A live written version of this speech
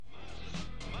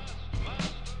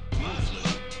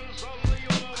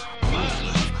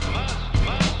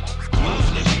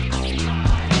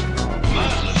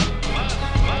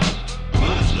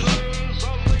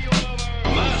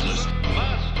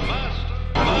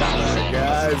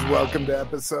guys, welcome to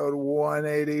episode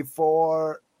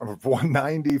 194 of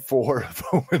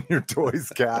Open Your Toys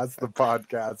Cast, the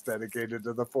podcast dedicated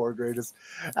to the 4 greatest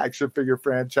action figure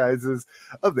franchises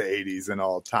of the 80s and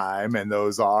all time. And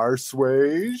those are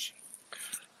Swage,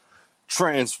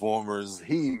 Transformers,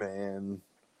 He-Man,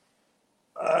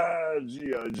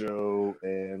 G.I. Joe,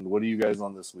 and what are you guys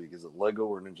on this week? Is it Lego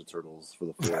or Ninja Turtles for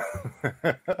the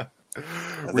 4th?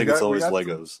 I think it's always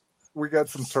Legos. We got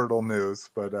some turtle news,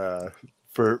 but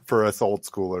for us old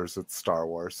schoolers, it's Star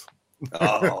Wars.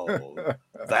 Oh,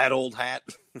 that old hat.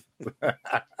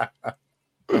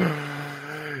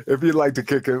 If you'd like to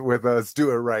kick it with us,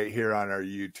 do it right here on our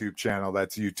YouTube channel.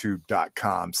 That's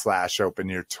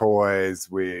youtube.com/openyourtoys.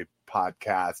 We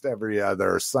podcast every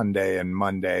other Sunday and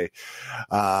Monday.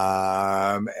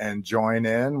 And join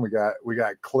in. We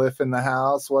got Cliff in the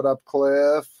house. What up,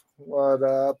 Cliff? What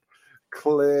up,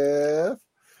 Cliff?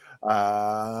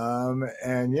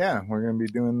 And yeah, we're gonna be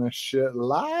doing this shit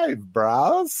live,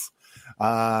 bros.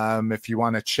 If you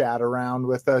want to chat around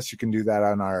with us, you can do that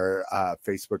on our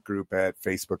Facebook group at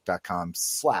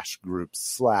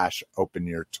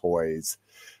facebook.com/group/openyourtoys.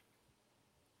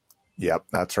 Yep,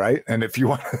 that's right. And if you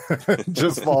want to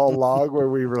just follow along where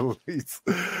we release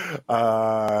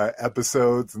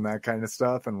episodes and that kind of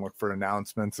stuff and look for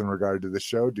announcements in regard to the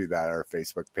show, do that at our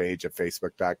Facebook page at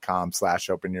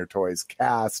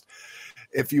facebook.com/openyourtoyscast.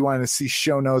 If you want to see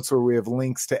show notes where we have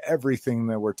links to everything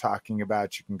that we're talking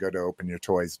about, you can go to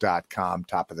openyourtoys.com,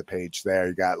 top of the page there.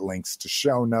 You got links to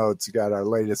show notes. You got our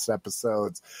latest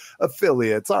episodes,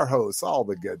 affiliates, our hosts, all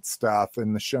the good stuff.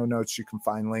 In the show notes, you can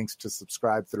find links to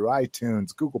subscribe through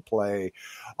iTunes, Google Play,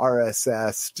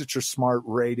 RSS, Stitcher Smart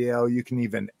Radio. You can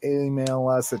even email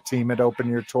us at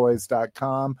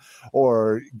team@openyourtoys.com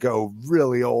or go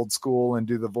really old school and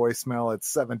do the voicemail at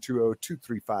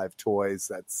 720-235-TOYS.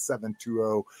 That's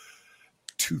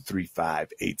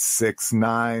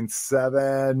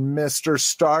 720-235-8697. Mr.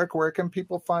 Stark, where can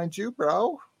people find you,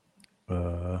 bro?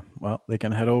 Well, they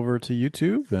can head over to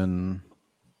YouTube and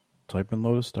type in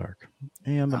Lotus Stark.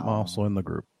 And I'm also in the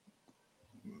group.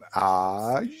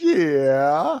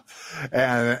 Yeah.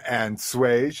 And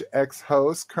Swage,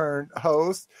 ex-host, current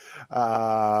host,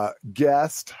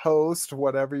 guest host,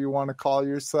 whatever you want to call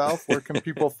yourself. Where can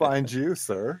people find you,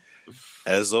 sir?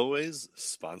 As always,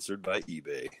 sponsored by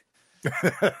eBay.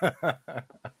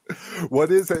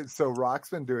 What is it? So Rock's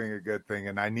been doing a good thing,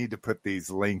 and I need to put these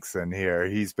links in here.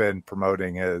 He's been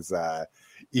promoting his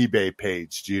eBay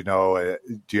page. Do you know?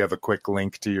 Do you have a quick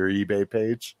link to your eBay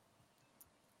page?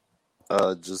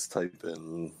 Just type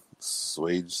in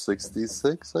Swage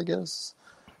 66, I guess.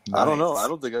 Nice. I don't know. I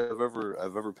don't think I've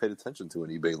ever paid attention to an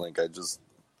eBay link. I just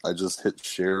hit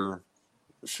share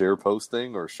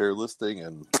posting or share listing,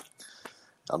 and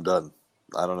I'm done.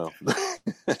 I don't know.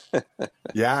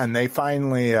 Yeah, and they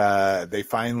finally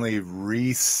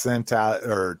resent out,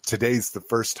 or today's the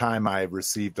first time I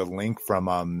received a link from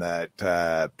them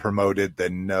that promoted the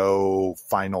no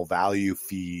final value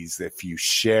fees if you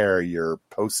share your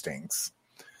postings.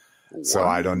 What? So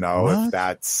I don't know if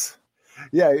that's,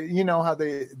 yeah, you know how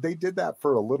they did that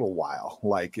for a little while.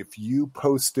 Like if you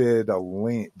posted a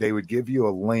link, they would give you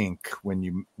a link when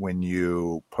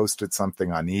you posted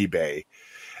something on eBay.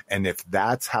 And if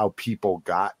that's how people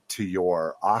got to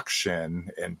your auction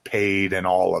and paid and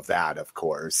all of that, of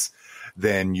course,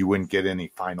 then you wouldn't get any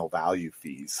final value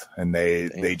fees. And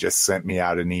they just sent me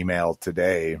out an email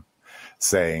today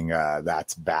saying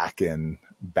that's back in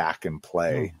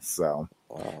play. So,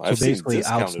 so basically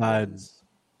outside,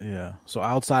 yeah. So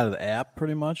outside of the app,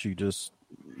 pretty much, you just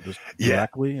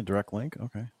directly a direct link.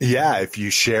 Okay. Yeah, if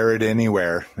you share it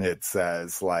anywhere, it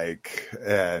says like,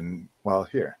 and well,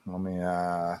 here, let me.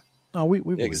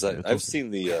 Because I've seen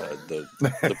the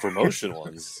promotion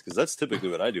ones, because that's typically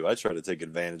what I do. I try to take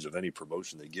advantage of any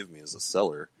promotion they give me as a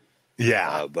seller.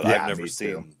 Yeah, but yeah,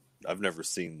 I've never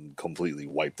seen completely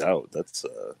wiped out.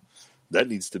 That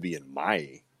needs to be in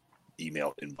my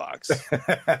email inbox.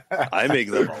 I make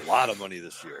them a lot of money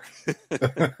this year.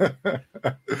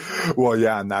 Well,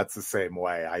 yeah, and that's the same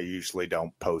way. I usually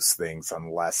don't post things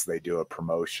unless they do a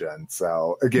promotion.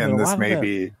 So again, this may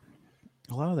be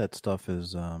a lot of that stuff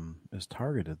is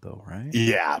targeted though, right?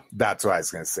 Yeah, that's what I was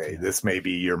going to say. Yeah. This may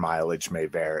be your mileage may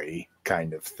vary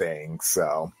kind of thing.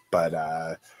 So,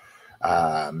 but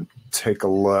take a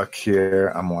look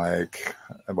here. I'm like,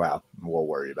 well, we'll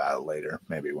worry about it later,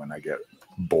 maybe when I get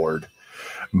bored.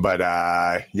 But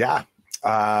yeah.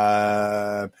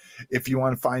 If you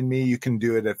want to find me, you can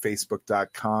do it at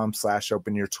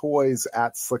facebook.com/openyourtoys,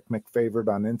 at slickmcfavorite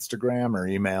on Instagram, or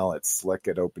email at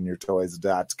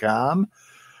slick@openyourtoys.com.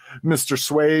 Mr.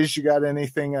 Swage, you got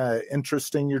anything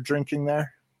interesting you're drinking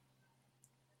there?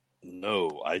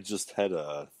 No, I just had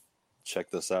a check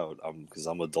this out. Because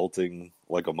I'm adulting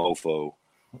like a mofo.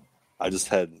 I just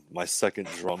had my second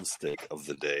drumstick of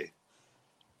the day.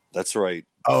 That's right.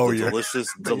 Oh, the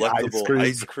delicious, delectable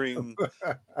ice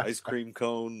cream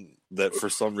cone that for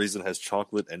some reason has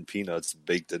chocolate and peanuts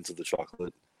baked into the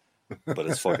chocolate, but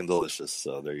it's fucking delicious.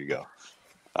 So there you go.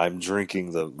 I'm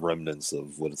drinking the remnants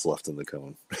of what's left in the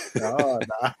cone. Oh,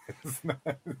 nice.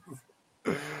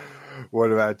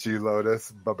 What about you,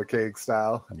 Lotus? Bubba Cake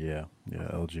style? Yeah,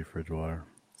 LG fridge water.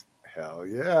 Hell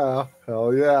yeah.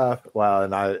 Wow,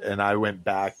 and I went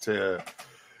back to.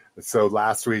 So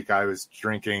last week I was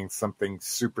drinking something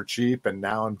super cheap, and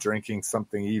now I'm drinking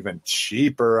something even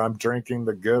cheaper. I'm drinking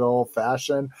the good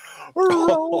old-fashioned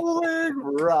Rolling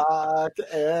Rock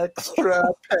Extra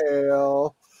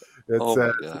Pale. Oh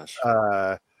my gosh.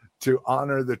 To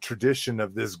honor the tradition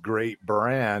of this great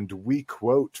brand, we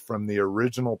quote from the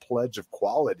original pledge of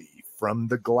quality from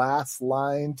the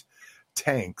glass-lined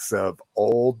tanks of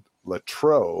Old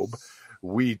Latrobe.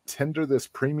 We tender this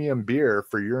premium beer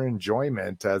for your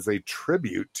enjoyment as a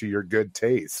tribute to your good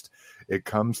taste. It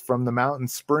comes from the mountain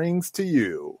springs to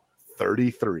you.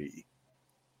 33.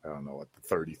 I don't know what the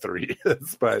 33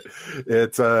 is, but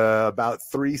it's about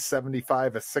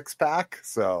 $3.75 a six-pack.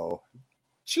 So,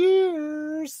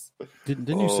 cheers.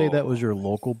 Didn't you say that was your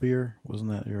local beer?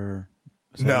 Wasn't that your?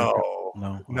 No.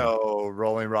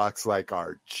 Rolling Rock's like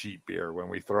our cheap beer. When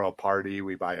we throw a party,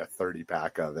 we buy a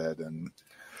 30-pack of it and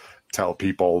tell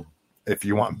people, if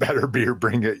you want better beer,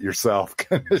 bring it yourself,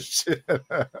 kind of shit.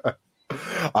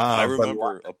 I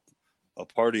remember a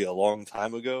party a long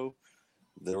time ago.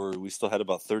 We still had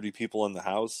about 30 people in the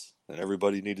house, and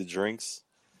everybody needed drinks.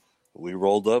 We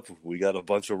rolled up. We got a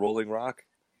bunch of Rolling Rock.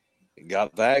 And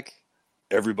got back.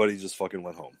 Everybody just fucking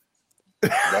went home.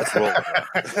 That's Rolling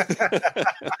Rock.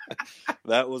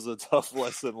 That was a tough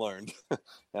lesson learned.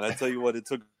 And I tell you what, it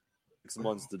took 6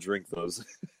 months to drink those.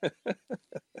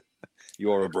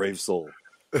 You are a brave soul.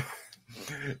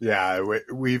 Yeah,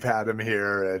 we've had him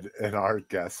here, and our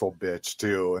guests will bitch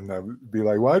too, and they'll be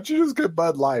like, "Why don't you just get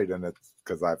Bud Light?" And it's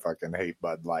because I fucking hate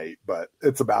Bud Light, but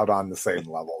it's about on the same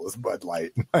level as Bud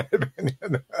Light, in my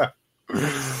opinion.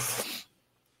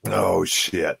 Oh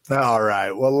shit! All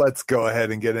right, well, let's go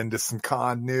ahead and get into some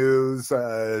con news.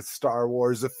 Star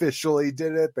Wars officially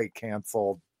did it; they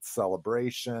canceled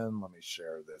Celebration. Let me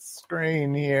share this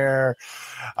screen here.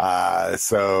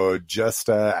 So just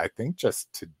I think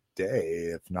just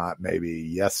today, if not maybe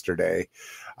yesterday,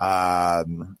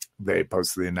 they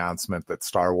posted the announcement that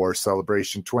Star Wars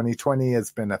Celebration 2020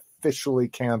 has been officially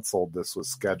canceled. This was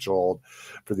scheduled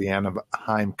for the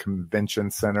Anaheim Convention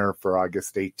Center for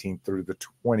August 18th through the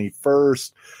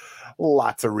 21st.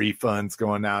 Lots of refunds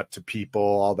going out to people,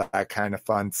 all that kind of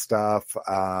fun stuff.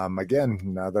 Again,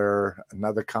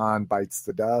 another con bites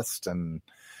the dust, and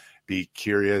be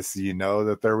curious. You know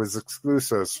that there was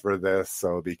exclusives for this,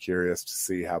 so be curious to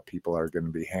see how people are going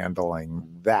to be handling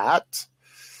that.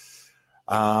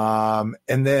 And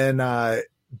then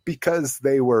because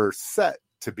they were set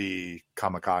to be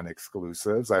Comic-Con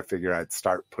exclusives, I figure I'd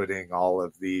start putting all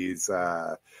of these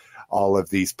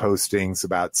postings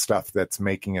about stuff that's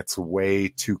making its way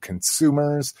to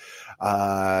consumers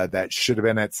that should have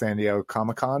been at San Diego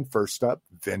Comic-Con. First up,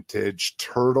 vintage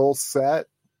turtle set.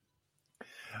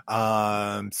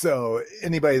 So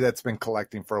anybody that's been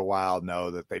collecting for a while know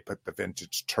that they put the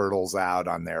vintage turtles out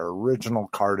on their original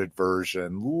carded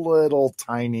version, little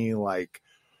tiny like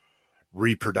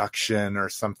reproduction or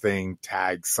something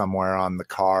tagged somewhere on the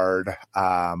card.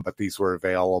 But these were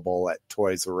available at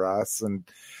Toys R Us, and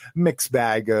mixed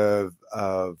bag of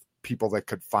people that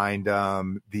could find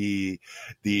them. The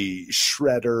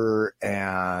Shredder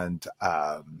and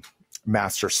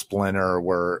Master Splinter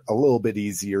were a little bit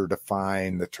easier to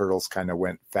find. The turtles kind of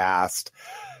went fast,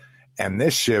 and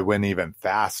this shit went even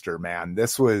faster, man.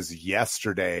 This was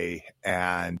yesterday,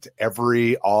 and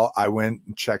I went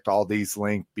and checked all these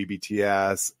linked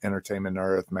BBTS, Entertainment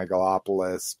Earth,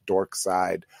 Megalopolis,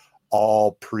 Dorkside,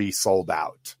 all pre-sold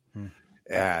out.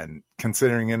 And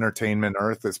considering Entertainment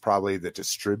Earth is probably the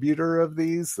distributor of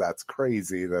these, that's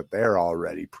crazy that they're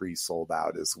already pre-sold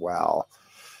out as well.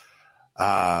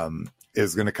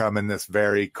 Is going to come in this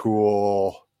very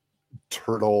cool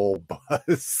turtle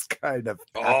bus kind of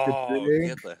packaging. Oh,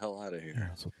 get the hell out of here. Yeah,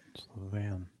 it's a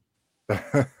van.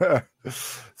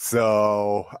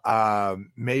 So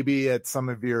maybe at some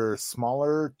of your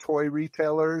smaller toy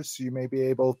retailers, you may be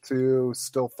able to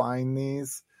still find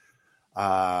these.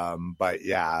 But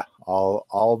yeah,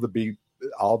 all the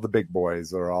big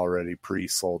boys are already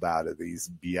pre-sold out of these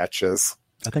biatches.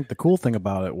 I think the cool thing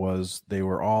about it was they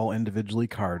were all individually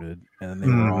carded and they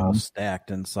were all stacked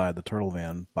inside the Turtle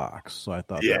Van box. So I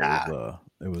thought that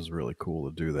it was really cool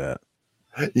to do that.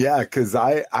 Yeah, because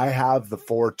I have the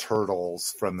 4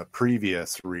 turtles from the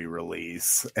previous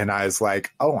re-release, and I was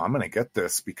like, oh, I'm going to get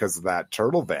this because of that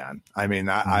Turtle Van. I mean,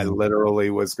 I literally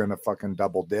was going to fucking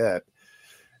double dip,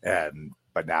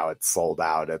 but now it's sold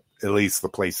out at least the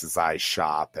places I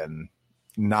shop, and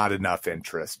not enough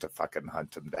interest to fucking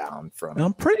hunt them down from. And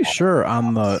I'm pretty sure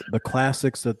on the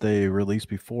classics that they released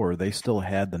before, they still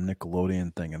had the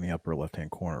Nickelodeon thing in the upper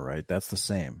left-hand corner, right? That's the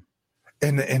same.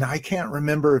 And I can't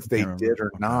remember if they did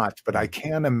or not, but I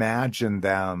can't imagine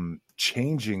them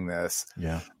changing this.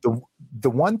 Yeah. The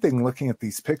one thing looking at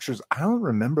these pictures, I don't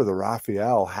remember the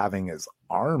Raphael having his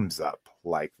arms up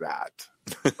like that,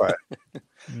 but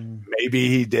maybe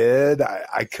he did.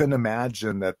 I couldn't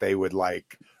imagine that they would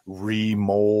like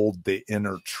remold the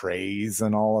inner trays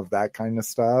and all of that kind of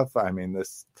stuff. I mean,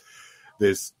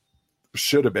 this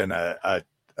should have been a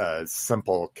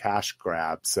simple cash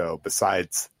grab. So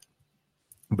besides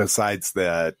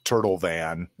the Turtle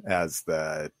Van as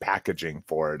the packaging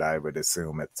for it, I would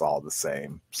assume it's all the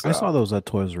same. So. I saw those at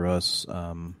Toys R Us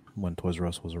when Toys R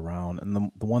Us was around, and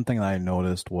the one thing that I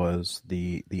noticed was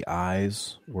the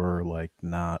eyes were like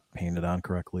not painted on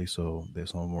correctly, so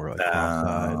some of them were like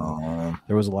cross-eyed.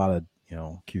 There was a lot of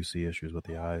QC issues with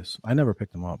the eyes. I never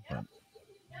picked them up,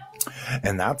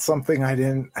 and that's something I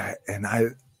didn't. And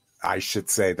I should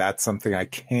say that's something I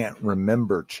can't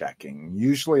remember checking.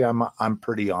 Usually I'm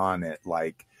pretty on it.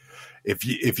 Like if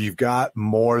you've got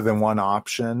more than one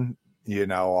option,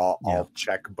 I'll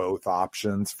check both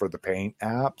options for the paint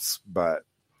apps, but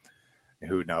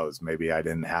who knows? Maybe I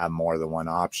didn't have more than one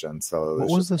option. So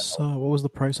what was this? What was the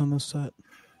price on this set?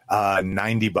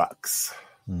 $90.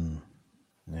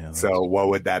 Yeah. So what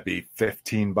would that be?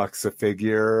 $15 a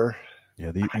figure?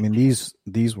 Yeah.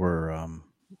 These were,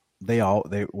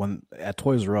 when at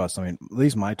Toys R Us, I mean, at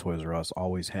least my Toys R Us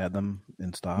always had them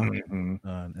in stock, and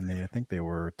I think they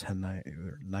were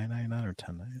 $9.99 or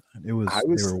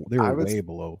 $10.99. They were way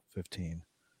below 15.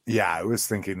 Yeah, I was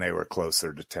thinking they were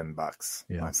closer to $10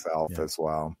 myself as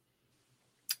well.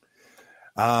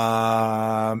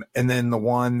 And then the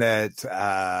one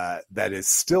that is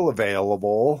still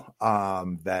available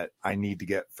that I need to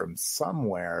get from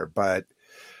somewhere, but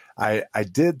I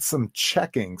did some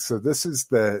checking. So this is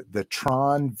the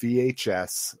Tron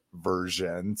VHS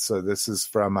version. So this is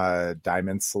from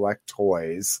Diamond Select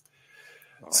Toys.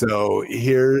 So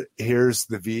here's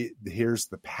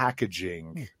the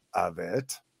packaging of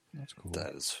it. That's cool.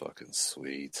 That is fucking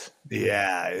sweet.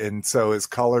 Yeah, and so his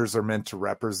colors are meant to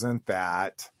represent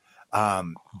that.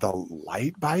 The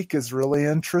light bike is really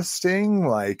interesting.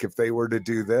 Like if they were to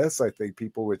do this, I think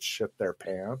people would shit their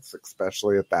pants,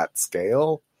 especially at that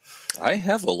scale. I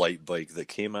have a light bike that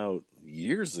came out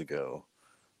years ago,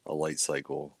 a light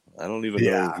cycle. I don't even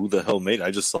know who the hell made it.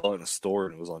 I just saw it in a store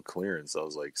and it was on clearance. I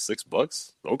was like,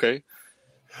 $6? Okay.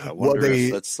 I wonder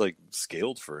if that's like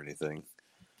scaled for anything.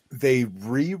 They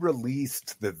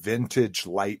re-released the vintage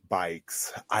light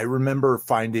bikes. I remember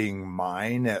finding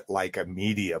mine at like a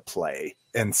media play,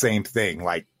 and same thing,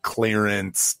 like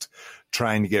clearanced,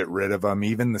 trying to get rid of them.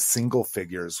 Even the single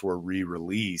figures were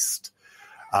re-released.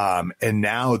 And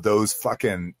now those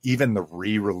even the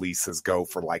re-releases go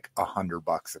for like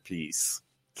 $100 a piece.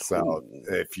 So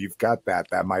if you've got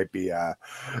that might be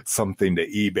something to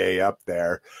eBay up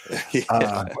there.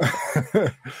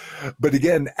 But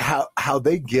again, how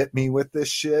they get me with this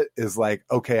shit is like,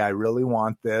 okay, I really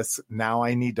want this. Now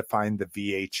I need to find the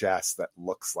VHS that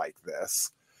looks like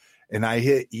this. And I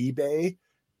hit eBay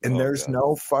and there's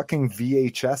no fucking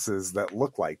VHSs that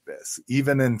look like this.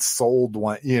 Even in sold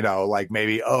one, like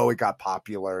maybe, it got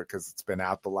popular because it's been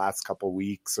out the last couple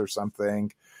weeks or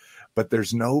something. But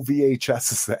there's no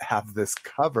VHSs that have this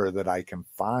cover that I can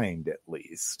find, at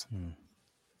least.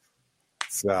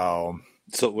 So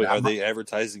wait, are they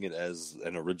advertising it as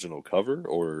an original cover,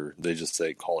 or they just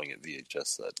say calling it VHS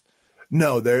set?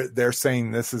 No, they're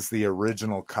saying this is the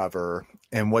original cover.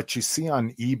 And what you see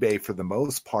on eBay for the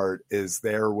most part is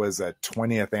there was a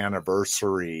 20th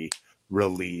anniversary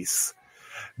release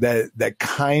that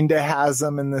kind of has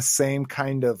them in the same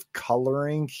kind of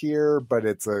coloring here, but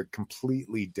it's a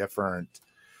completely different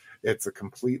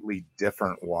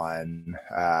one.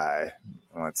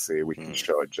 Let's see, we can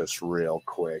show it just real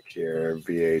quick here.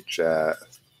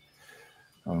 VHS.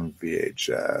 Oh,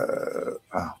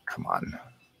 come on.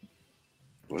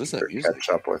 What is that music? Catch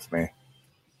up with me.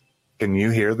 Can you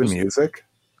hear the music?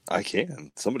 I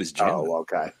can. Somebody's jamming. Oh,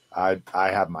 okay. I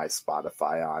have my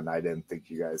Spotify on. I didn't think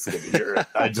you guys could hear it.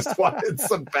 I just wanted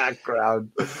some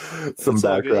background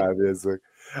music.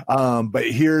 But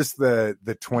here's the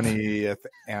 20th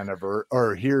anniversary,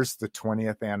 or here's the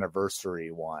 20th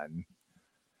anniversary one.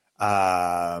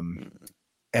 And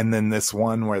then this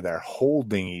one where they're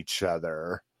holding each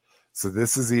other. So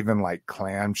this is even like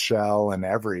clamshell and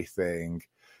everything.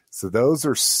 So those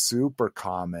are super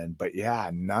common, but yeah,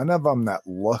 none of them that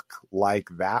look like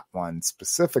that one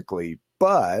specifically,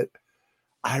 but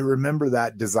I remember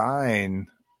that design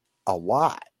a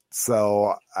lot.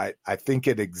 So I think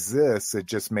it exists. It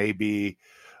just may be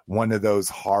one of those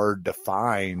hard to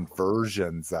find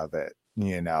versions of it,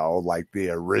 you know, like the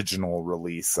original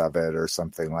release of it or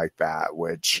something like that,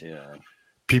 which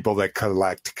people that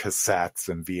collect cassettes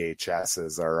and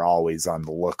VHSs are always on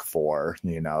the look for.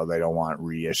 You know, they don't want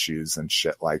reissues and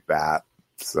shit like that.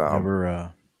 So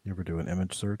you ever do an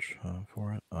image search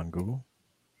for it on Google?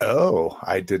 Oh,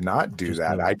 I did not do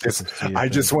that. I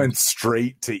just went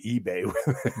straight to eBay with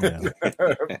it.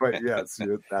 Yeah. But yes,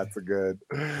 that's a good.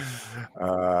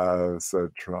 So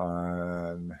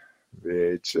Tron,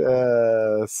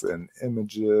 VHS, and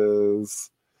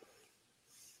images.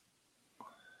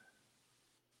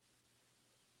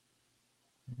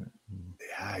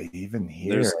 Yeah, even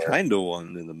here. There's kind of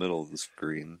one in the middle of the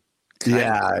screen.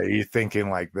 Yeah, are you thinking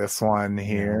like this one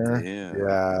here?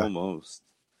 Yeah, almost.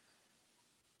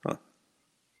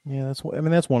 Yeah, that's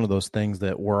one of those things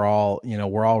that we're all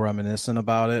reminiscent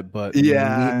about it, but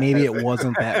maybe it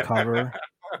wasn't that cover.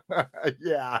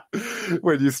 Yeah,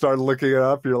 when you start looking it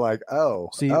up, you're like,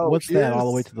 what's that all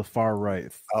the way to the far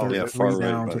right? Far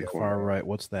down right, to the far right.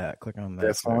 What's that? Click on that.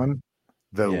 This one.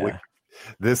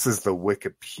 This is the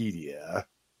Wikipedia.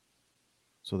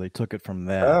 So they took it from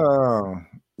that. Oh,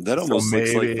 that almost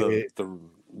looks like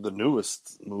the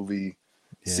newest movie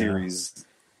series.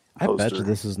 I bet you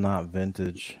this is not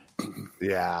vintage.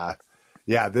 Yeah.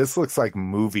 This looks like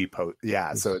movie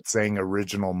so it's saying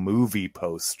original movie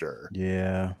poster.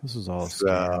 Yeah, this is all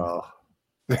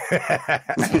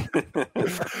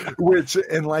which,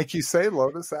 and like you say,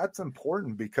 Lotus, that's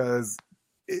important, because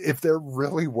if there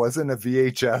really wasn't a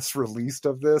VHS released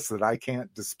of this that I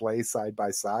can't display side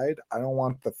by side, I don't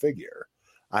want the figure.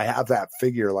 I have that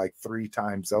figure like 3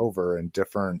 times over in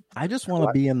different. I just want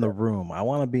to be in the room. I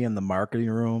want to be in the marketing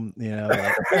room. You know,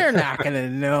 like, they're not going to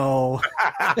know.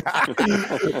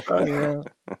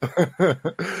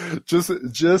 Just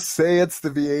say it's the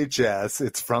VHS.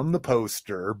 It's from the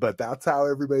poster, but that's how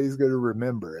everybody's going to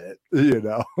remember it. You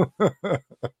know. Hey,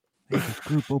 this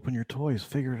group, open your toys.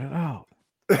 Figured it out.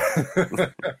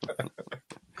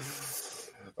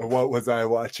 What was I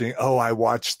watching? Oh, I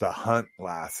watched The Hunt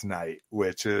last night,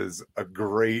 which is a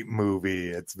great movie.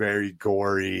 It's very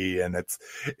gory, and it's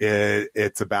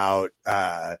about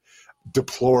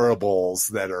deplorables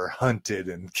that are hunted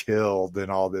and killed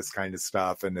and all this kind of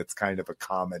stuff. And it's kind of a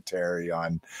commentary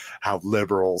on how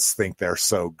liberals think they're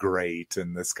so great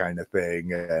and this kind of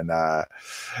thing. And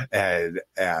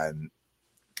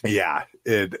yeah,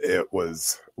 it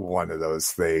was one of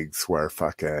those things where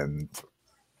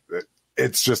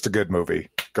it's just a good movie.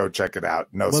 Go check it out.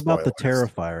 No spoilers. What about the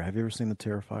Terrifier? Have you ever seen the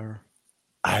Terrifier?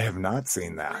 I have not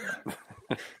seen that.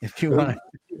 If you want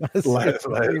let's.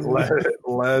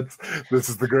 This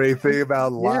is the great thing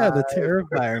about live. Yeah, the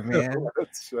Terrifier, man.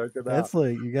 Let's check it out. That's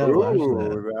like, you gotta watch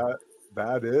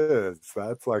that.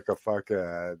 That's like a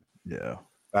fucking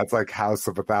That's like House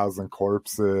of a Thousand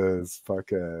Corpses.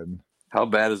 Fucking. How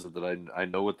bad is it that I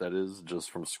know what that is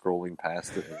just from scrolling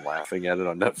past it and laughing at it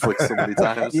on Netflix so many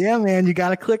times? Yeah, man, you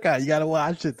gotta click on it. You gotta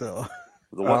watch it though.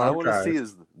 The one I want to see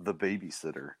is The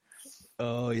Babysitter.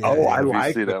 Oh yeah. Oh, I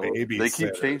like The Babysitter. They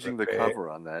keep changing the cover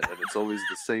on that, and it's always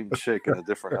the same chick in a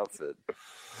different outfit.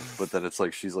 But then it's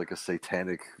like she's like a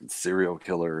satanic serial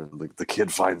killer, and the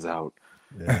kid finds out.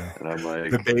 Yeah. And I'm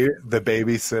like, The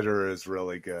Babysitter is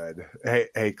really good.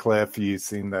 Hey, Cliff, you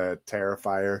seen the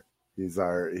Terrifier? He's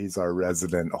our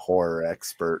resident horror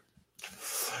expert.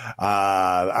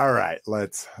 All right,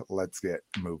 let's get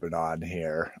moving on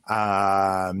here.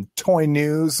 Toy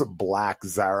news: Black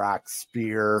Zarak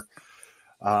Spear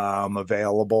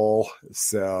available.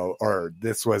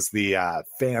 This was the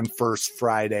Fan First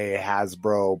Friday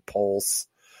Hasbro Pulse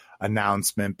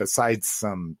announcement. Besides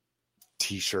some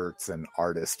T-shirts and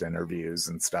artist interviews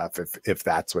and stuff, if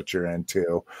that's what you're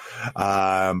into,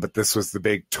 but this was the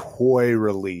big toy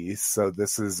release. So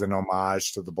this is an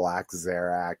homage to the Black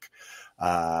Zarak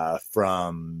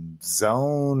from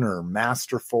Zone or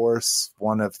Master Force,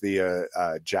 one of the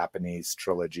Japanese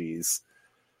trilogies.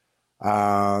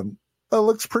 It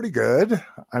looks pretty good.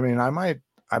 I mean, I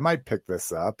might pick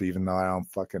this up, even though I don't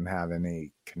fucking have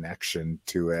any connection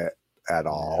to it at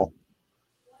all.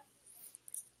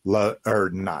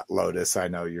 Or not Lotus. I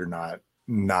know you're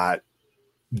not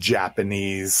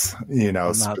Japanese,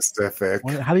 specific.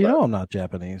 How do you know I'm not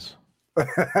Japanese?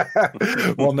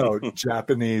 Well, no,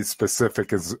 Japanese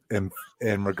specific is in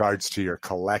regards to your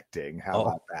collecting. How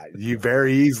about that? You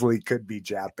very easily could be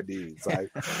Japanese. I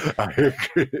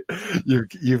agree.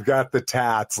 You've got the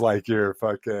tats like you're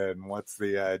fucking. What's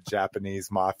the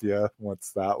Japanese mafia?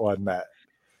 What's that one that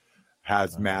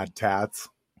has mad tats?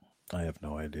 I have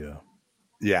no idea.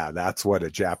 Yeah, that's what a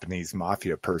Japanese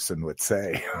mafia person would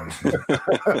say.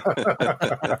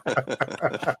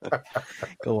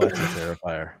 Go watch the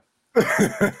Terrifier.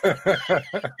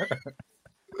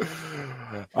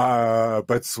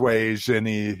 But Swage,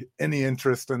 any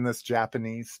interest in this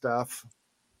Japanese stuff?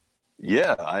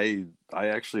 Yeah, I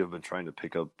actually have been trying to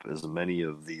pick up as many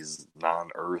of these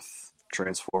non-Earth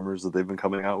Transformers that they've been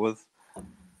coming out with,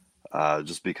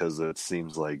 just because it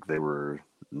seems like they were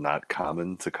not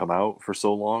common to come out for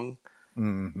so long,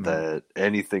 that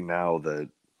anything now that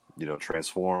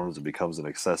transforms and becomes an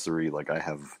accessory, like I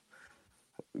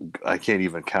can't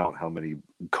even count how many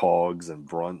cogs and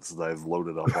brunts that I've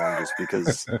loaded up on, just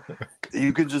because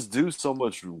you can just do so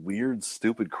much weird,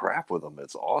 stupid crap with them.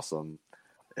 It's awesome.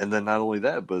 And then not only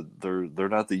that, but they're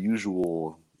not the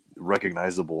usual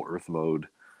recognizable Earth mode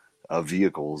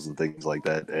vehicles and things like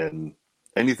that. And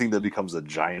anything that becomes a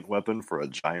giant weapon for a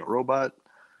giant robot,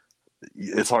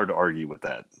 it's hard to argue with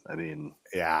that. I mean,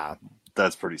 yeah,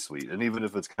 that's pretty sweet. And even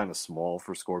if it's kind of small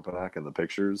for Scorponok in the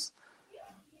pictures,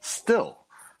 still,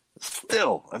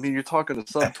 I mean, you're talking a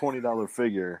sub $20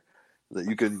 figure that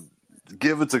you can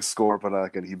give it to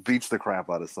Scorponok and he beats the crap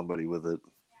out of somebody with it.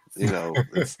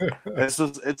 It's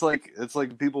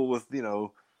like people with,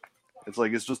 it's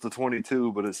like it's just a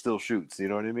 22, but it still shoots. You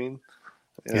know what I mean?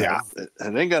 Yeah. It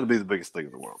ain't got to be the biggest thing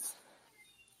in the world.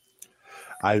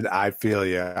 I feel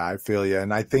you.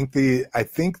 And I think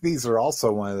these are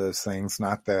also one of those things,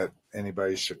 not that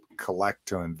anybody should collect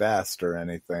to invest or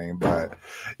anything, but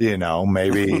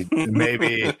maybe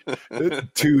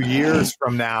 2 years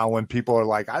from now when people are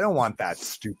like, I don't want that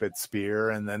stupid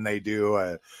spear, and then they do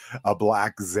a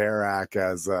black Zarak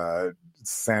as a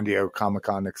San Diego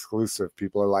Comic-Con exclusive,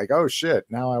 people are like, oh shit,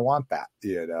 now I want that.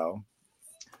 Yeah,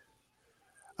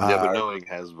 but knowing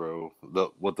Hasbro,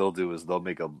 what they'll do is they'll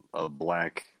make a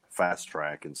black Fast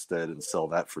Track instead and sell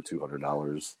that for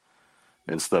 $200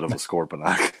 instead of a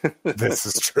Scorponok. This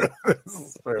is true.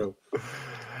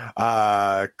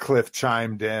 Cliff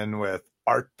chimed in with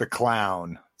Art the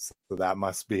Clown, so that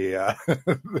must be the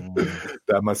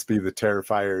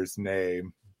Terrifier's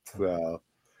name. So,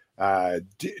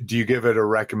 do you give it a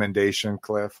recommendation,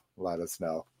 Cliff? Let us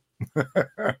know.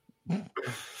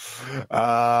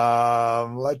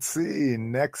 Let's see.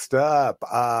 Next up,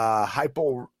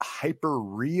 Hyper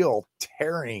Real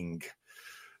Tearing.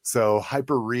 So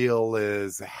Hyper Real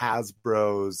is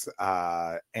Hasbro's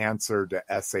answer to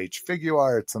SH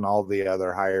Figuarts and all the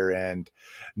other higher end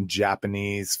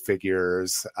Japanese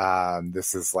figures.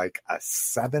 This is like a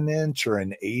 7-inch or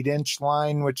an 8-inch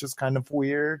line, which is kind of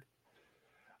weird.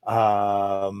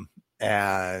 And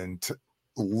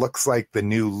looks like the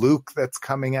new Luke that's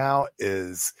coming out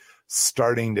is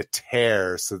starting to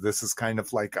tear. So this is kind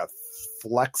of like a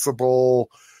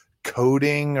flexible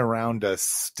coating around a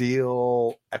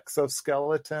steel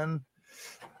exoskeleton.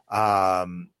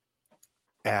 And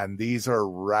these are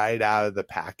right out of the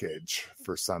package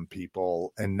for some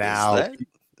people. And now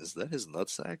is that his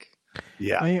nutsack?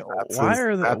 Yeah. I mean,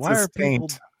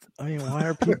 why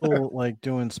are people like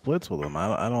doing splits with them?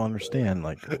 I don't understand.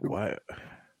 Like, why?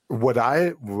 What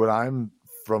I'm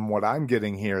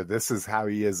getting here, this is how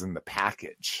he is in the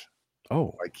package.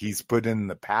 Oh, like he's put in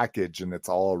the package and it's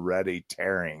already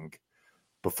tearing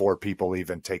before people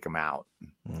even take him out.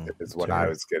 Is what I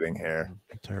was getting here.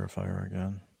 Terrifier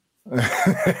again.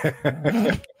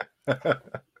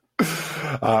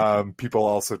 People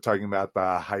also talking about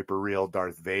the Hyper Real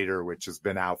Darth Vader, which has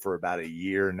been out for about a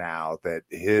year now, that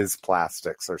his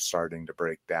plastics are starting to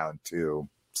break down too.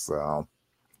 So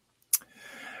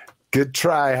good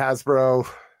try, Hasbro.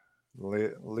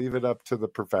 Leave it up to the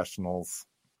professionals.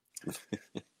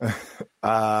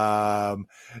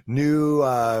 New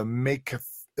Mech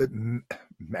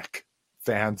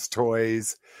Fans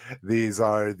toys. These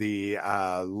are the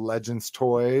Legends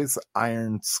toys,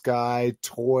 Iron Sky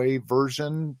toy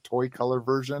color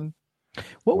version.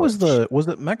 What was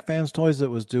it Mech Fans toys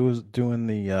that was doing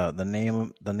the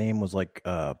name? The name was like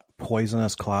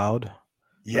Poisonous Cloud.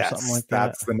 Yes, like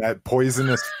that's the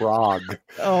Poisonous Frog.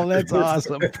 Oh, that's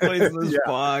awesome. Poisonous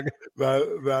Frog.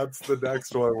 That's the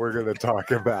next one we're going to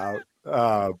talk about.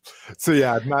 So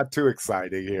yeah, not too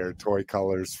exciting here. Toy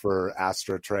colors for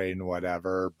Astrotrain,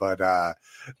 whatever. But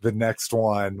the next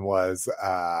one was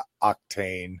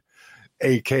Octane.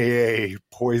 aka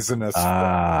poisonous.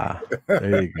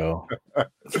 There you go.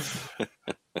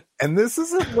 And this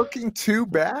isn't looking too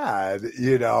bad,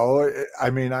 you know.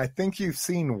 I mean, I think you've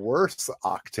seen worse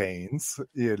octanes,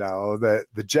 you know, that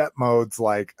the jet mode's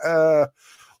like,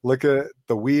 look at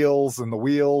the wheels and the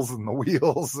wheels and the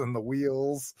wheels and the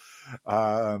wheels.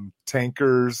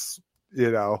 Tankers,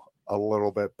 you know, a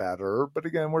little bit better. But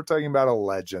again, we're talking about a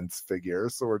Legends figure.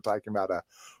 So we're talking about a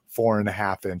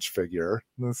 4.5-inch figure.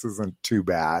 This isn't too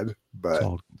bad, but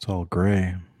it's all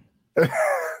gray.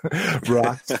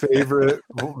 Rock's favorite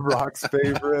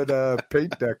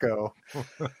paint deco.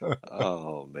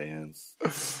 Oh man.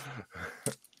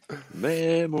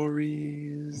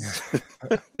 Memories.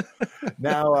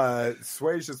 Now,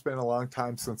 Swage, it's been a long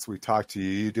time since we talked to you.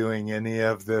 You doing any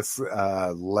of this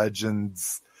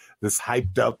Legends, this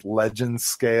hyped up Legends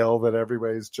scale that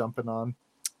everybody's jumping on?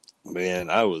 Man,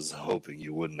 I was hoping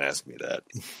you wouldn't ask me that.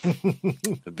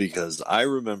 Because I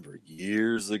remember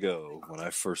years ago when I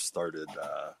first started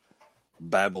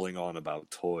babbling on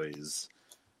about toys,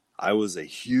 I was a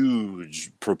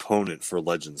huge proponent for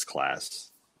Legends class.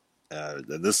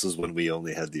 And this is when we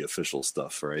only had the official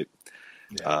stuff, right?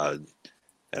 Yeah.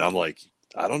 And I'm like,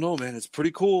 I don't know, man. It's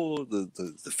pretty cool.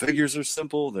 The figures are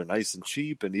simple. They're nice and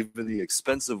cheap. And even the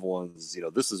expensive ones, you know,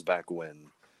 this is back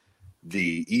when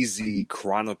the Easy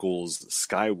Chronicles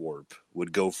Skywarp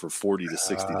would go for $40 to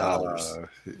 $60.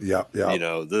 Yeah. You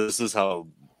know, this is how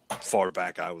far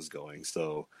back I was going.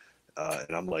 So,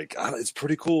 and I'm like, it's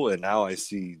pretty cool. And now I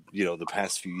see, you know, the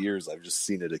past few years, I've just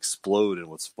seen it explode. And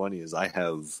what's funny is I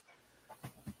have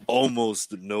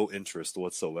almost no interest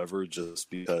whatsoever,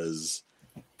 just because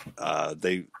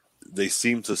they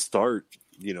seem to start,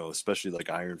 you know, especially like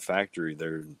Iron Factory,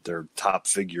 their top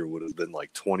figure would have been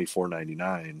like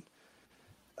 $24.99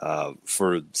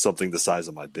 for something the size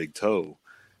of my big toe.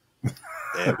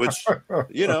 And which,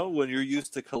 you know, when you're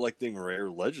used to collecting rare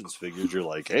Legends figures, you're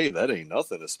like, hey, that ain't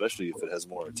nothing, especially if it has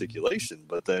more articulation.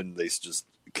 But then they just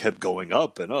kept going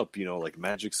up and up, you know, like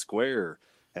Magic Square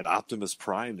and Optimus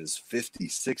Prime is $50,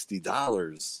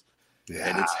 $60. Yeah.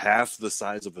 And it's half the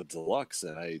size of a deluxe.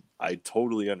 And I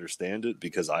totally understand it,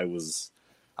 because I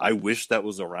wish that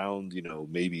was around, you know,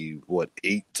 maybe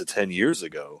 8 to 10 years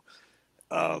ago.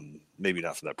 Maybe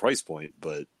not for that price point,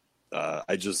 but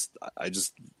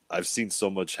I've seen so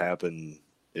much happen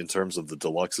in terms of the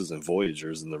deluxes and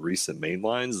Voyagers and the recent main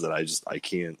lines that I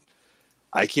can't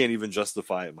even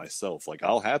justify it myself. Like,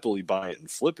 I'll happily buy it and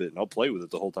flip it, and I'll play with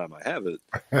it the whole time I have it.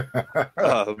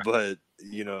 But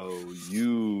you know,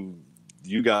 you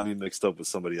got me mixed up with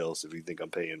somebody else if you think I'm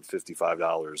paying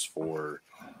 $55 for,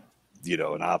 you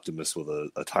know, an Optimus with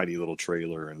a tiny little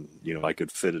trailer, and, you know, I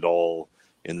could fit it all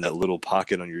in that little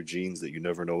pocket on your jeans that you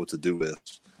never know what to do with.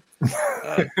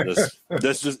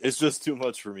 It's just too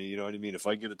much for me. You know what I mean? If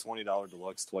I get a $20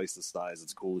 deluxe twice the size,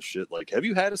 it's cool as shit. Like, have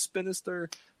you had a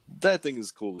Spinister? That thing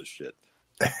is cool as shit.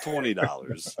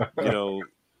 $20. You know,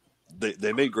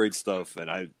 they make great stuff,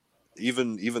 and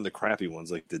even the crappy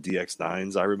ones like the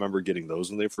DX9s, I remember getting those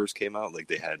when they first came out. Like,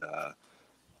 they had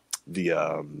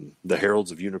the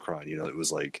Heralds of Unicron. You know, it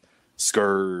was like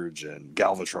Scourge and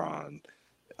Galvatron.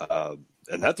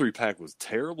 And that 3-pack was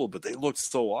terrible, but they looked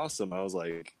so awesome. I was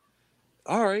like,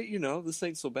 all right, you know, this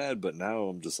ain't so bad. But now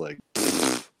I'm just like,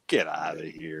 get out of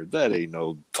here. That ain't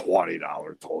no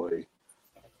 $20 toy.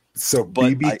 So,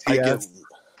 but BBTS...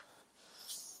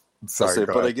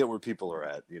 I get where people are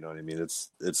at. You know what I mean?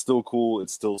 It's still cool.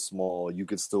 It's still small. You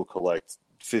could still collect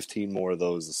 15 more of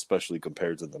those, especially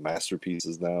compared to the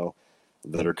masterpieces now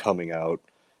that are coming out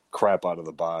crap out of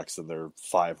the box, and they're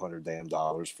 $500 damn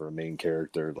for a main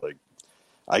character. Like,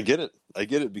 I get it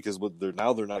because they're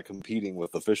not competing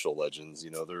with official Legends.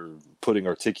 You know, they're putting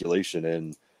articulation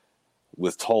in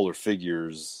with taller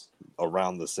figures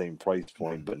around the same price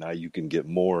point, but now you can get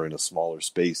more in a smaller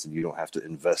space, and you don't have to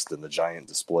invest in the giant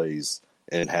displays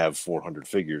and have 400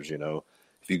 figures. You know,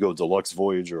 if you go deluxe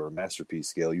Voyager or masterpiece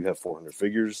scale, you have 400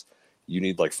 figures. You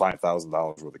need like $5,000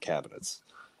 worth of cabinets.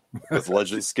 With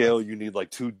Legend scale, you need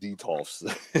like 2 Detolfs.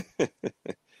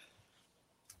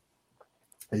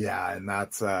 Yeah, and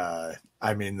that's I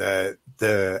mean, I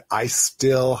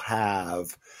still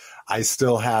have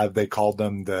they called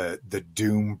them the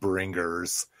Doom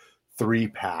Bringers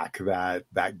 3-pack, that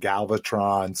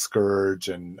Galvatron, Scourge,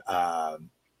 and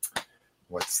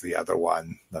what's the other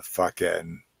one? The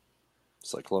fucking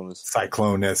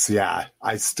Cyclonus, yeah.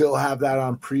 I still have that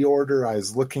on pre-order. I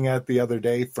was looking at the other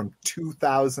day from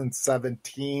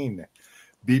 2017.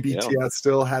 BBTS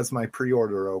still has my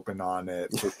pre-order open on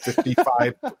it for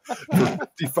 $55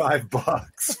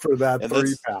 for that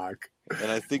 3-pack.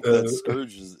 And I think that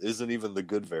Scourge isn't even the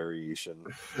good variation.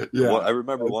 Yeah, I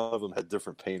remember one of them had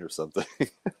different paint or something.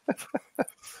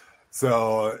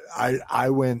 So I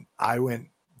went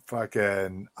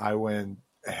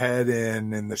head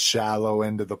in the shallow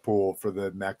end of the pool for the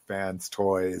Mech Fans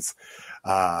toys,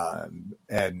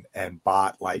 and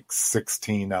bought like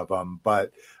 16 of them.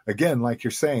 But again, like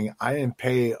you're saying, I didn't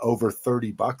pay over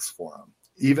 $30 for them,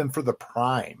 even for the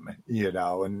Prime,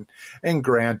 and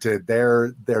granted,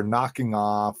 they're knocking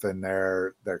off and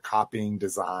they're copying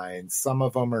designs. Some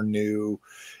of them are new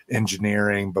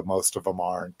engineering, but most of them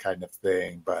aren't, kind of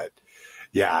thing. But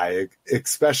yeah,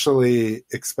 especially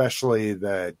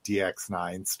the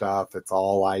DX9 stuff. It's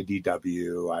all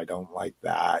IDW. I don't like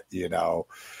that, the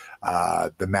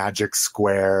Magic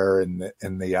Square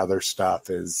and the other stuff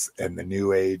and the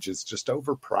New Age is just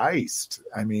overpriced.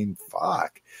 I mean,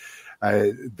 fuck.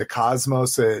 The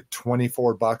Cosmos at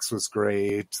 $24 was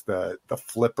great. The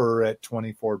Flipper at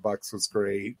 $24 was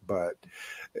great. But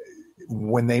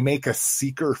when they make a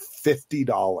Seeker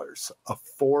 $50, a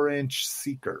 4-inch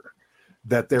Seeker,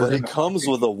 but it comes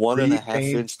with a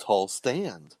 1.5-inch tall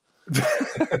stand.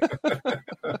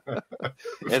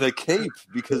 And a cape,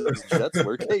 because Jets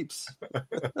wear capes.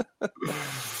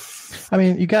 I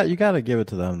mean, you got to give it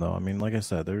to them, though. I mean, like I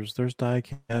said, there's die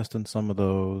cast in some of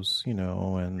those,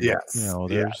 and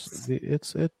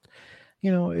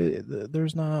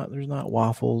there's not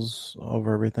waffles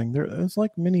over everything. It's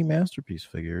like mini masterpiece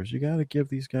figures. You got to give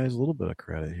these guys a little bit of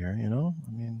credit here, I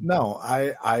mean, no,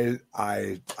 I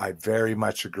very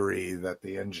much agree that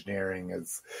the engineering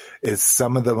is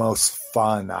some of the most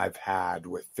fun I've had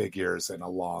with figures in a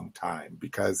long time,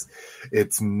 because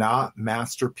it's not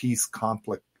masterpiece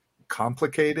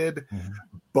complicated,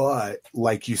 but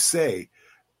like you say,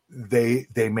 they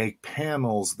make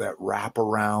panels that wrap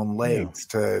around legs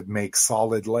to make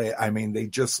solid leg. I mean, they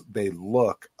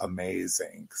look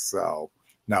amazing. So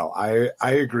no, I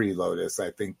agree, Lotus.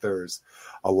 I think there's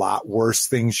a lot worse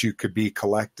things you could be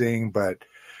collecting, but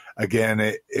again,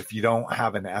 if you don't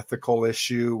have an ethical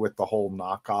issue with the whole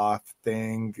knockoff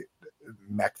thing,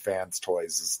 Mech Fans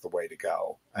toys is the way to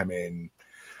go. I mean,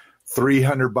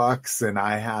 $300, and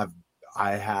I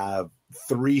have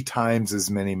 3 times as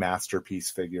many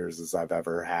masterpiece figures as I've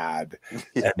ever had,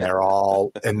 and they're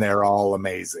all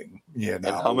amazing. And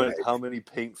how many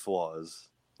paint flaws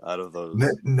out of those?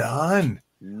 None.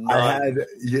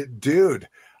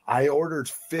 I ordered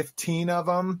 15 of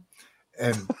them,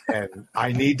 and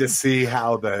I need to see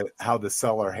how the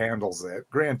seller handles it.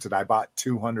 Granted, I bought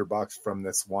 $200 from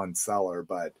this one seller,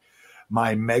 but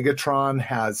my Megatron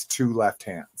has 2 left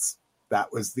hands.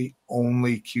 That was the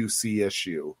only QC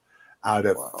issue out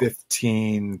of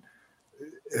 15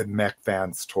 Mech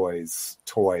Fans toys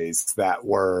that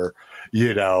were,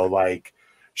 like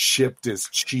shipped as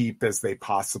cheap as they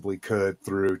possibly could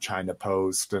through China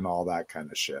Post and all that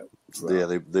kind of shit. So.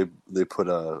 Yeah, they put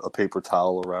a paper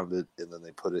towel around it, and then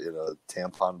they put it in a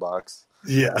tampon box.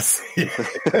 Yes.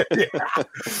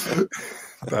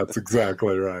 That's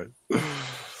exactly right.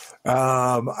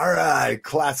 All right,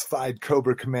 classified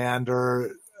Cobra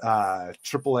Commander.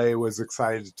 AAA was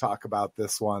excited to talk about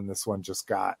this one. This one just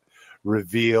got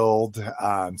revealed.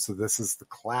 So this is the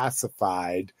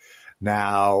classified.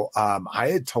 Now, I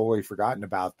had totally forgotten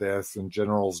about this, and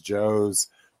Generals Joe's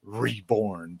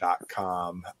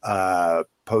Reborn.com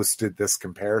posted this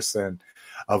comparison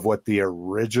of what the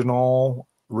original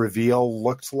reveal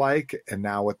looked like and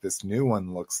now what this new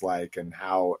one looks like, and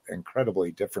how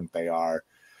incredibly different they are.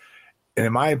 And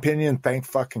in my opinion, thank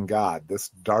fucking God, this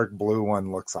dark blue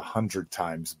one looks 100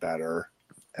 times better,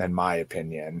 in my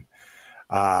opinion.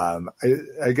 I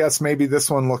guess maybe this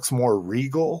one looks more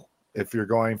regal if you're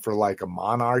going for like a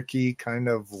monarchy kind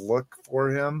of look for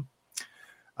him.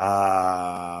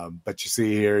 But you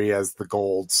see here, he has the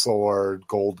gold sword,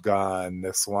 gold gun.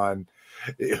 This one,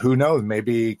 who knows,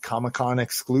 maybe Comic-Con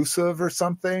exclusive or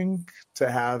something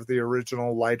to have the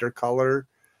original lighter color.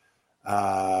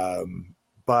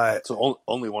 But so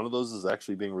only one of those is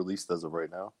actually being released as of right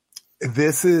now.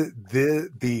 This is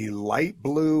the light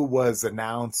blue was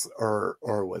announced or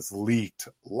was leaked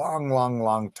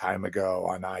long time ago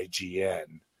on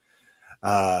IGN.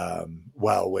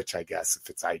 Which I guess if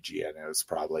it's IGN, it was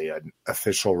probably an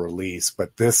official release.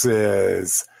 But this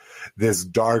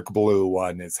dark blue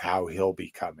one is how he'll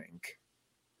be coming.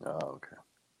 Oh, okay.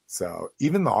 So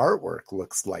even the artwork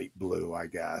looks light blue, I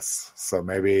guess. So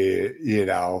maybe,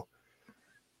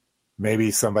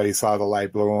 maybe somebody saw the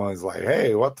light blue one and was like,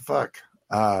 hey, what the fuck?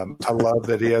 I love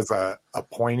that he has a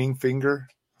pointing finger.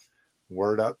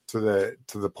 Word up to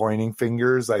the pointing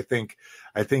fingers. I think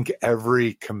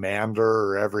every commander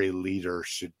or every leader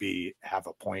should have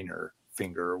a pointer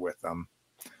finger with them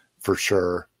for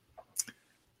sure.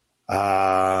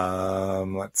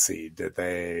 Let's see. Did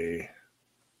they?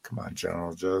 Come on,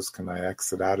 General Joe's. Can I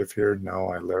exit out of here? No,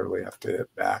 I literally have to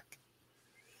hit back.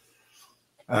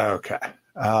 Okay.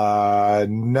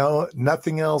 No,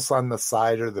 nothing else on the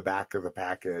side or the back of the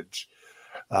package,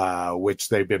 which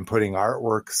they've been putting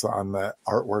artwork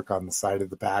on the side of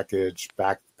the package.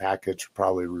 Back of the package will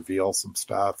probably reveal some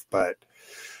stuff, but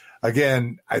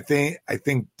again, I think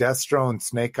Destro and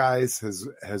Snake Eyes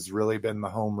has really been the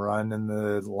home run in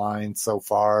the line so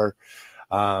far.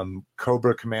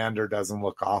 Cobra Commander doesn't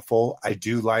look awful. I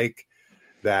do like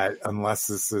that, unless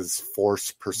this is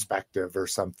forced perspective or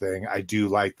something, I do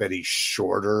like that he's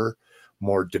shorter,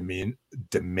 more diminutive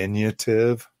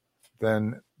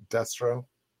than Destro.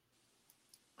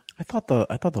 I thought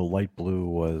the light blue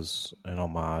was an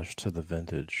homage to the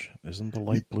vintage. Isn't the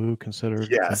light blue considered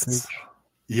vintage?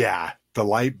 Yeah, the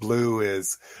light blue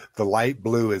is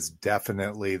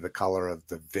definitely the color of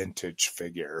the vintage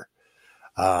figure.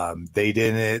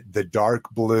 The dark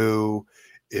blue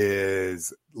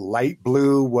is light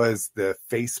blue was the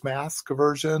face mask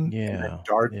version. Yeah. And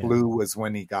dark blue was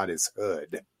when he got his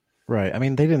hood. Right. I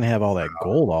mean, they didn't have all that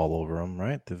gold all over him,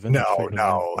 right? The vintage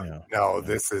No.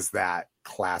 This is that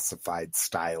classified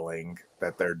styling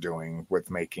that they're doing with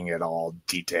making it all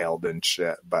detailed and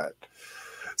shit. But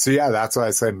so yeah, that's why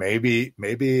I say maybe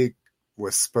it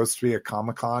was supposed to be a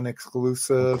Comic-Con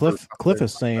exclusive. Cliff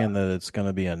is saying that it's going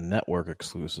to be a network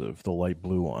exclusive, the light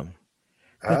blue one.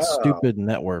 That stupid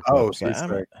network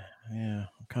website. I'm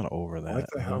kind of over that. What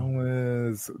the hell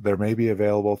is there? May be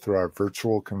available through our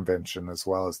virtual convention as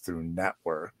well as through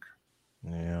network.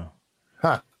 Yeah.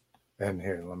 Huh. And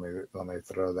here, let me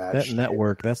throw that. That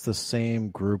network. That's the same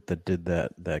group that did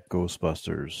that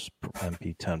Ghostbusters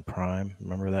MP-10 Prime.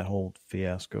 Remember that whole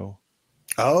fiasco?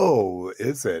 Oh,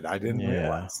 is it? I didn't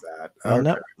realize that.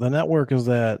 The network is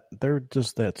that they're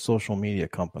just that social media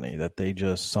company that they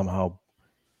just somehow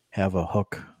have a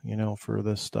hook, for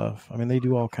this stuff. I mean, they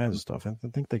do all kinds of stuff. I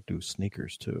think they do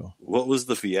sneakers too. What was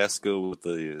the fiasco with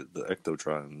the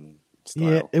Ectotron style?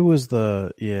 Yeah, it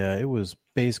was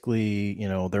basically,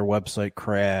 their website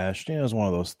crashed. It was one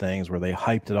of those things where they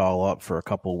hyped it all up for a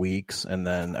couple weeks and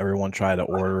then everyone tried to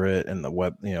order it and the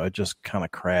web, it just kind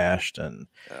of crashed and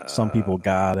some people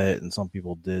got it and some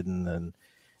people didn't. And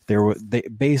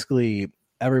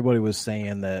everybody was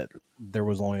saying that there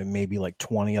was only maybe like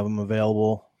 20 of them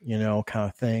available, kind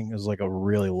of thing. It was like a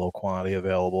really low quantity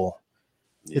available.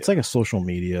 Yeah. It's like a social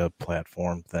media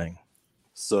platform thing.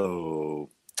 So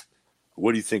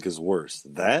what do you think is worse,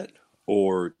 that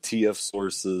or TF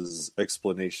Source's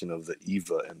explanation of the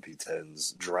EVA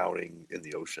MP-10s drowning in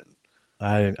the ocean?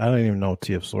 I don't even know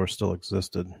TF Source still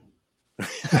existed.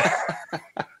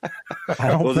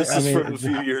 From a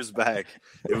few years back.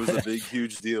 It was a big,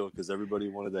 huge deal because everybody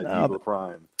wanted that EVA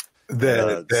Prime.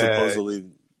 Supposedly,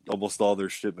 almost all their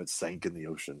shipments sank in the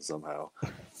ocean somehow.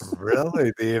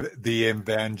 Really, the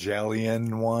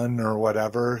Evangelion one or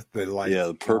whatever,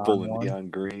 the purple and neon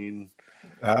green.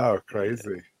 Oh,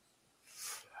 crazy!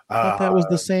 I thought that was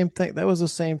the same thing. That was the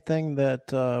same thing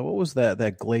that what was that?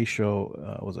 That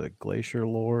Glacial was it Glacier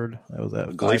Lord? That was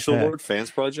that Glacial Lord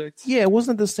Fans Project. Yeah,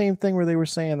 wasn't it the same thing where they were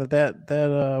saying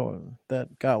that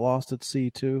got lost at sea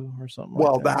too, or something?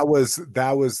 Well, like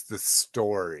that was the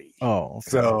story. Oh, okay.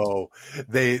 So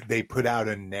they put out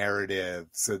a narrative.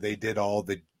 So they did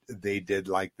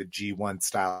like the G1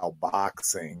 style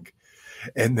boxing.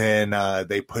 And then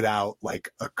they put out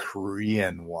like a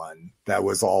Korean one that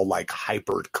was all like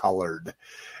hyper colored.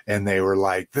 And they were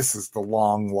like, this is the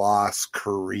long lost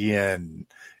Korean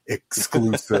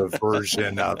exclusive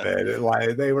version of it.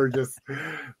 Like they were just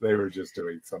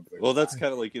doing something. Well, that's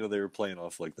kind of like, they were playing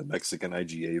off like the Mexican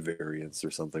IGA variants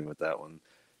or something with that one.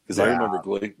 Because I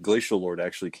remember Glacial Lord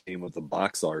actually came with the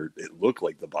box art. It looked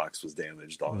like the box was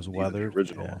damaged on the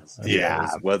original ones. Yeah. It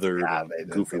was weathered and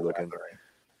goofy looking.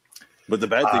 But the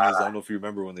bad thing is, I don't know if you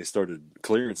remember when they started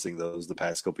clearancing those the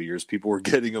past couple of years, people were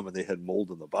getting them and they had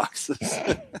mold in the boxes.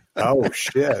 Oh,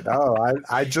 shit. Oh,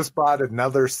 I just bought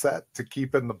another set to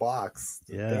keep in the box.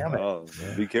 Yeah. Damn it. Oh,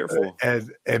 be careful.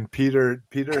 And Peter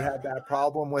had that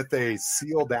problem with a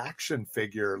sealed action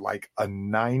figure, like a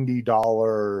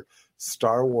 $90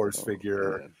 Star Wars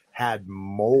figure had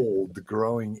mold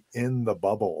growing in the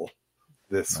bubble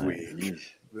this week.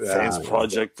 Fans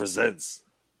Project presents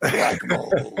Black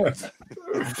Mold.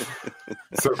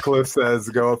 So Cliff says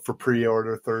go up for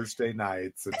pre-order Thursday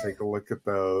night, so take a look at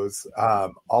those.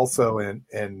 Also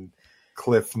in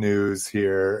Cliff news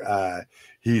here,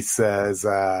 he says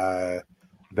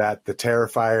that the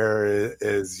Terrifier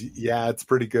is it's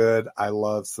pretty good. I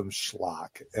love some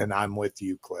schlock, and I'm with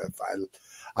you, Cliff.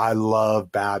 I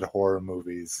love bad horror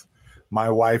movies. My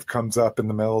wife comes up in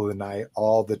the middle of the night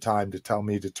all the time to tell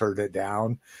me to turn it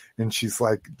down. And she's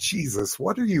like, Jesus,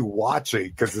 what are you watching?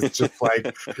 Because it's just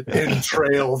like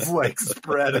entrails like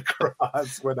spread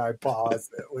across when I pause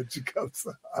it when she comes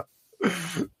up.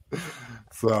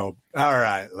 So, all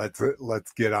right,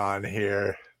 let's get on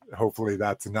here. Hopefully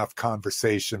that's enough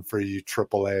conversation for you,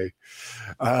 AAA.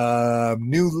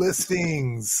 New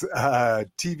listings,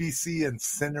 TVC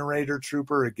Incinerator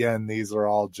Trooper. Again, these are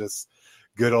all just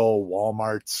good old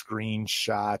Walmart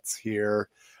screenshots here.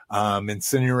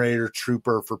 Incinerator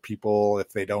Trooper, for people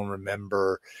if they don't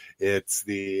remember, it's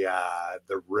the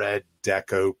red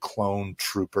deco clone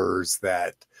troopers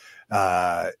that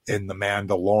in The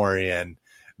Mandalorian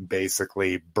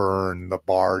basically burn the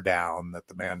bar down that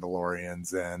the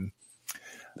Mandalorian's in.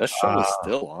 That show is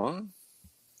still on?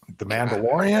 The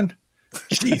Mandalorian?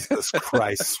 Jesus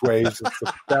Christ, Swage. It's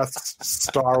the best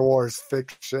Star Wars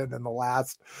fiction in the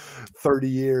last 30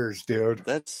 years, dude.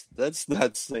 That's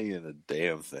not saying a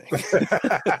damn thing.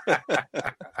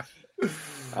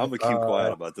 I'm gonna keep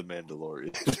quiet about the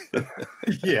Mandalorian.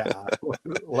 Yeah,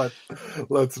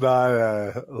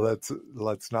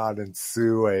 let's not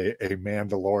ensue a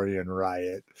Mandalorian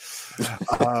riot.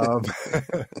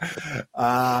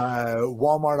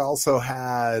 Walmart also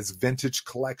has vintage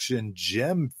collection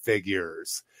gem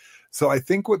figures. So I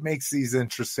think what makes these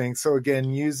interesting, so again,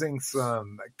 using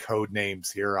some code names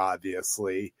here,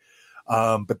 obviously,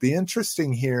 but the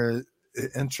interesting thing here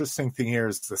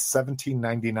is the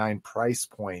 $17.99 price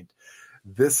point.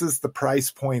 This is the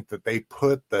price point that they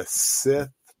put the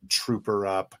Sith Trooper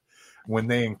up when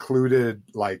they included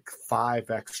like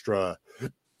 5 extra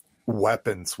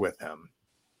weapons with him.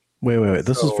 Wait.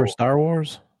 This is for Star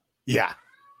Wars? Yeah.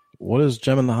 What does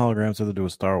Gem and the Holograms have to do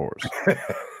with Star Wars?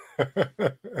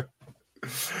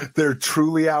 They're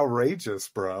truly outrageous,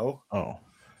 bro. Oh.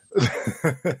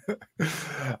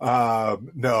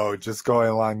 No, just going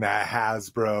along that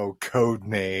Hasbro code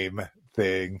name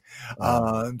thing.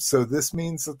 So this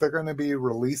means that they're going to be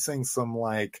releasing some,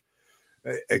 like,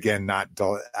 again,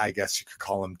 I guess you could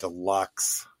call them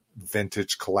deluxe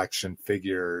vintage collection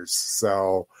figures.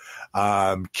 So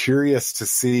curious to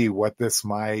see what this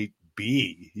might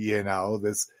be. You know,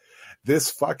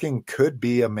 this fucking could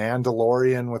be a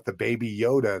Mandalorian with a baby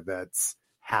Yoda that's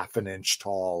half an inch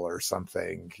tall or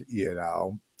something, you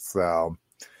know. So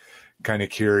kind of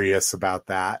curious about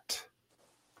that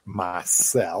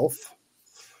myself.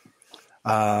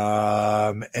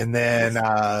 And then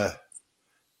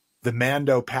the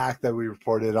Mando pack that we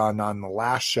reported on the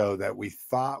last show that we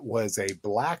thought was a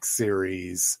Black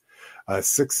Series, a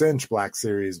 6-inch Black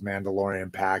Series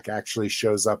Mandalorian pack, actually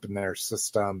shows up in their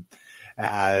system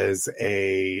as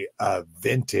a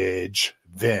vintage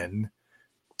VIN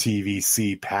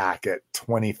TVC pack at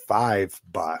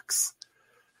 $25.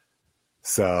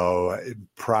 So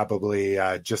probably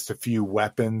just a few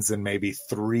weapons and maybe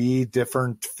 3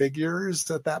 different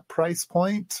figures at that price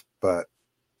point, but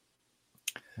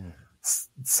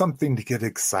something to get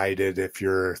excited if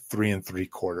you're 3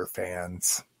 3/4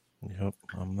 fans. Yep,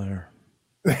 I'm there.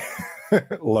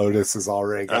 Lotus has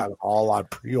already got them all on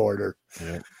pre-order.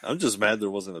 Yep. I'm just mad there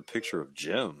wasn't a picture of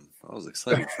Jem. I was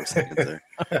excited for a second there.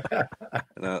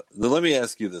 Now, let me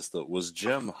ask you this, though. Was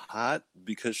Jem hot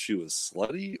because she was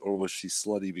slutty, or was she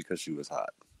slutty because she was hot?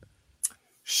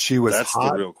 She was That's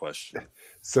hot. The real question.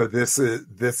 So this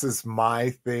is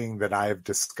my thing that I have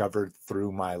discovered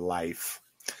through my life.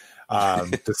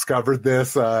 Discovered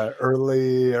this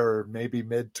early or maybe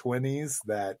mid-20s,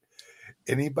 that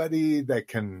anybody that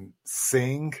can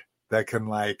sing, that can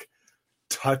like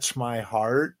touch my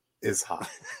heart is hot.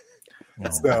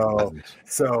 So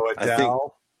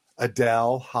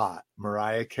Adele, hot.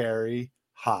 Mariah Carey,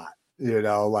 hot. You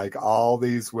know, like all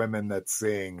these women that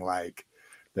sing, like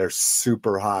they're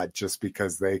super hot just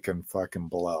because they can fucking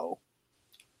blow.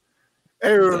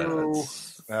 No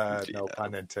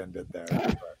pun intended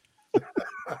there. But.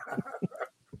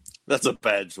 That's a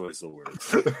bad choice of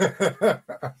words.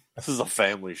 This is a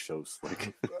family show,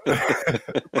 Slick.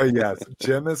 But yes,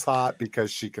 Jem is hot because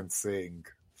she can sing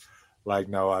like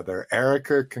no other.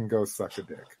 Erica can go suck a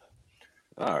dick.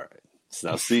 All right.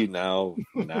 So now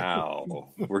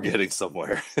we're getting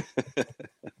somewhere.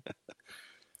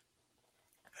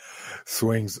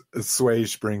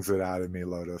 Swage brings it out of me,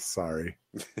 Lotus. Sorry.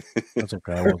 That's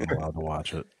okay. I wasn't allowed to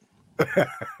watch it.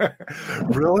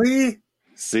 Really?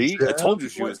 See, I told you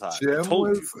she was hot.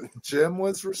 Jim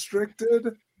was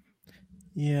restricted.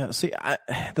 Yeah. See, I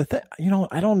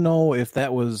don't know if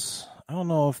that was. I don't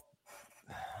know if.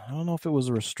 don't know if it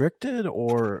was restricted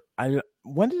or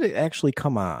when did it actually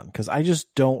come on? Because I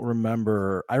just don't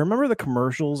remember. I remember the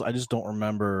commercials. I just don't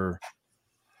remember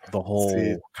the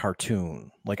whole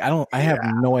cartoon. Like I have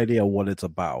no idea what it's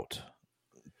about.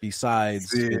 Besides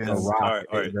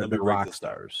the rock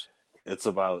stars. It's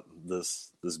about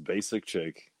this basic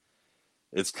chick.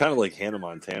 It's kind of like Hannah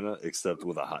Montana, except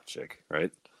with a hot chick,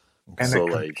 right? And so,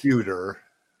 a computer.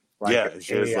 She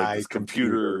has like this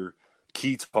computer,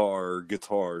 guitar,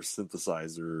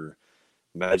 synthesizer,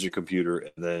 magic computer,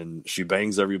 and then she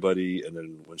bangs everybody, and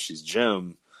then when she's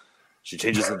Gem, she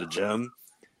changes into Gem.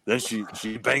 Then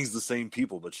she bangs the same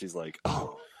people, but she's like,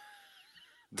 oh,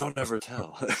 don't ever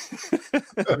tell.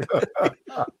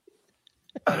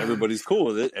 And everybody's cool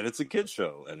with it, and it's a kid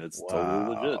show, and it's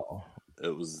totally legit.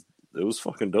 It was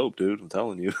fucking dope, dude. I'm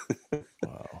telling you.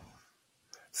 Wow.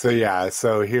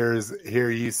 So here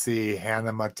you see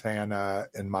Hannah Montana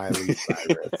and Miley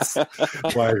Cyrus.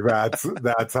 Like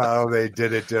that's how they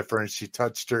did it different. She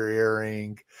touched her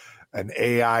earring, an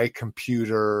AI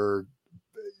computer,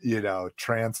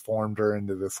 transformed her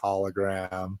into this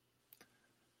hologram.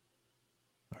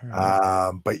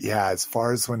 But yeah, as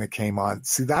far as when it came on,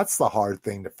 see, that's the hard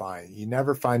thing to find. You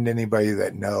never find anybody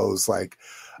that knows, like,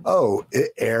 oh,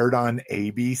 it aired on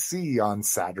ABC on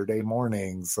Saturday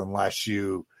mornings, unless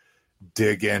you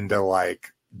dig into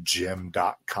like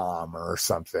gym.com or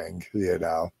something,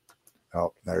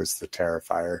 Oh, there's the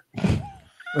Terrifier.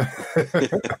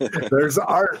 There's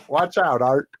Art. Watch out,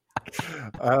 Art.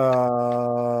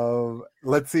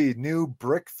 Let's see, new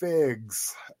brick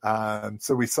figs.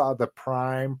 So we saw the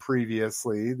Prime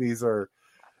previously. These are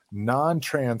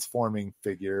non-transforming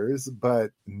figures,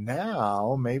 but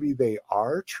now maybe they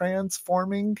are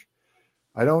transforming.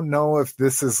 I don't know if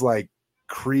this is like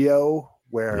Creo,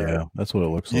 where that's what it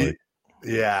looks like.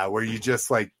 Yeah, where you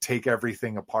just like take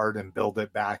everything apart and build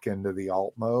it back into the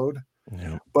alt mode.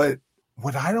 Yeah. But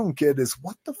what I don't get is,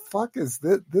 what the fuck is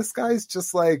this? This guy's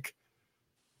just like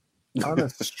on a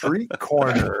street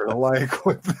corner, like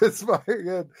with this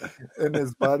fucking, and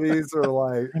his buddies are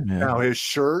like, now his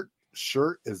shirt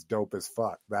is dope as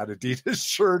fuck. That Adidas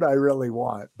shirt I really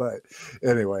want. But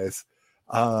anyways,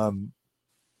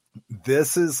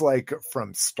 this is like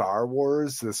from Star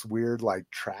Wars, this weird like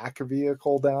track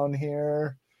vehicle down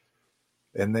here.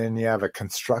 And then you have a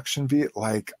construction vehicle.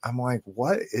 Like, I'm like,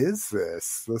 what is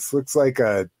this? This looks like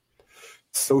a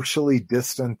socially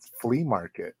distant flea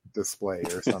market display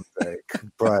or something.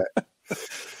 But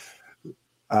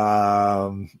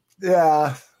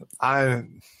yeah, I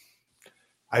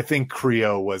think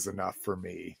Creo was enough for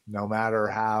me, no matter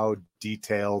how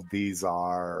detailed these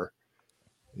are.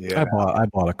 Yeah, I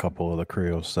bought a couple of the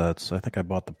Creo sets. I think I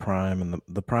bought the Prime and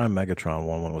the Prime Megatron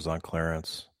one when it was on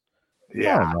clearance.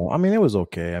 Yeah, I mean, it was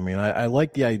okay. I mean, I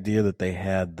like the idea that they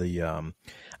had the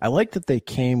I like that they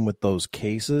came with those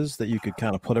cases that you could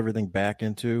kind of put everything back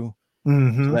into.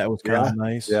 Mm-hmm. So that was kind of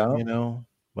nice,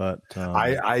 But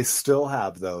I still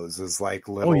have those as like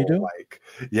little, you do? like,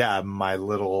 my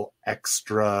little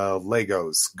extra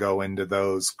Legos go into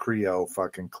those Creo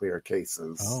fucking clear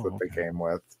cases that they came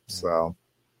with. So,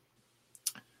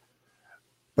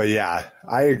 but yeah,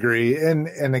 I agree. And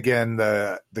again,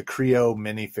 the Creo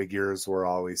minifigures were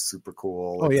always super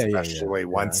cool. Especially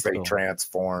once they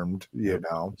transformed, I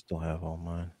still have all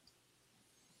mine.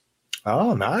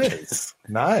 Oh, nice.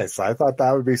 Nice. I thought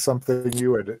that would be something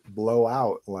you would blow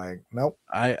out. Like, nope.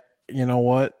 You know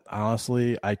what?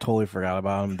 Honestly, I totally forgot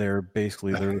about them. They're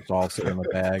just all sitting in the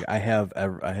bag. I have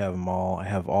them all. I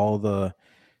have all the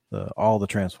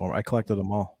Transformers. I collected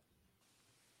them all.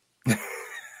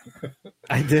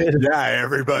 I did. Yeah,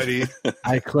 everybody.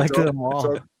 I collected them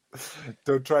all.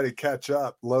 Don't try to catch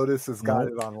up. Lotus has got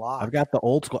it on lock. I've got the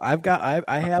old school. I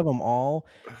have them all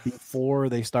before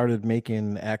they started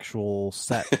making actual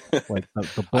set, like the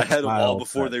book. I had them all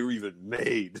before they were even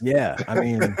made. Yeah, I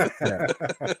mean,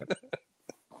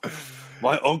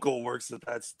 my uncle works at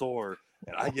that store,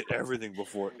 and I get everything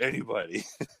before anybody.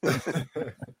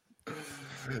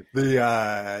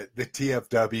 The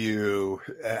TFW,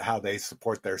 how they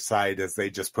support their site is they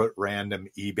just put random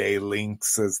eBay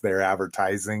links as their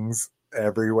advertisings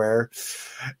everywhere.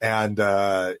 And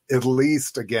at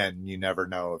least, again, you never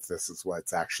know if this is what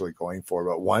it's actually going for.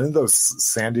 But one of those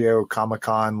San Diego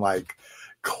Comic-Con, like,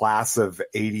 class of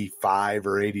 85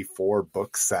 or 84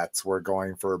 book sets were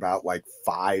going for about like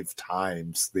 5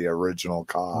 times the original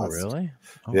cost. Oh, really?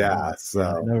 Oh, yeah. Wow.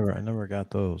 So I never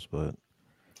got those, but.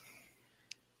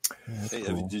 Yeah,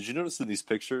 cool. Did you notice in these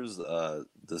pictures,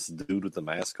 this dude with the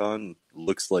mask on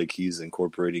looks like he's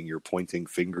incorporating your pointing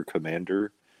finger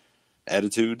commander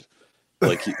attitude?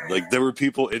 Like there were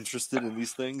people interested in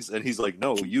these things, and he's like,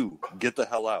 "No, you get the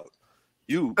hell out.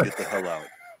 You get the hell out."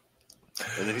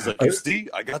 And then he's like, "You see,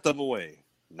 I got them away.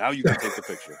 Now you can take the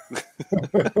picture."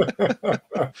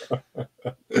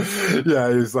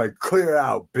 Yeah, he's like, "Clear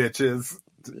out, bitches.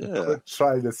 Yeah.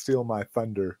 Trying to steal my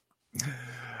thunder."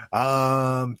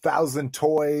 1,000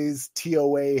 Toys,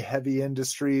 TOA Heavy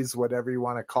Industries, whatever you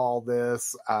want to call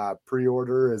this.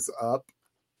 Pre-order is up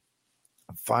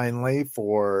finally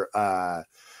for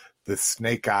the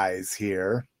Snake Eyes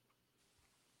here.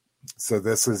 So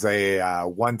this is a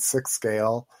 1/6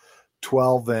 scale,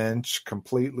 12-inch,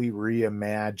 completely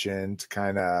reimagined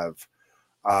kind of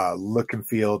look and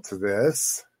feel to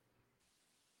this.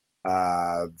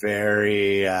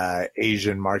 Very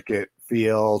Asian market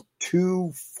feel.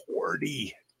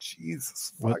 $240.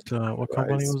 Jesus. What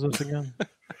company was this again?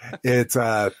 It's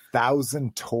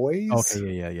 1,000 Toys.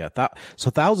 Okay, yeah. So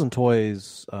 1,000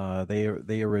 Toys,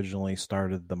 they originally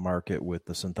started the market with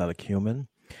the synthetic human,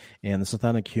 and the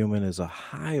synthetic human is a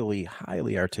highly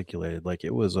articulated. Like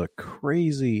it was a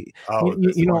crazy.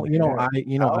 iRobot.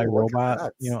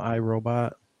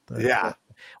 Yeah.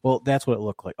 Well, that's what it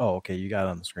looked like. Oh, okay, you got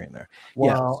it on the screen there.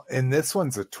 Well, and this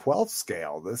one's a 12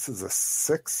 scale. This is a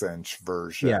 6-inch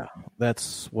version. Yeah,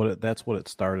 that's what it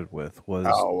started with. Was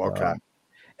okay.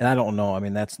 And I don't know. I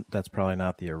mean, that's probably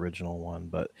not the original one,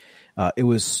 but it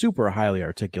was super highly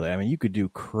articulated. I mean, you could do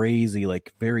crazy,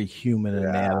 like very human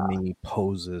anatomy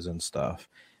poses and stuff.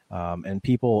 And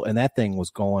that thing was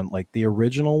going like the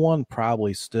original one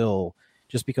probably still,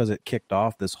 just because it kicked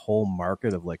off this whole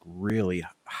market of like really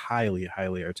highly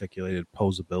articulated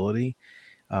posability.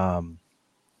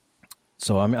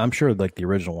 So I'm sure like the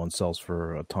original one sells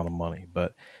for a ton of money,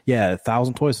 but yeah,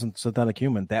 1,000 Toys and Synthetic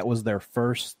Human, that was their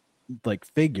first like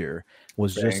figure,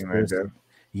 was just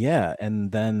yeah,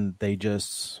 and then it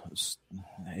just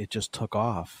took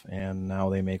off, and now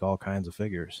they make all kinds of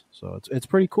figures. So it's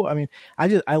pretty cool. I mean,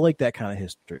 I like that kind of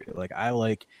history. Like I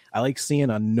like seeing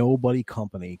a nobody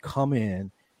company come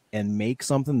in and make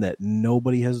something that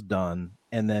nobody has done,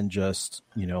 and then just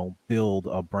build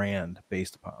a brand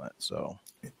based upon it. So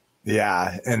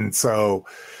yeah, and so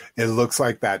it looks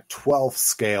like that 12th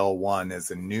scale one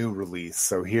is a new release.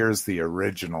 So here's the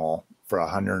original for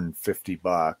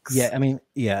 $150. Yeah, I mean,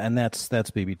 yeah, and that's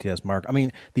BBTS mark. I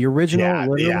mean, the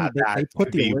original, they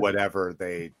put the whatever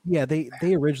they. Yeah, they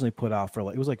originally put out for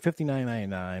like, it was like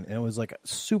 $59.99, and it was like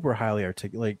super highly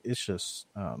articulated. Like, it's just,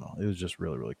 I don't know, it was just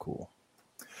really, really cool.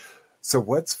 So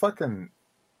what's fucking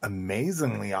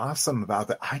amazingly awesome about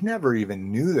that? I never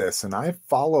even knew this, and I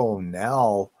follow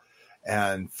Nell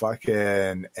and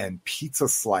Pizza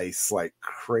Slice like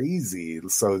crazy.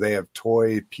 So they have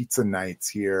toy pizza nights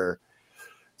here.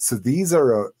 So these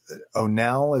are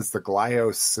Onell is the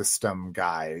Glyos system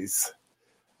guys.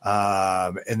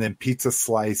 And then Pizza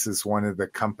Slice is one of the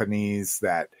companies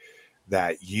that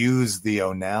use the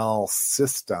Onell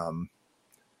system.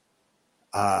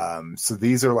 So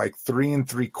these are like 3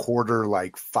 3/4,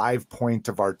 like 5-point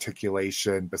of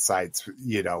articulation besides,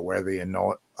 where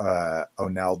the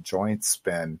Onell joints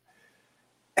spin.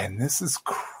 And this is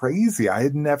crazy. I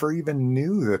had never even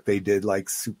knew that they did like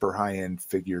super high-end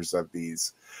figures of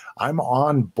these. I'm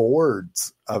on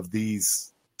boards of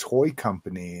these toy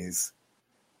companies,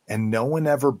 and no one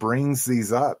ever brings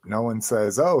these up. No one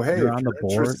says, "Oh, hey, you're on the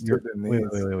board."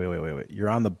 Wait. You're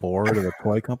on the board of a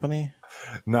toy company?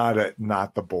 Not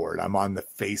the board. I'm on the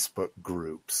Facebook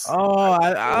groups. Oh,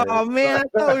 man! I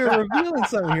thought we were revealing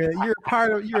something here.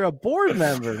 You're a board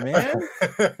member, man.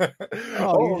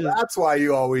 That's why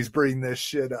you always bring this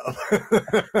shit up.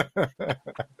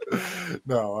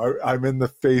 No, I'm in the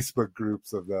Facebook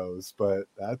groups of those, but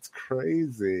that's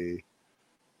crazy.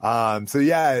 So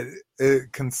yeah,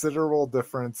 considerable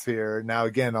difference here. Now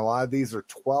again, a lot of these are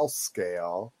 12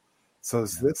 scale. So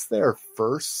is this their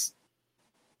first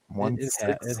 1/6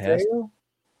 scale?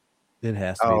 It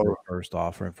has to be the first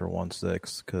offering for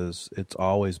 1/6, because it's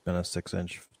always been a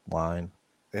 6-inch line.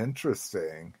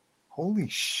 Interesting. Holy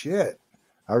shit.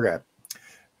 Okay.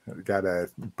 Gotta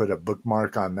put a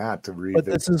bookmark on that to read. But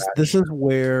this is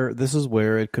where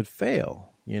it could fail.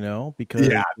 Because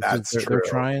they're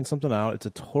trying something out. It's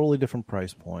a totally different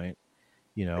price point,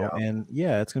 and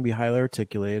it's going to be highly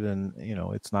articulated, and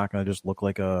it's not going to just look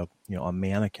like a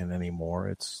mannequin anymore.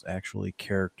 It's actually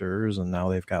characters, and now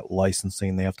they've got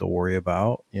licensing they have to worry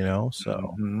about, so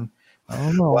mm-hmm. I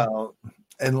don't know. Well,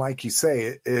 and like you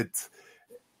say,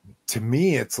 to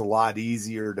me, it's a lot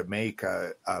easier to make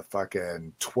a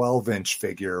fucking 12-inch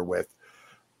figure with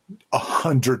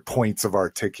 100 points of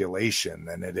articulation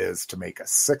than it is to make a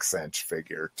 6-inch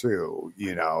figure too,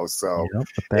 so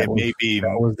that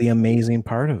was the amazing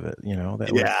part of it,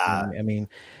 I mean,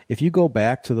 if you go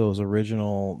back to those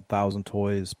original 1,000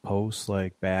 Toys posts,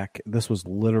 like this was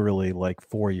literally like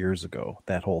 4 years ago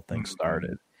that whole thing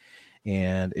started.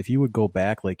 And if you would go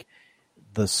back, like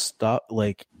the stuff,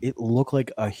 like it looked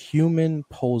like a human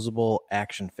posable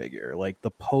action figure. Like the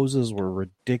poses were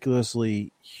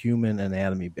ridiculously human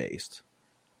anatomy based.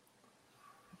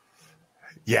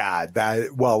 Yeah,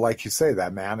 like you say,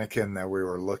 that mannequin that we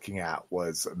were looking at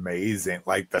was amazing.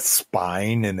 Like the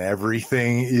spine and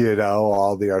everything,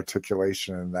 all the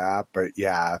articulation and that. But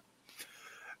yeah,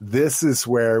 this is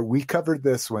where we covered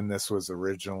this when this was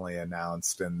originally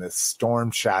announced, and this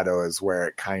Storm Shadow is where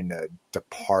it kind of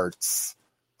departs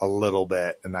a little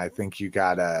bit. And I think you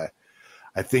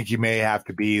may have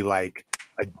to be like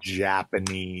a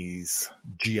Japanese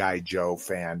G.I. Joe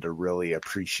fan to really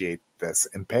appreciate this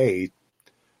and pay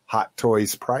Hot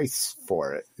Toys price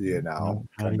for it, How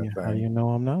do you know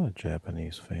I'm not a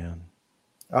Japanese fan?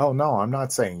 Oh, no, I'm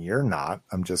not saying you're not.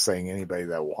 I'm just saying anybody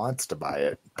that wants to buy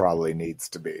it probably needs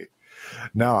to be.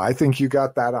 No, I think you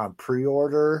got that on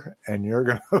pre-order, and you're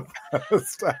going to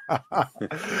post.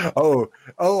 Oh,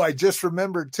 I just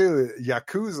remembered, too,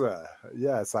 Yakuza.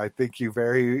 Yes, I think you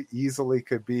very easily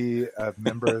could be a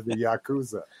member of the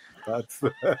Yakuza. That's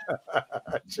the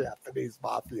Japanese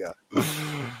mafia.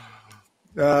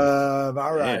 All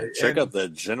right. Man, check out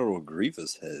that General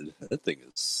Grievous head. That thing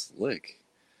is slick.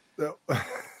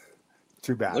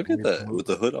 Too bad. Look at that with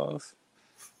the hood off.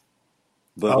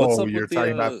 But what's up you're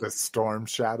talking about the Storm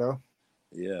Shadow?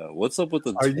 Yeah. What's up with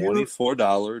the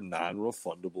 $24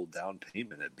 non-refundable down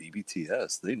payment at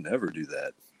BBTS? They never do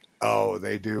that. Oh,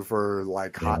 they do for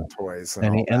like Hot Toys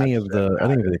and any of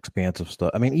the expansive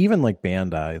stuff. I mean, even like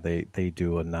Bandai, they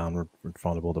do a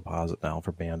non-refundable deposit now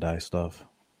for Bandai stuff.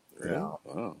 Yeah.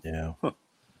 Oh. Yeah. Huh.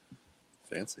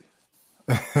 Fancy.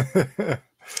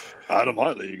 Adam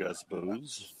Hartley, I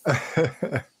suppose.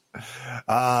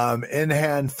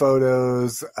 In-hand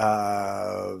photos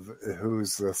of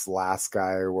who's this last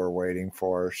guy we're waiting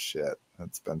for. Shit,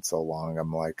 it's been so long.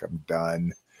 I'm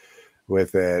done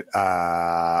with it.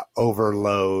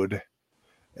 Overload.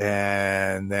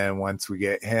 And then once we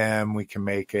get him, we can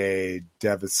make a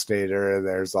Devastator.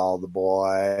 There's all the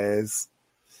boys.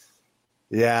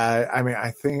 Yeah, I mean,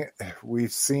 I think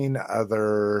we've seen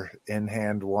other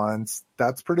in-hand ones.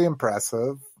 That's pretty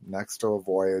impressive next to a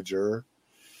Voyager.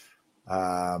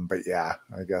 But yeah,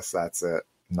 I guess that's it.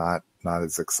 Not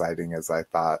as exciting as I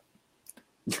thought.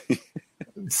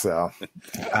 So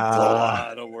a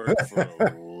lot of work for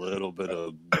a little bit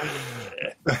of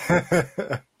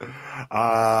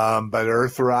but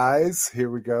Earthrise, here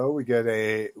we go. We get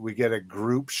a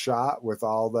group shot with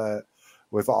all the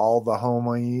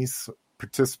homies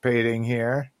participating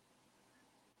here.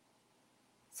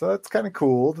 So it's kind of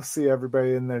cool to see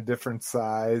everybody in their different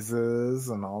sizes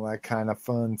and all that kind of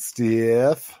fun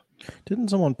stuff. Didn't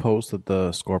someone post that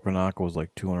the Scorponok was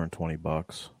like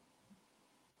 $220?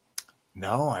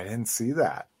 No, I didn't see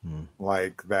that.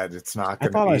 Like that, it's not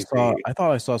going to be. I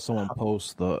thought I saw someone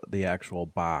post the actual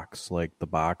box, like the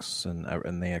box,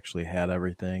 and they actually had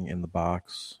everything in the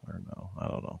box. Or no, I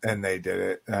don't know. And they did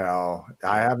it. No,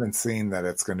 I haven't seen that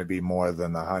it's going to be more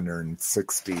than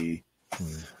 160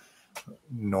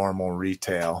 normal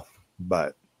retail,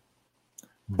 but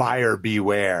buyer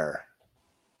beware.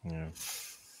 Yeah.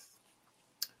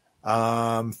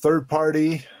 Third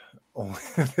party. Only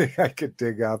thing I could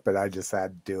dig up, and I just had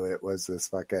to do it, was this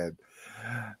fucking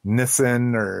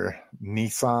Nissan, or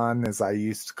Nissan as I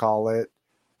used to call it,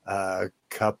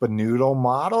 Cup Noodle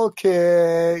model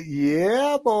kit.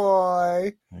 Yeah,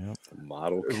 boy. Yep.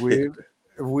 Model kit.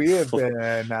 We have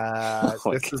been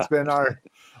this has been our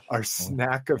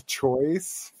snack of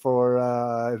choice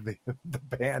for the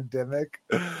pandemic,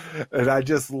 and I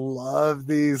just love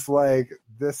these. Like,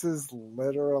 this is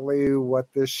literally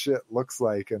what this shit looks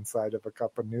like inside of a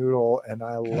cup of noodle, and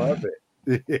I love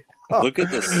it. Yeah. Look at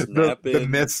the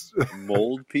snap-in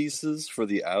mold pieces for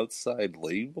the outside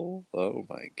label. Oh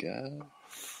my god!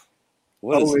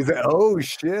 Oh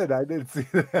shit! I didn't see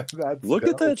that. Look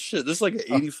at that shit. This is like an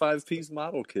 85-piece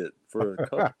model kit for a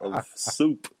cup of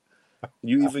soup.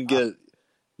 You even get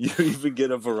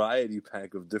a variety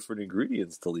pack of different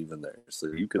ingredients to leave in there, so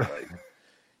you can, like,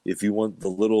 if you want the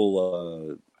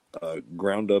little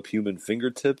ground up human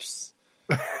fingertips,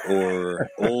 or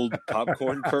old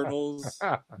popcorn kernels,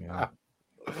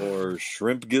 or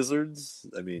shrimp gizzards.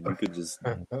 I mean, you could just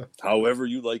however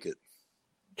you like it.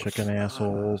 Chicken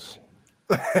assholes.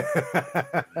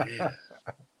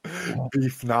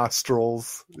 Beef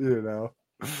nostrils,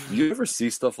 You ever see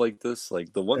stuff like this?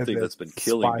 Like the one thing that's been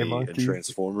killing me in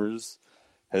Transformers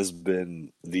has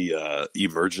been the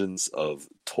emergence of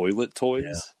toilet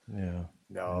toys. Yeah.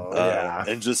 No,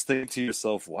 and just think to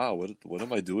yourself, wow, what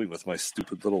am I doing with my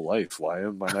stupid little life? Why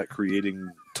am I not creating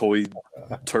toy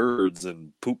turds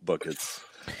and poop buckets?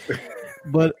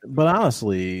 But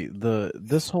honestly,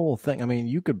 this whole thing, I mean,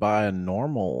 you could buy a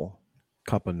normal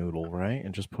cup of noodle, right?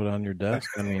 And just put it on your desk.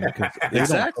 I mean, because they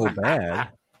don't go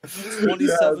bad.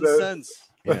 27 cents.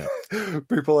 Yeah.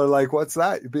 People are like, what's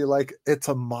that? You'd be like, it's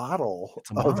a model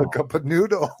of a cup of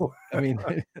noodle. I mean,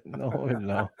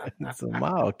 no. It's a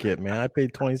model kit, man. I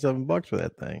paid $27 for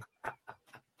that thing.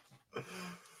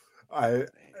 I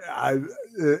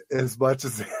as much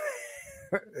as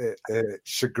it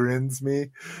chagrins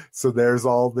me. So there's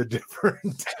all the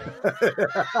different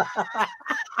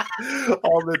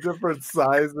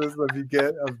sizes that you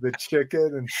get of the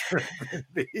chicken and shrimp and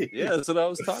beef. Yeah, that's what I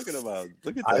was talking about.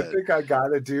 Look at that. I think I got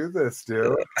to do this,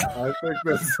 dude. I think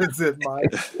this is in my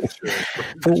future.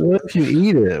 But what if you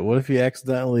eat it? What if you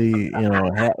accidentally,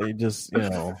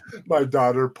 My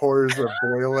daughter pours a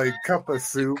boiling cup of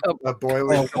soup, a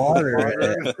boiling cup of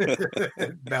water.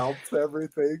 It melts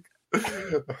everything.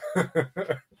 I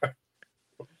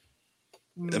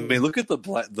mean, look at the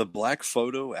black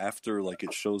photo after, like,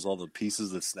 it shows all the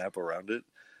pieces that snap around it.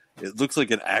 It looks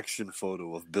like an action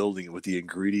photo of building it with the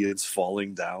ingredients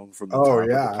falling down from the top of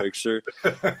the picture.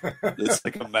 It's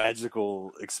like a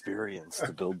magical experience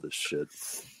to build this shit.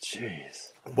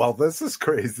 Jeez. Well, this is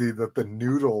crazy that the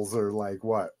noodles are like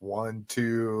what 1,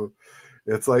 2.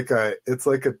 It's like a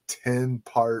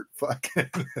 10-part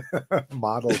fucking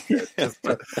model kit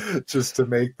just to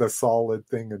make the solid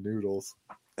thing of noodles.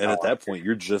 And at that point,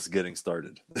 you're just getting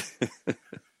started.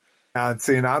 And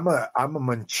see, I'm a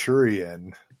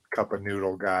Manchurian cup of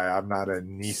noodle guy. I'm not a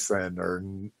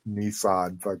Nissan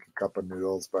fucking cup of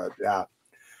noodles, but yeah.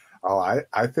 Oh, I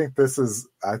think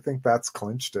that's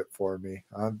clinched it for me.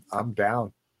 I'm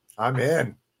down. I'm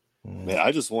in. Man,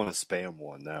 I just want to spam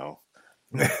one now.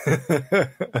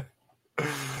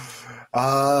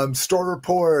 Store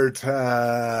report,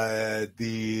 the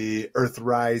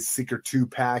Earthrise Seeker 2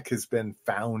 pack has been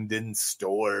found in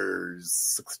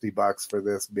stores. $60 for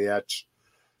this bitch.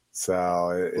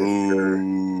 So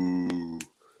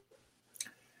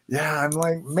yeah, I'm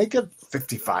like, make it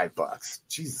 $55.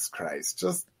 Jesus Christ,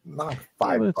 just knock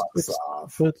 $5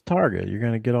 off. But it's Target. You're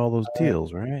gonna get all those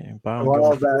deals, right?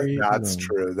 Well, that's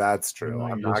true. That's true.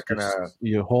 I'm not gonna.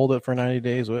 You hold it for 90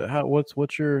 days.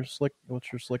 What's your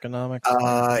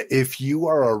slickonomics? If you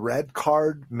are a red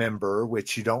card member,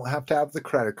 which you don't have to have the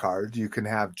credit card, you can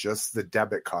have just the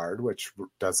debit card, which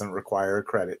doesn't require a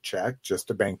credit check,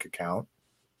 just a bank account.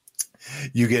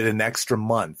 You get an extra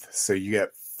month, so you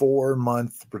get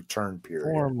 4-month return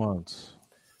period. 4 months.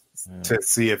 Yeah. To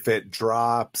see if it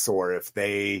drops, or if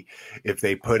they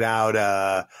put out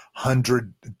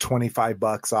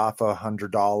 $125 off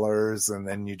 $100, and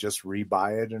then you just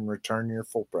rebuy it and return your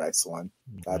full price one.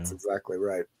 That's exactly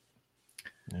right.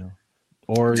 Yeah.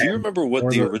 Or do you remember what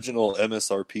the original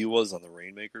MSRP was on the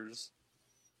Rainmakers?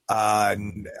 I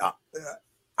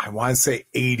want to say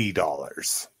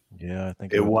 $80. Yeah, I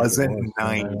think it wasn't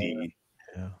 90.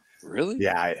 Yeah. Really?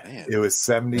 Yeah, man. It was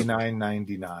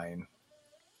 $79.99.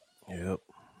 Yep.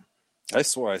 I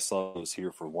swear I saw those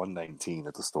here for $119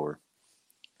 at the store.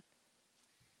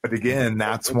 But again,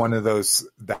 that's one of those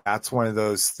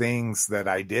things that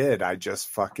I did. I just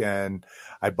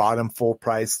I bought them full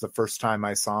price the first time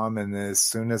I saw them, and as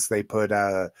soon as they put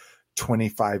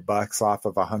 $25 off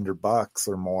of $100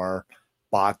 or more,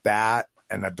 bought that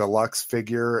and a deluxe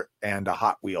figure and a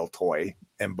Hot Wheel toy,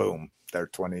 and boom, they're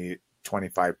 25%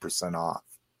 off.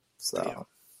 So damn.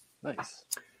 Nice.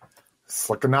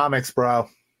 Slickonomics, bro.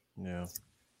 Yeah.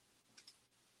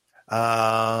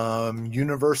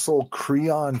 Universal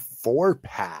Creon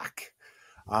 4-pack.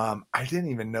 I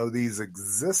didn't even know these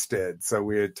existed. So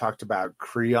we had talked about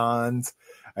Creons.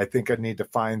 I think I need to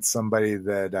find somebody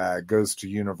that goes to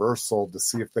Universal to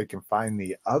see if they can find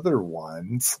the other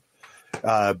ones.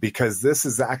 Because this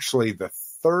is actually the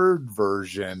third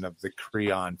version of the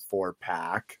Creon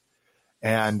 4-pack.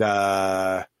 And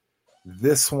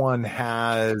this one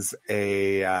has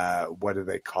a, what do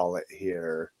they call it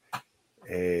here?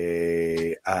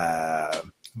 The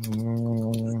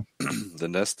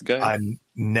Nest guy? A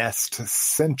Nest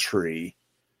Sentry.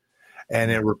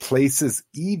 And it replaces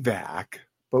evac.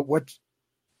 But what's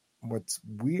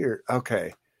weird?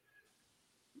 Okay.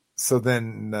 So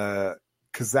then,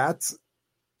 because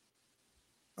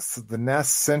so the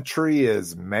Nest Sentry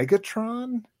is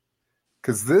Megatron?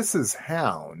 Because this is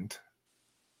Hound.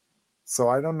 So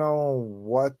I don't know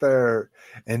what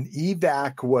and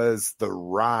Evac was the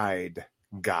ride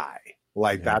guy.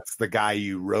 Like that's the guy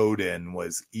you rode in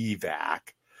was Evac.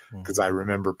 Because I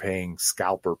remember paying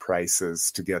scalper prices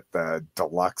to get the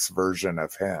deluxe version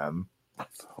of him.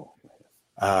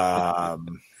 But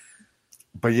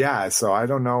yeah, so I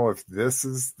don't know if this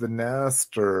is the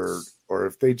nest or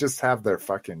if they just have their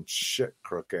fucking shit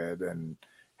crooked and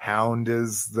Hound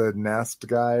is the nest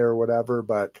guy or whatever.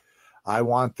 But I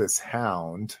want this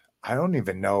Hound. I don't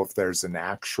even know if there's an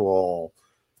actual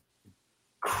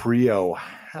Creo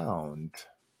Hound.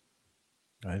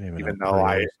 I didn't even know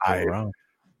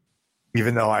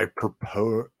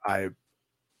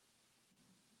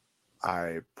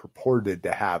I purported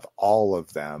to have all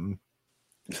of them.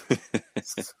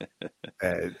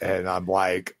 and I'm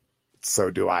like,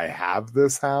 so do I have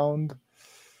this Hound?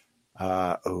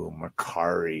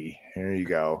 Macari. Here you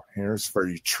go. Here's for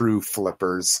you true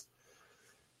flippers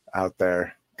out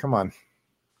there. Come on.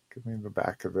 Give me the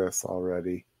back of this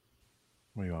already.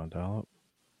 What do you want, Dollop?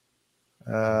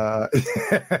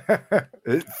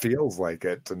 It feels like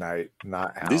it tonight.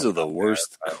 Not Hound. These are the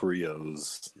worst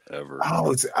Creos ever.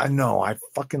 Oh, I know. I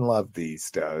fucking love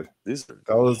these, dude. These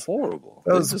are horrible.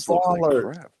 Those just look like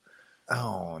crap.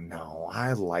 Oh no,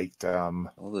 I liked them.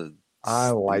 I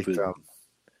liked them.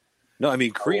 No, I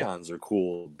mean Creons are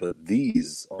cool, but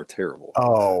these are terrible.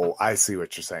 Oh, I see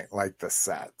what you're saying. Like the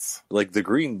sets, like the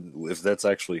green. If that's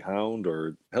actually Hound,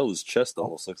 or hell, his chest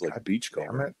almost looks like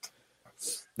Beachcomber.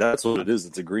 That's what it is.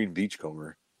 It's a green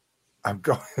Beachcomber. I'm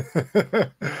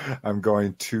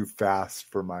going too fast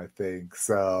for my thing.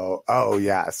 So,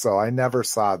 so I never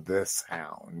saw this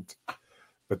Hound,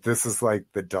 but this is like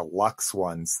the deluxe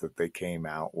ones that they came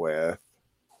out with.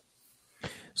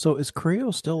 So is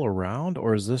Creo still around,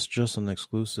 or is this just an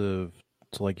exclusive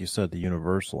to, like you said, the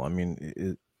Universal? I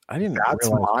mean, I didn't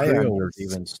realize Creo was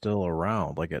even still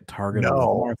around. Like at Target or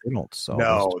Walmart, they don't sell.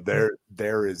 No,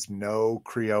 there is no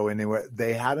Creo anywhere.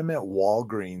 They had them at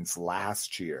Walgreens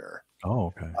last year.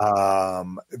 Oh, okay.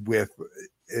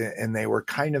 And they were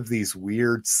kind of these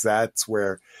weird sets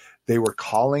where they were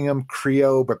calling them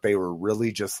Creo, but they were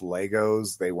really just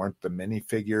Legos. They weren't the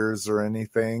minifigures or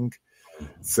anything.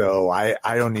 So I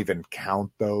don't even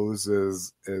count those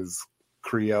as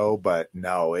Creo, but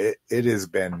no, it has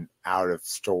been out of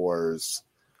stores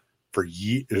for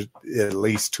at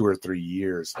least 2 or 3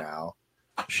 years now.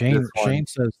 Shane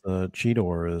says the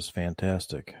Cheetor is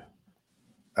fantastic.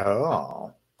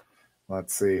 Oh,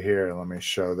 let's see here. Let me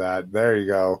show that. There you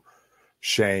go.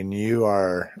 Shane, you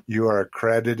are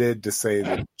accredited to say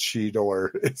the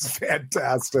Cheetor is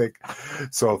fantastic.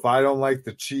 So if I don't like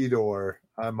the Cheetor,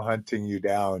 I'm hunting you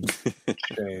down,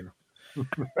 Shane.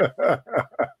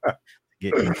 Get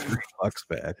your $3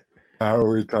 back. How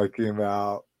are we talking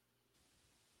about?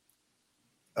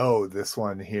 Oh, this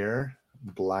one here,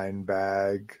 blind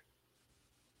bag.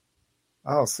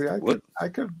 Oh, see, I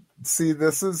could see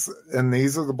this is, and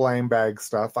these are the blind bag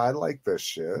stuff. I like this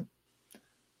shit.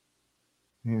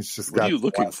 He's just what are you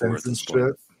looking for at this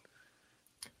point?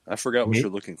 I forgot what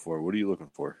you're looking for. What are you looking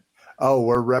for? Oh,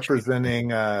 we're representing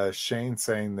Shane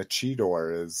saying the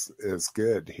Cheetor is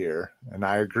good here, and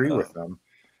I agree with them.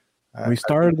 We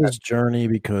started this journey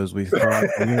because we thought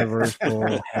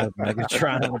Universal had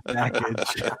Megatron in a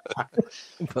package,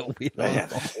 but we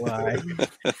don't know why.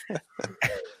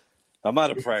 I'm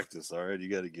out of practice, all right? You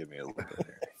got to give me a little bit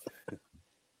here.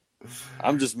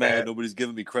 I'm just mad nobody's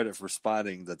giving me credit for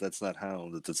spotting that's not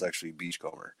Hound, that's actually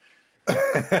Beachcomber.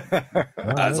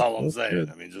 That's all I'm saying.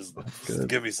 Good. I mean, just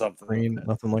give me something. Green,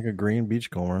 nothing like a green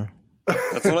Beachcomber.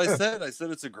 That's what I said. I said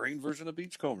it's a green version of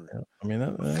Beachcomber. Yeah, I mean,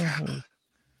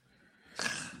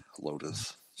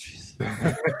 Lotus. Jeez.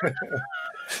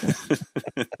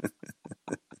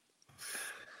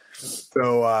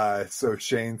 So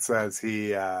Shane says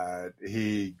he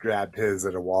grabbed his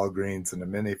at a Walgreens in a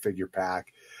minifigure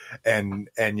pack, and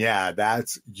yeah,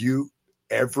 that's you.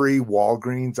 Every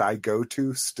Walgreens I go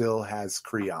to still has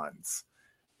Creons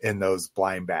in those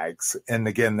blind bags, and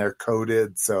again, they're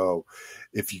coded. So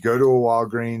if you go to a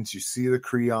Walgreens, you see the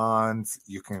Creons,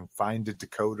 you can find a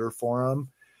decoder for them.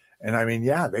 And I mean,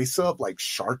 yeah, they still have like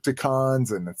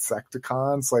Sharkticons and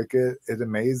Insecticons. Like it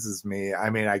amazes me.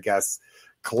 I mean, I guess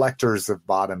collectors have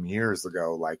bought them years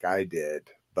ago, like I did.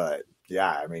 But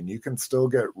yeah, I mean, you can still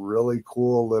get really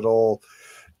cool little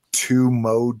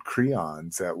 2-mode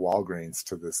Creons at Walgreens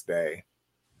to this day.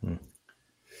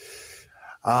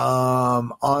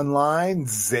 Online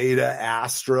Zeta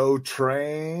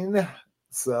Astrotrain.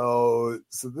 So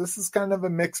this is kind of a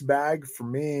mixed bag for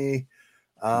me.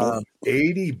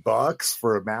 $80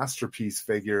 for a masterpiece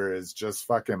figure is just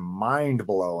fucking mind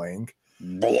blowing.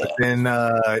 But then,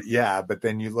 but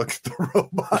then you look at the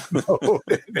robot mode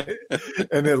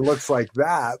and it looks like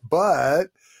that. But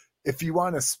if you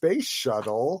want a space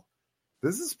shuttle,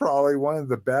 this is probably one of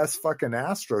the best fucking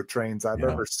Astrotrains I've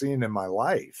ever seen in my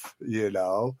life,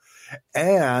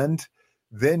 And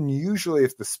then usually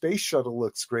if the space shuttle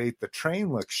looks great, the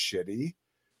train looks shitty.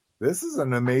 This is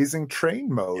an amazing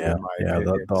train mode, in my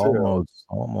opinion.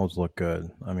 All modes look good.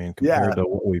 I mean, compared to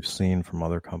what we've seen from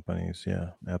other companies,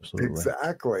 absolutely.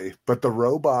 Exactly. But the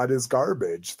robot is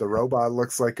garbage. The robot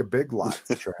looks like a Big Lots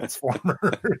transformer,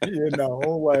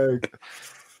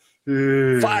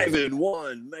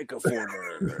 5-in-1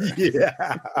 Megaformer.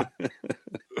 Yeah.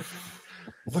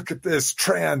 Look at this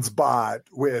Transbot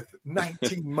with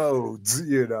 19 modes,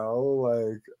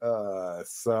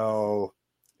 so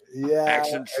yeah.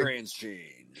 Action trans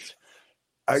change.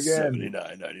 Again,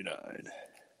 $79.99.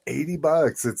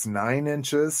 $80. It's 9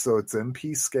 inches, so it's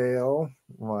MP scale.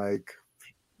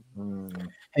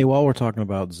 Hey, while we're talking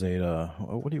about Zeta,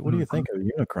 what do you think of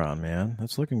Unicron, man?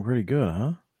 That's looking pretty good,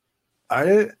 huh?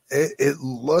 It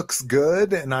looks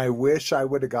good, and I wish I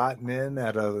would have gotten in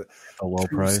at a low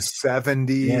price,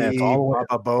 $70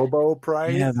 Baba Bobo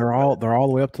price. Yeah, they're all the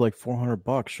way up to like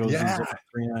 $400. Shows these like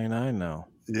 $399 now.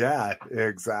 Yeah,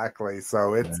 exactly.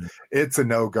 So it's a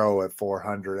no go at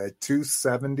 $400. At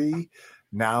 $270,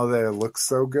 now that it looks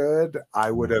so good,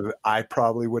 I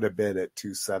probably would have bid at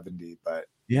 $270. But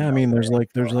yeah, I mean, there's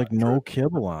no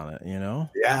kibble on it,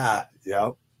 Yeah,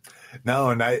 yep. No,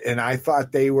 and I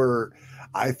thought they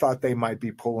might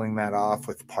be pulling that off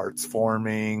with parts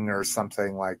forming or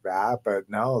something like that, but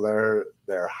no,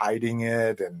 they're hiding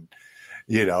it, and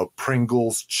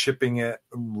Pringles chipping it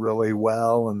really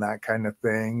well and that kind of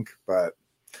thing. But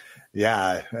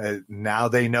now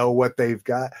they know what they've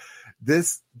got.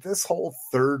 This whole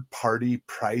third party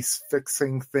price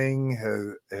fixing thing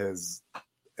has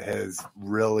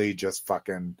really just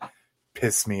fucking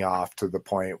pissed me off to the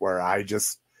point where I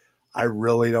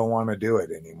really don't want to do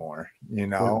it anymore. What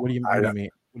do you mean?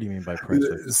 What do you mean by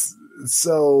price?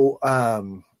 So,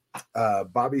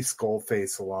 Bobby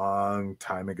Skullface a long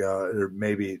time ago, or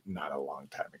maybe not a long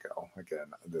time ago. Again,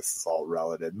 this is all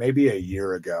relative. Maybe a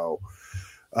year ago,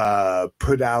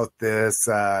 put out this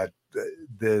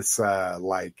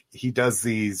like he does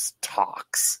these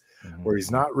talks where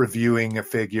he's not reviewing a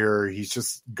figure. He's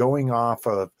just going off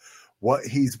of what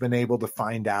he's been able to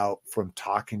find out from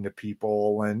talking to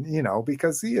people. And,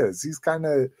 because he's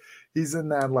in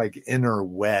that like inner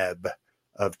web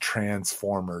of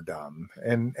transformerdom,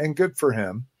 and good for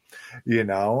him,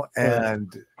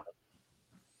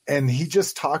 and he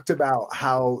just talked about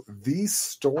how these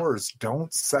stores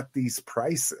don't set these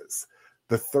prices.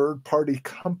 The third party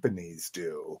companies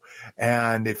do.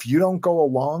 And if you don't go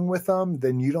along with them,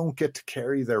 then you don't get to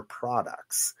carry their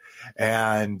products.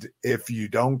 And if you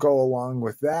don't go along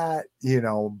with that,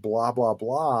 blah, blah,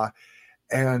 blah.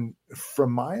 And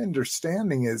from my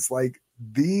understanding is like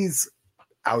these,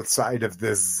 outside of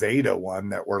this Zeta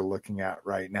one that we're looking at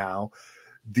right now,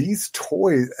 these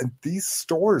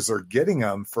stores are getting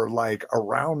them for like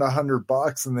around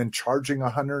 $100 and then charging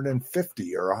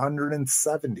 $150 or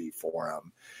 $170 for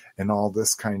them and all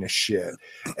this kind of shit.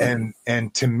 And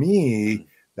to me,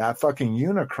 that fucking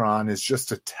Unicron is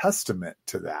just a testament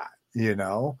to that.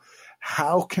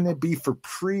 How can it be for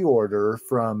pre-order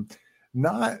from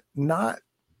not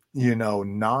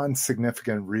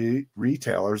non-significant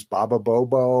retailers? Baba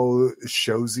Bobo,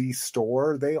 Shozy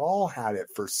Store, they all had it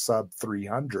for sub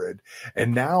 300,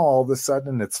 and now all of a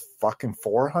sudden it's fucking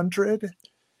 400.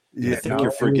 I think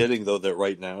you're forgetting though that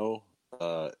right now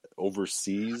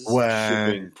overseas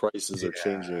shipping prices are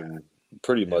changing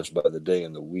pretty much by the day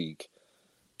and the week,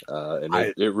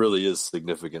 and it really is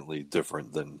significantly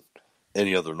different than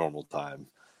any other normal time.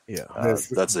 Yeah,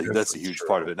 that's a huge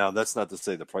part of it. Now, that's not to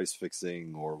say the price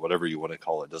fixing or whatever you want to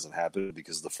call it doesn't happen,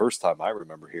 because the first time I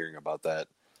remember hearing about that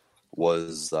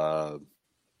was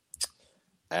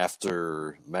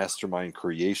after Mastermind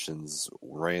Creations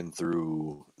ran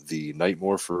through the Night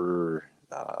Morpher,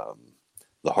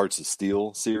 the Hearts of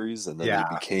Steel series, and then they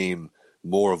became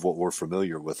more of what we're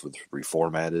familiar with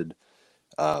reformatted.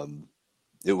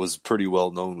 It was pretty well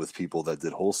known with people that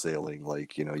did wholesaling.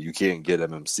 Like, you can't get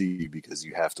MMC because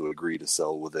you have to agree to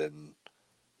sell within,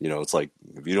 it's like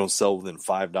if you don't sell within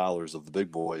 $5 of the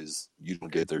big boys, you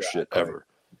don't get their shit ever.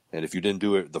 And if you didn't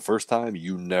do it the first time,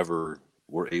 you never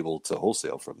were able to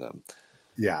wholesale from them.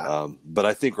 Yeah. But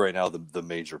I think right now the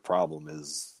major problem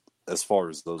is, as far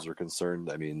as those are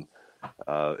concerned, I mean,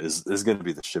 is going to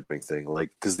be the shipping thing. Like,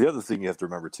 because the other thing you have to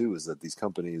remember too is that these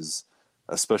companies,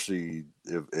 especially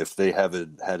if they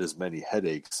haven't had as many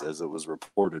headaches as it was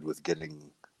reported with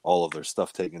getting all of their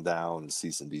stuff taken down and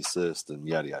cease and desist and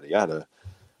yada, yada, yada.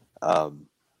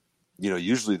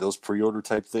 Usually those pre-order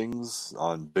type things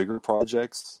on bigger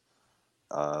projects,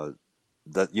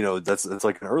 it's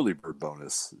like an early bird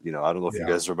bonus. I don't know if you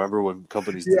guys remember when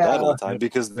companies did that all the time,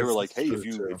 because they were like, hey,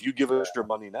 if you give us your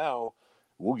money now,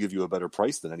 we'll give you a better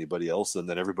price than anybody else, and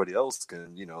then everybody else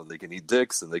can, they can eat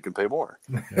dicks and they can pay more.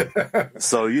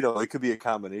 So, it could be a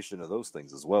combination of those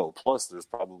things as well. Plus, there's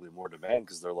probably more demand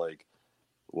because they're like,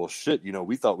 well, shit,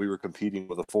 we thought we were competing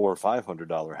with a $400 or $500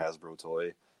 Hasbro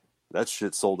toy. That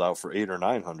shit sold out for $800 or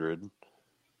 $900,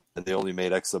 and they only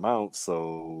made X amount.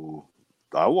 So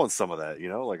I want some of that,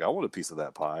 I want a piece of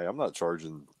that pie. I'm not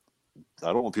charging.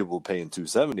 I don't want people paying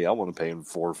 $270. I want them paying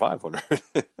 $400 or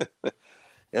 $500.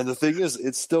 And the thing is,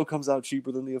 it still comes out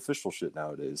cheaper than the official shit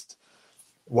nowadays.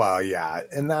 Well, yeah,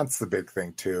 and that's the big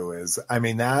thing too. Is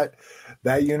that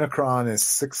Unicron is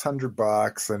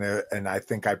 $600, and I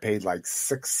think I paid like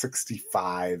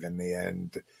 $665 in the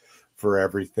end for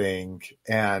everything,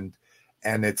 and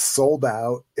it's sold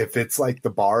out. If it's like the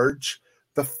barge,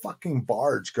 the fucking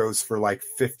barge goes for like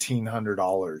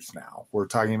 $1,500 now. We're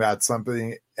talking about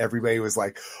something everybody was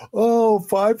like, oh,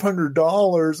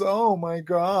 $500. Oh my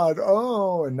God.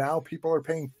 Oh, and now people are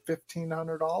paying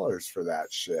 $1,500 for that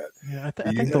shit. Yeah,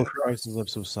 I think those prices have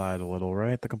subsided a little,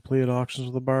 right? The completed auctions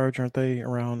of the barge, aren't they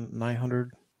around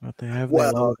 900? Aren't they have that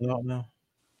leveled out now?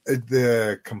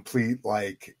 The complete,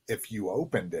 like, if you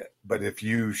opened it, but if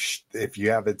you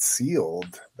have it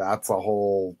sealed, that's a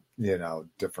whole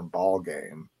different ball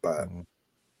game. But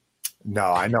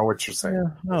no, I know what you're saying.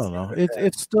 Yeah, I don't know.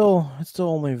 It's still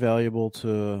only valuable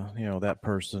to that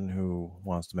person who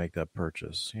wants to make that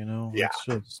purchase. Yeah. It's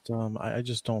just I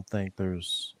just don't think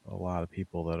there's a lot of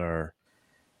people that are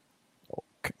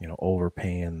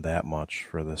overpaying that much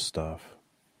for this stuff.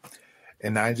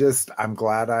 And I'm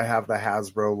glad I have the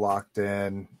Hasbro locked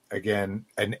in. Again,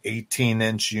 an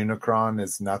 18-inch Unicron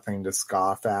is nothing to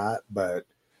scoff at, but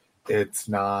it's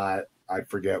not. I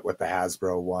forget what the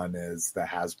Hasbro one is. The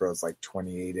Hasbro's like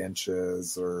 28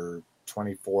 inches or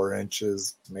 24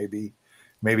 inches, maybe.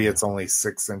 Maybe it's only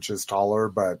 6 inches taller,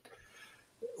 but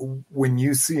when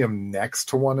you see them next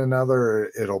to one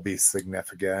another, it'll be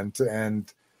significant.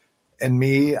 And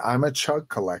me, I'm a chug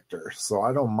collector, so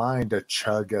I don't mind a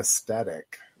chug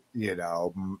aesthetic.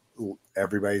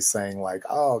 Everybody's saying like,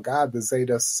 "Oh God, the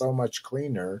Zeta's so much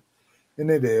cleaner,"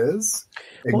 and it is.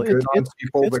 And good on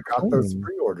people that got those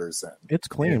pre-orders in. It's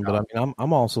clean, but I mean,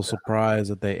 I'm also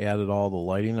surprised that they added all the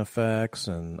lighting effects,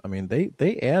 and I mean,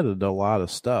 they added a lot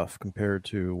of stuff compared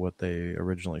to what they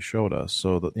originally showed us.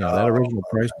 So that that original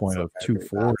price point of $240.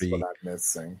 That's what I'm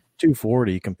missing.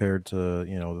 $240 compared to the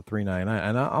 $399,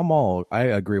 and I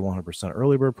agree 100%.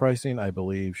 Early bird pricing, I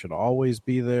believe, should always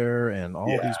be there, and all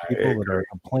these people that are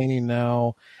complaining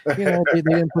now, they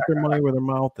didn't put their money where their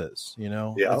mouth is.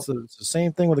 It's the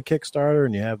same thing with a Kickstarter,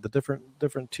 and you have the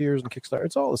different tiers in Kickstarter.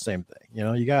 It's all the same thing.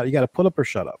 You got to put up or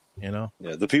shut up. Yeah,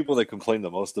 the people that complain the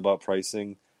most about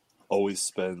pricing always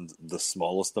spend the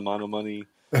smallest amount of money,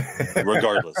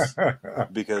 regardless,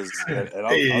 because and I'll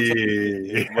tell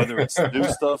you, whether it's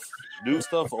new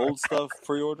stuff, old stuff,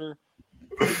 pre-order,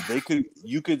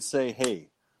 you could say, hey,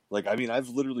 like, I mean, I've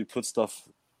literally put stuff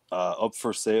up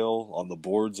for sale on the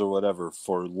boards or whatever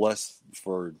for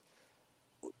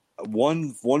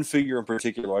one figure in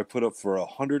particular I put up for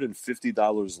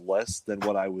 $150 less than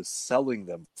what I was selling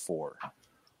them for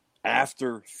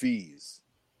after fees.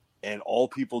 And all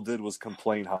people did was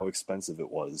complain how expensive it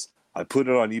was. I put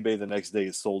it on eBay the next day.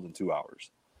 It sold in 2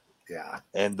 hours. Yeah.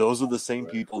 And those are the same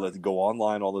people that go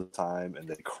online all the time and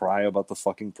they cry about the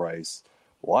fucking price.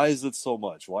 Why is it so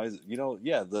much? Why is it,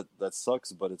 that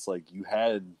sucks, but it's like you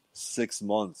had 6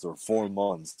 months or 4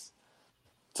 months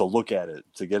to look at it,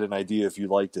 to get an idea if you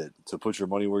liked it, to put your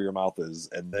money where your mouth is.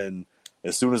 And then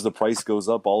as soon as the price goes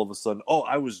up, all of a sudden,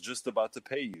 I was just about to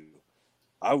pay you.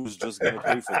 I was just going to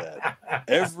pay for that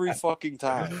every fucking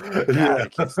time. God, I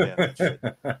can't stand that shit.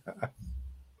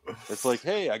 It's like,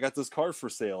 hey, I got this car for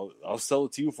sale. I'll sell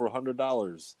it to you for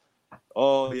 $100.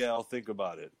 Oh, yeah, I'll think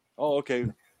about it. Oh, okay.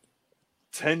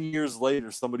 10 years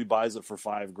later, somebody buys it for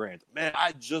 $5,000. Man,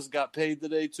 I just got paid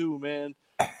today too, man.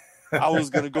 I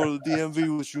was going to go to the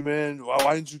DMV with you, man.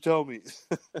 Why didn't you tell me?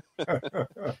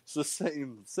 It's the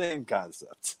same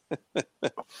concept.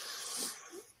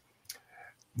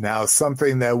 Now,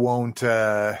 something that won't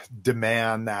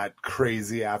demand that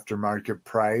crazy aftermarket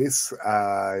price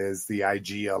is the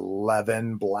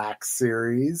IG-11 Black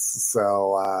Series.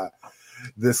 So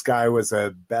this guy was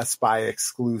a Best Buy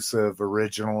exclusive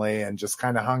originally and just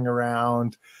kind of hung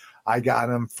around. I got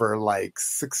him for like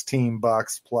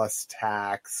 $16 plus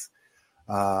tax.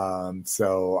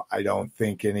 So I don't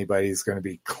think anybody's going to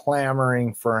be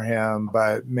clamoring for him,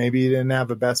 but maybe you didn't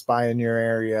have a Best Buy in your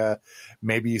area.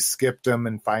 Maybe you skipped him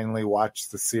and finally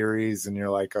watched the series and you're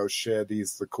like, oh shit,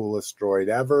 he's the coolest droid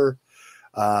ever.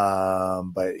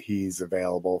 But he's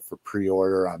available for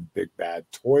pre-order on Big Bad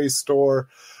Toy Store,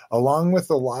 along with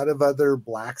a lot of other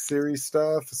Black Series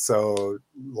stuff. So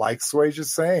like Swage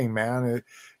is saying, man,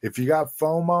 if you got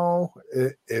FOMO,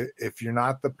 if you're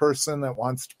not the person that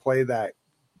wants to pay that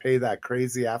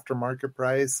crazy aftermarket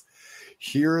price,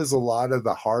 here is a lot of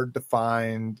the hard to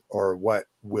find, or what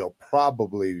will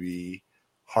probably be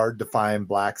hard to find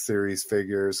Black Series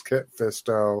figures: Kit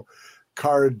Fisto,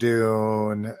 Cara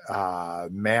Dune,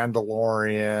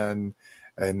 Mandalorian,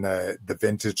 and the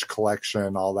vintage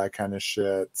collection, all that kind of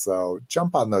shit. So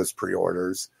jump on those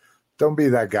pre-orders. Don't be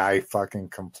that guy fucking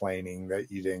complaining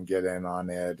that you didn't get in on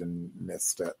it and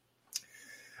missed it.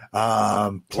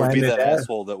 Or be that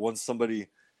asshole that wants somebody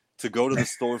to go to the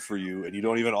store for you and you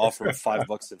don't even offer him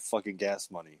 $5 in fucking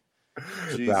gas money.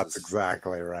 Jesus. That's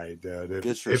exactly right, dude.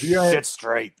 Get your shit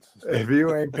straight. If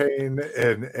you ain't paying,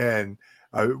 and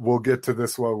we'll get to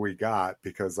this what we got,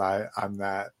 because I'm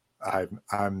not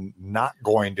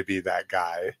going to be that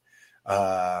guy.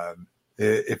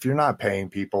 If you're not paying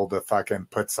people to fucking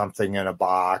put something in a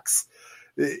box,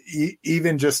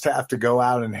 even just to have to go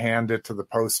out and hand it to the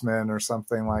postman or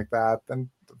something like that,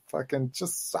 then fucking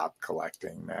just stop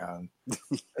collecting, man.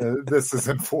 This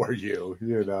isn't for you,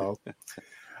 you know.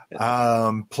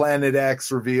 Planet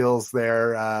X reveals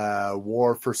their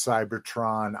War for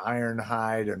Cybertron,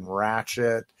 Ironhide, and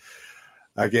Ratchet.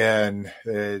 Again,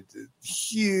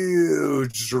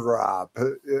 huge drop.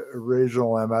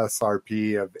 Original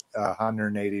MSRP of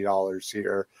 $180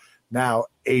 here, now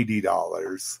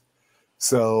 $80.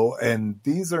 So, and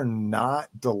these are not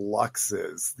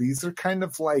deluxes. These are kind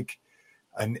of like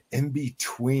an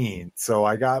in-between. So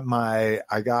I got my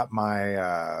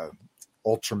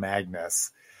Ultra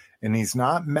Magnus, and he's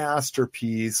not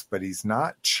Masterpiece, but he's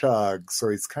not Chug. So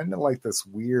he's kind of like this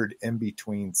weird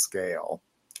in-between scale.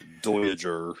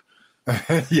 Voyager.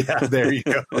 Yeah, there you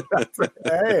go.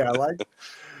 Hey, I like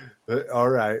it. All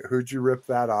right. Who'd you rip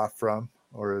that off from?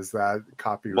 Or is that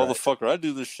copyright? Motherfucker, I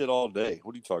do this shit all day.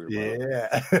 What are you talking about?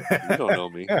 Yeah. You don't know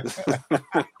me.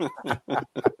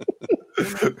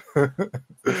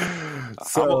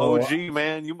 So, I'm an OG,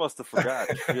 man. You must have forgot.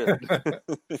 Shit.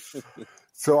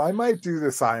 So I might do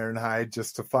this Ironhide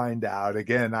just to find out.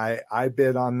 Again, I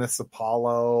bid on this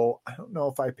Apollo. I don't know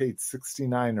if I paid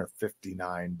 $69 or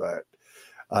 $59, but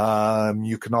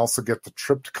you can also get the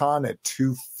Triptychon at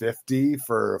 $250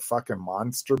 for a fucking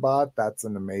monster bot. That's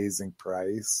an amazing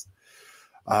price.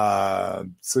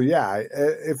 So yeah,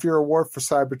 if you're a War for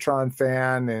Cybertron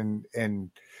fan,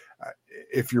 and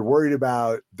if you're worried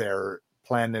about their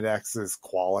Planet X's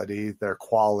quality, their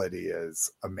quality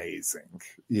is amazing,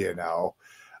 you know.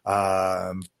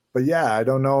 But yeah, I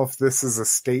don't know if this is a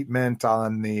statement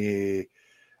on the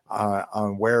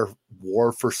on where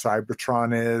War for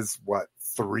Cybertron is,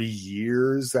 3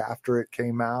 years after it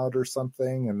came out or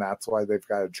something, and that's why they've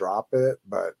got to drop it.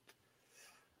 But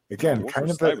again, War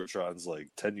kind for of Cybertron's like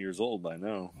 10 years old by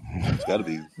now. It's got to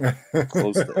be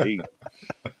close to 8.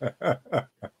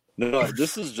 No,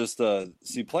 this is just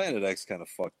see, Planet X kind of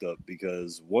fucked up,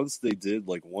 because once they did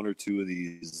like 1 or 2 of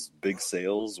these big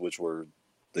sales, which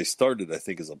they started, I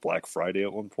think, as a Black Friday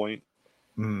at one point.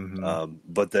 Mm-hmm.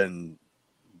 But then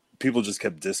people just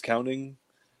kept discounting.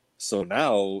 So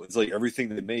now it's like everything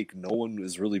they make, no one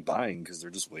is really buying because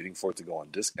they're just waiting for it to go on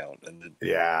discount. And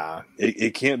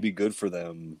it can't be good for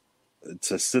them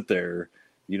to sit there.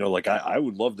 You know, like I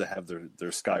would love to have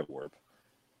their Skywarp,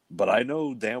 but I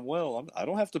know damn well I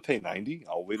don't have to pay $90.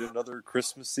 I'll wait another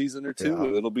Christmas season or two.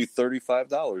 Yeah. It'll be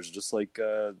 $35, just like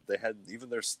they had. Even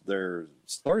their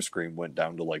Starscream went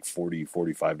down to like $40,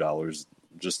 $45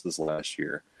 just this last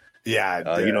year.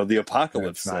 Yeah, you know, the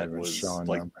Apocalypse set was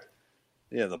like. Them.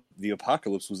 Yeah, the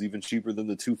Apocalypse was even cheaper than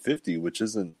the $250, which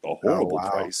isn't a horrible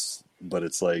price, but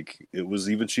it's like it was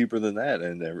even cheaper than that.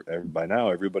 And by now,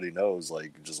 everybody knows,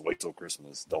 like, just wait till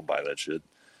Christmas. Don't buy that shit.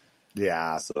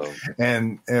 Yeah. So,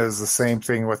 and it was the same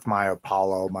thing with my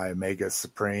Apollo, my Omega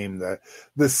Supreme.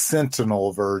 The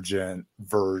Sentinel version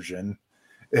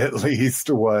at least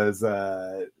was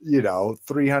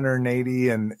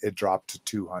 $380, and it dropped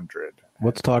to $200.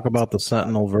 Let's talk about the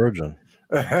Sentinel Virgin.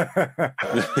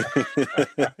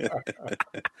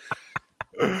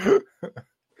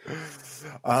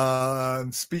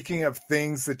 Speaking of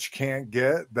things that you can't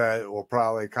get that will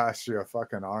probably cost you a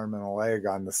fucking arm and a leg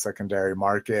on the secondary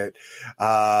market,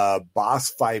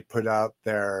 Boss Fight put up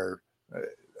their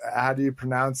how do you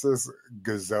pronounce this?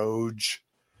 Gazoj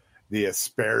the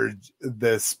Asperity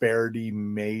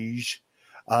Mage.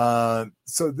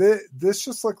 So this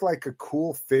just looked like a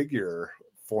cool figure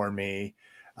for me.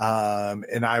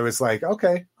 And I was like,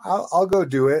 okay, I'll go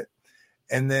do it.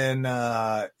 And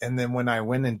then when I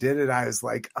went and did it, I was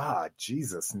like,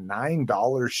 Jesus,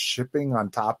 $9 shipping on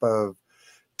top of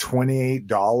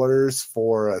 $28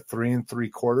 for a 3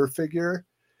 3/4 figure.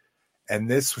 And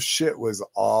this shit was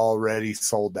already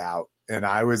sold out. And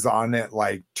I was on it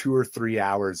like 2 or 3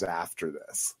 hours after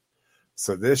this.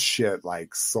 So this shit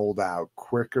like sold out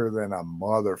quicker than a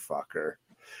motherfucker.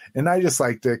 And I just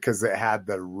liked it because it had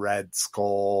the Red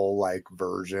Skull like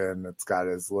version. It's got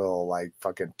his little like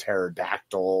fucking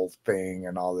pterodactyl thing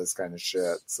and all this kind of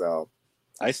shit. So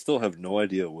I still have no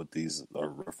idea what these are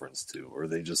referenced to. Or are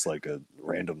they just like a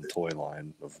random toy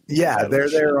line? Yeah, they're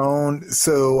their own.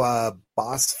 So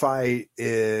Boss Fight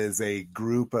is a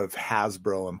group of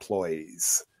Hasbro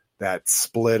employees that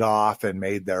split off and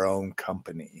made their own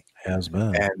company. Has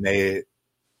been. And they,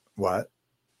 what?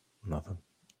 Nothing.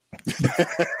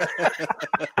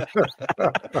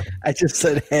 I just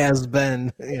said has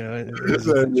been. You know, it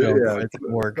a joke. Yeah,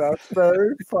 work. That's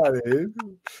very funny.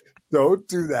 Don't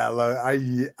do that.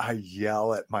 I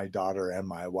yell at my daughter and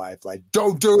my wife, like,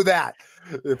 don't do that.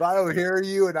 If I don't hear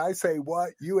you and I say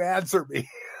what, you answer me.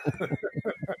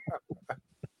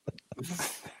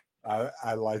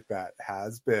 I like that.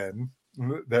 Has been.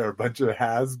 They're a bunch of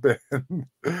has been,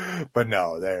 but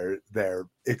no, they're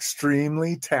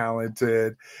extremely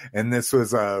talented. And this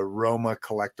was a Roma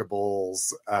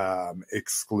Collectibles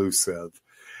exclusive.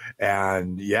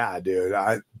 And yeah, dude,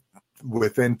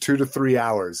 within 2 to 3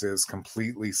 hours, it was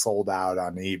completely sold out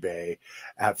on eBay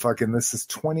at fucking, this is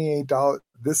 $28.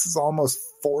 This is almost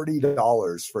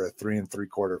 $40 for a 3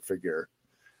 3/4 figure.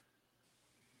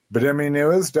 But I mean, it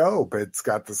was dope. It's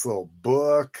got this little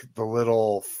book. The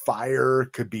little fire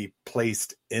could be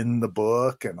placed in the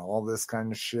book and all this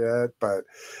kind of shit. But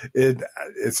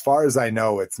as far as I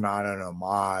know, it's not an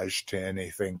homage to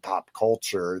anything pop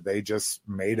culture. They just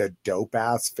made a dope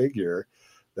ass figure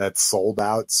that sold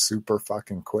out super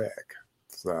fucking quick.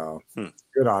 So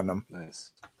good on them.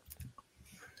 Nice.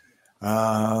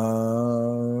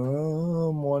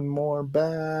 One more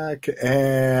back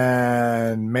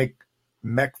and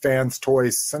Mech Fans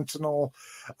Toys Sentinel.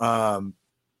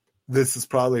 This is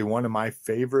probably one of my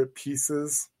favorite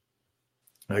pieces.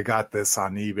 I got this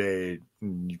on eBay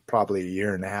probably a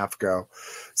year and a half ago.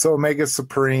 So Omega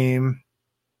Supreme,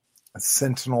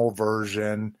 Sentinel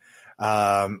version.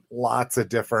 Lots of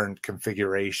different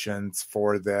configurations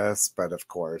for this, but of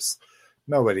course,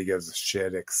 nobody gives a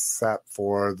shit except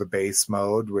for the base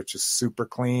mode, which is super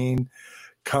clean.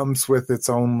 Comes with its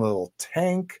own little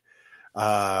tank.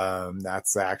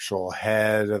 That's the actual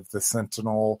head of the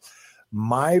Sentinel.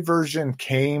 My version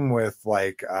came with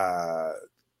a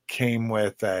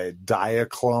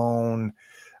Diaclone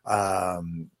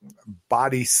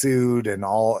bodysuit and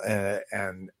all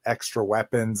and extra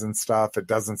weapons and stuff. It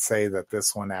doesn't say that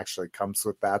this one actually comes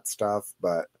with that stuff,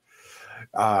 but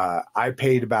I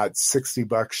paid about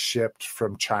 $60 shipped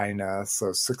from China.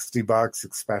 So $60,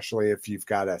 especially if you've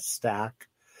got a stack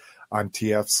on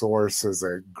TF Source, is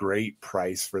a great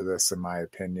price for this, in my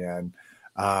opinion.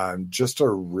 Just a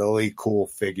really cool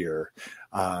figure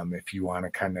if you want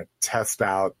to kind of test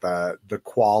out the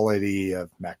quality of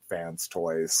Mech Fans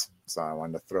toys. So I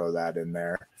wanted to throw that in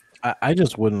there. I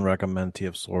just wouldn't recommend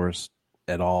TF Source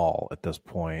at all at this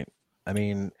point. I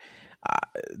mean,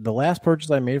 the last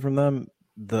purchase I made from them,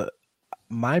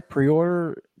 my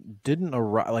pre-order didn't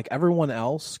arrive. Like everyone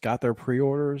else got their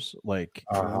pre-orders. Like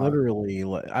literally,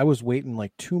 I was waiting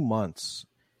like 2 months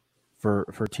for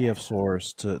TF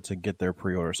Source to get their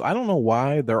pre-order. So I don't know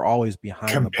why they're always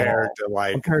behind compared the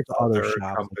ball, compared to other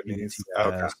shops companies.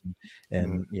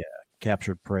 And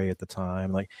Captured Prey at the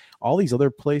time. Like all these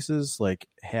other places like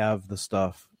have the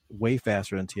stuff way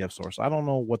faster than TF Source. I don't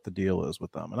know what the deal is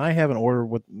with them, and I haven't ordered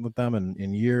with them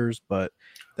in years, but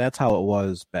that's how it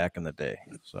was back in the day.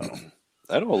 So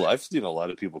I don't know. I've seen a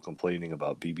lot of people complaining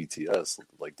about BBTS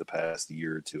like the past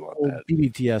year or two on that.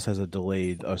 BBTS has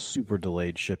a super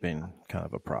delayed shipping kind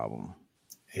of a problem.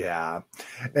 Yeah,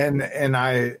 and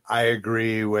I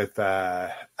agree with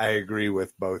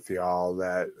both y'all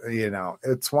that, you know,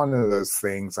 it's one of those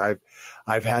things.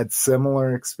 I've had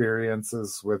similar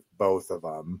experiences with both of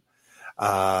them,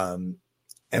 and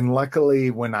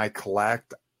luckily when I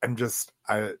collect, I'm just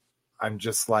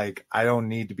like, I don't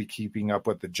need to be keeping up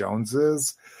with the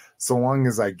Joneses. So long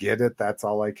as I get it, that's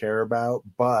all I care about.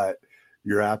 But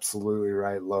you're absolutely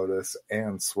right, Lotus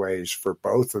and Swage, for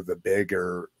both of the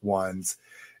bigger ones.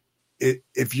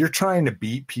 if you're trying to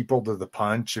beat people to the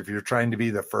punch, if you're trying to be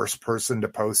the first person to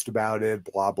post about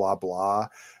it, blah, blah, blah,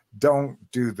 don't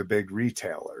do the big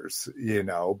retailers,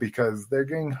 because they're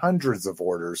getting hundreds of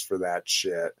orders for that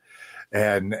shit.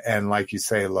 And like you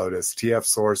say, Lotus, TF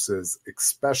Source is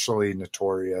especially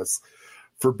notorious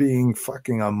for being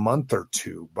fucking a month or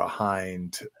two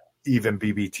behind even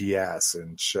BBTS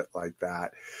and shit like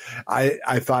that.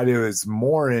 I thought it was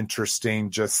more interesting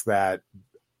just that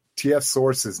TF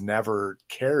Source has never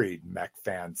carried Mech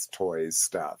Fans Toys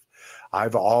stuff.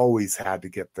 I've always had to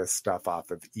get this stuff off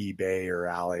of eBay or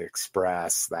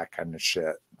AliExpress, that kind of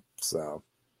shit. So,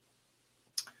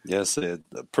 yes,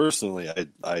 personally,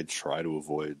 I try to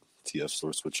avoid TF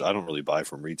Source, which I don't really buy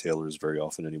from retailers very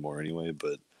often anymore anyway,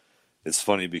 but it's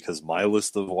funny because my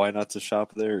list of why not to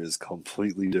shop there is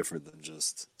completely different than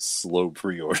just slow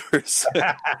pre-orders.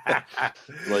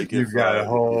 Like you've got a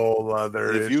whole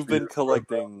other. If you've been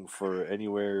collecting for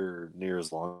anywhere near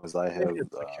as long as I have,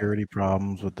 security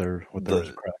problems with their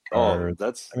credit cards.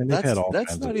 That's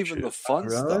not even the fun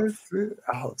stuff.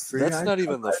 That's not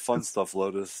even the fun stuff,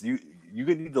 Lotus. You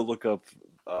need to look up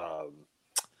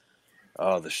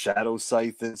the Shadow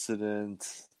Scythe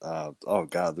incident. Oh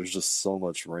god, there's just so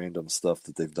much random stuff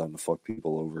that they've done to fuck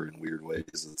people over in weird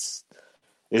ways.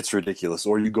 It's ridiculous.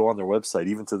 Or you go on their website,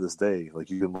 even to this day,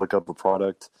 like you can look up a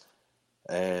product,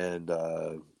 and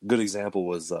good example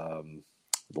was the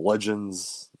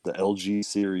Legends, the LG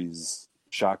series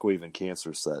Shockwave and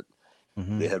Cancer set.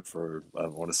 Mm-hmm. They had for I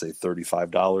want to say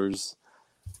 $35.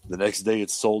 The next day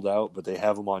it's sold out, but they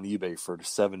have them on eBay for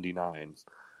 $79.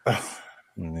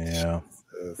 Yeah.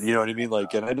 You know what I mean?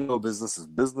 Like, and I know business is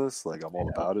business. Like, I'm all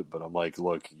about it, but I'm like,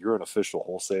 look, you're an official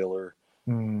wholesaler.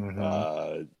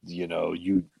 Mm-hmm.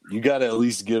 You got to at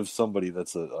least give somebody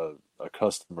that's a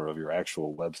customer of your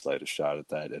actual website a shot at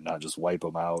that, and not just wipe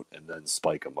them out and then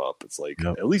spike them up. It's like,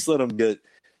 at least let them get.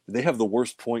 They have the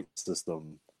worst point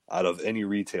system out of any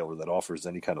retailer that offers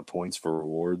any kind of points for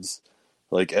rewards.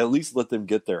 Like, at least let them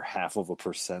get their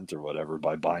 0.5% or whatever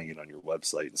by buying it on your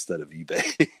website instead of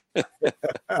eBay.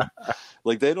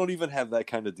 Like, they don't even have that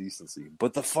kind of decency.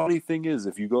 But the funny thing is,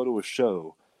 if you go to a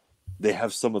show, they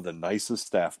have some of the nicest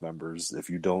staff members if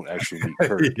you don't actually meet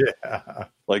Kurt. Yeah.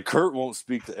 Like, Kurt won't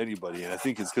speak to anybody, and I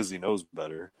think it's because he knows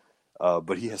better.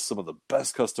 But he has some of the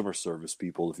best customer service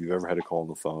people if you've ever had to call on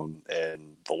the phone.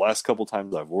 And the last couple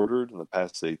times I've ordered in the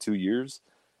past, say, 2 years,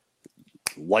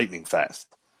 lightning fast.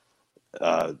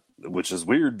 Which is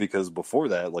weird because before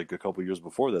that, like a couple years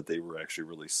before that, they were actually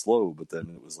really slow, but then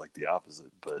it was like the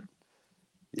opposite. But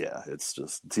yeah, it's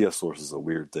just TF Source is a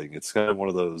weird thing. It's kind of one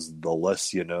of those, the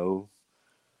less you know,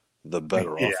 the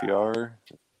better off you are.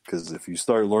 Because if you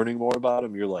start learning more about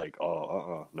them, you're like,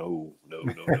 no.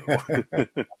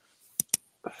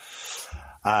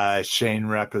 Shane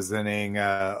representing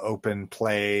Open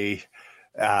Play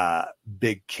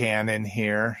Big Cannon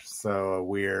here. So a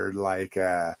weird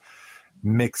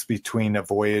mix between a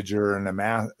Voyager and a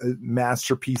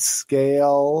Masterpiece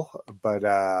scale, but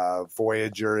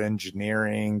Voyager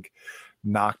engineering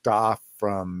knocked off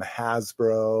from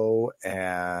Hasbro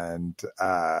and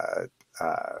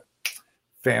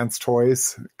Fans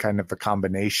Toys, kind of a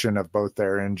combination of both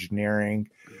their engineering.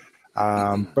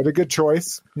 But a good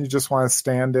choice. You just want to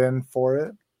stand in for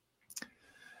it.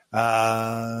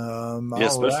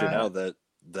 Especially now that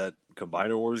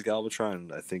Combiner Wars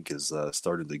Galvatron, I think, has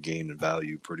started to gain in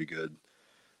value pretty good.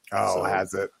 Oh,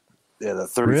 has it? Yeah, that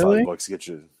 $35 gets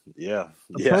you. Yeah,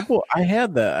 Purple, I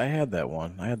had that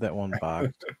one. I had that one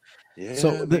boxed. Yeah.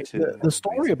 So the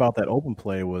story about that open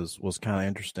play was kind of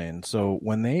interesting. So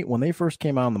when they first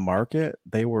came out on the market,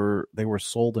 they were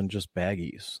sold in just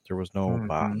baggies. There was no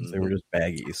box. They were just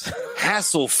baggies.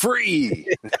 Hassle free.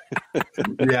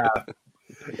 Yeah.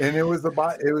 And it was the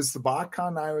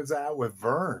BotCon I was at with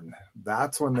Vern.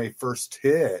 That's when they first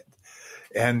hit.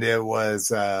 And it was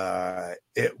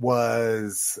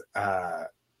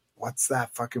what's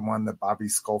that fucking one that Bobby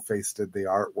Skullface did the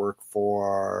artwork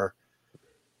for?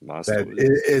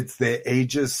 It's the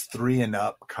ages 3 and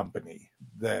up company,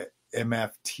 the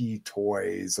MFT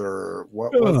Toys, or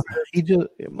what was it?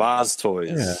 Maz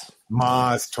Toys. Yeah.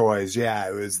 Maz Toys. Yeah,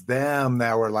 it was them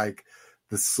that were like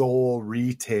the sole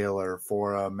retailer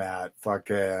for them at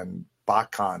fucking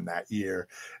BotCon that year.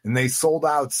 And they sold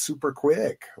out super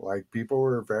quick. Like, people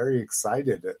were very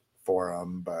excited for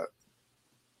them, but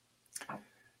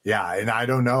yeah, and I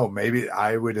don't know. Maybe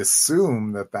I would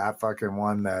assume that fucking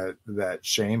one that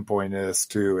Shane pointed us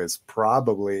to is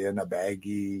probably in a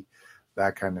baggie,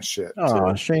 that kind of shit.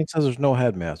 Oh, Shane says there's no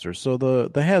headmaster, so the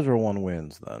Hasbro one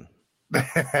wins then.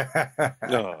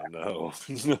 No.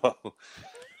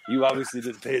 You obviously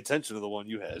didn't pay attention to the one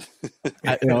you had.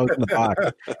 It was in the box.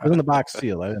 It was in the box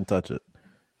seal. I didn't touch it.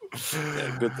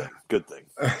 Yeah, good thing. Good thing.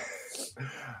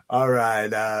 All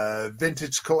right.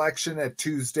 Vintage collection at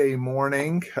Tuesday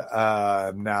morning.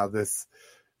 Now this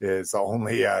is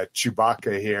only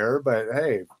Chewbacca here, but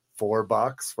hey,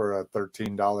 $4 for a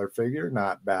 $13 figure.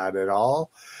 Not bad at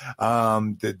all.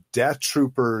 The Death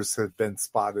Troopers have been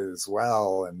spotted as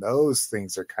well. And those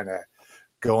things are kind of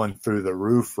going through the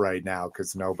roof right now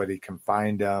because nobody can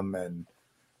find them. And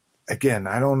again,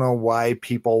 I don't know why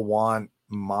people want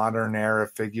modern era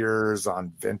figures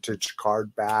on vintage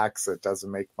card backs. It doesn't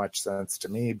make much sense to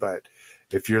me, but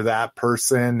if you're that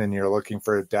person and you're looking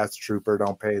for a Death Trooper,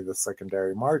 don't pay the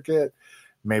secondary market.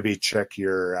 Maybe check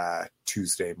your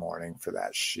Tuesday morning for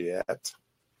that shit.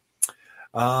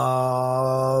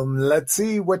 Let's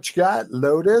see what you got,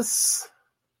 Lotus.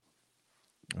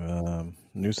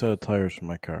 New set of tires for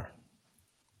my car.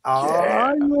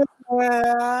 Oh,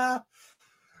 yeah.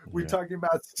 We talking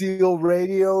about steel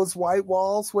radios, white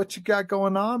walls. What you got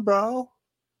going on, bro?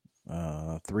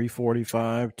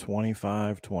 345,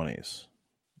 25, 20s.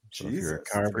 So if you're a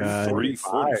car guy,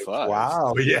 345.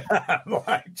 Wow, yeah,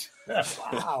 wow,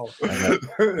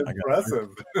 impressive.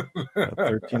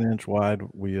 13-inch wide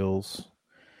wheels.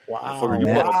 Wow,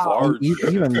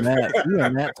 even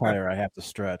that tire, I have to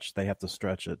stretch. They have to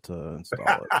stretch it to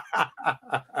install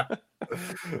it.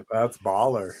 That's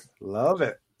baller. Love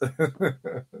it.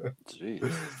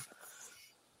 Jeez.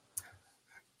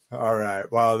 All right.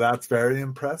 Well, that's very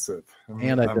impressive.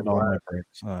 And I did all my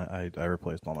brakes. I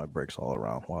replaced all my brakes all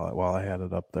around while I had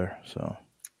it up there. So.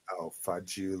 Oh,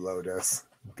 fudge you, Lotus.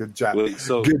 Good job. Wait,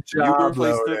 so good job, you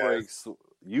replaced Lotus. the brakes.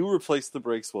 You replaced the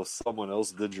brakes while someone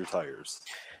else did your tires.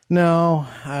 No,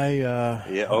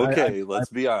 let's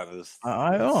be honest.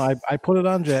 I put it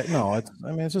on jack. No,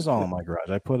 it's just all in my garage.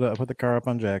 I put the car up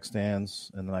on jack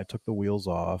stands, and then I took the wheels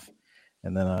off,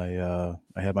 and then I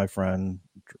had my friend.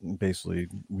 Basically,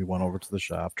 we went over to the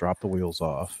shop, dropped the wheels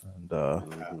off, and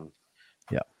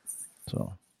yeah.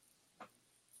 So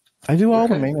I do all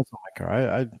the maintenance on my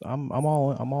car. I'm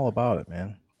all about it,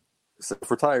 man. Except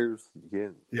for tires, you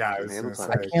can't. Yeah, I can't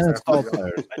install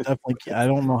tires. I definitely can't. I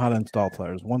don't know how to install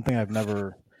tires. One thing I've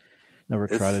never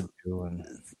tried to do. And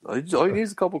all you need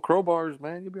is a couple crowbars,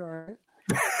 man. You'll be all right.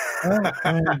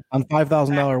 On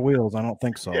 $5,000 wheels, I don't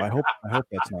think so. I hope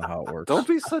that's not how it works. Don't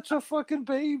be such a fucking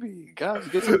baby, guys.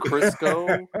 Get some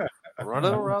Crisco, run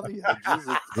it around the edges.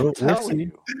 We'll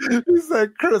see. He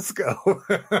said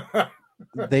Crisco.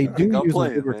 They do use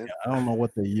lubricant. I don't know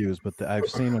what they use, but I've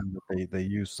seen them. They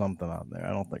use something on there.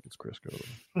 I don't think it's Crisco.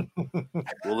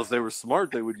 Well, if they were smart,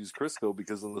 they would use Crisco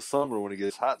because in the summer when it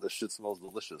gets hot, the shit smells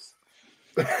delicious.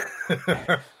 They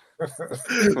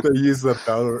use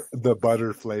the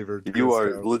butter flavored. You Crisco.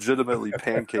 are legitimately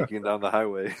pancaking down the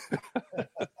highway.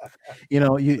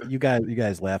 You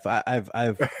guys laugh. I've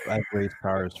raced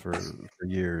cars for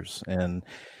years, and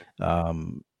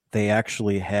they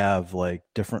actually have like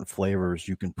different flavors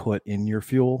you can put in your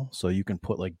fuel. So you can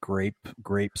put like grape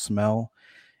smell.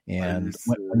 And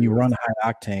when you run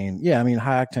high octane,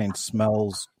 high octane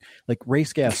smells like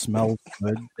race gas smells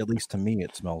good. At least to me,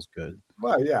 it smells good.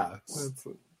 Well, yeah.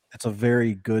 It's a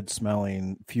very good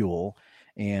smelling fuel.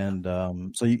 And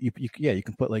so you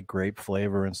can put like grape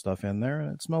flavor and stuff in there,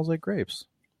 and it smells like grapes.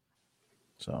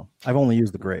 So I've only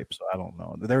used the grape, so I don't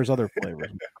know. There's other flavors.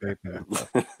 Grape and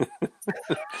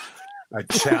I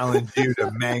challenge you to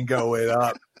mango it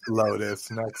up, Lotus,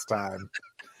 next time.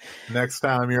 Next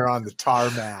time you're on the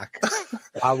tarmac,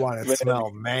 I want to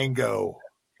smell mango.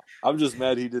 I'm just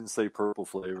mad he didn't say purple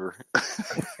flavor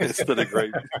instead of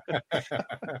grape.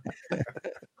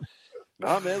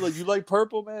 Nah, man, like you like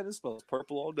purple, man. It smells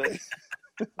purple all day.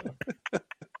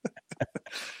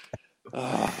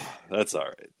 That's all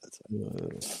right.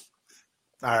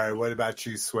 All right. What about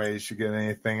you, Swage? You get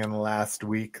anything in the last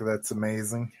week that's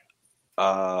amazing?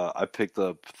 I picked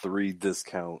up 3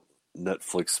 discount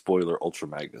Netflix spoiler Ultra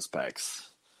Magnus packs.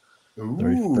 Ooh.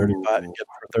 35. You get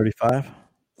for 35?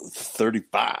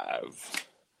 35.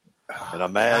 And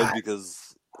I'm mad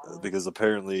because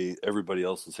apparently everybody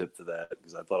else was hip to that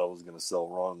because I thought I was going to sell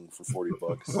wrong for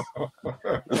 $40.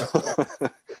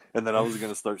 And then I was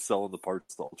going to start selling the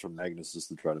parts to Ultra Magnus just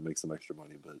to try to make some extra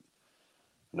money. But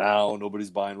now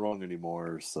nobody's buying wrong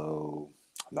anymore. So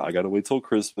now I got to wait till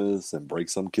Christmas and break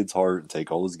some kid's heart and take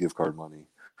all his gift card money.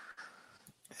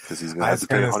 Because he's going to have to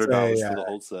pay $100 for the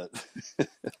whole set.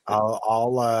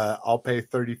 I'll pay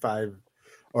 $35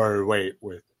 or wait,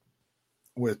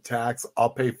 with tax, I'll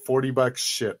pay $40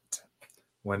 shipped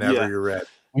whenever you're ready.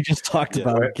 We just talked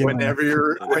about it. Whenever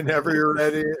you're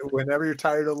ready, whenever you're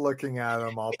tired of looking at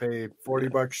them, I'll pay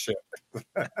 $40 ship.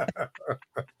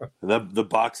 The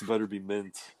box better be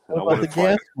mint. And what about the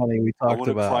gas money we talked about? I want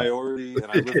a priority, and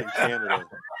I live in Canada.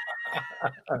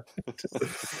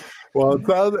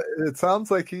 Well, it sounds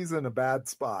like he's in a bad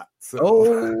spot. So.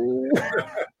 Oh,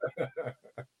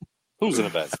 who's in a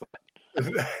bad spot?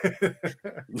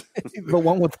 The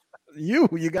one with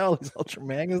you got all these Ultra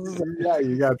Magnuses. Yeah,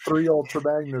 you got 3 Ultra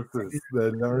Magnuses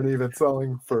that aren't even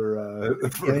selling for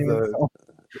the.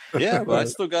 Yeah, but I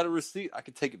still got a receipt. I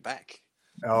can take it back.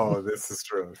 Oh, this is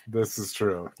true.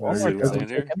 Oh my God,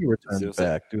 can be returned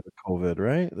back due to COVID,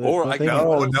 right? Or I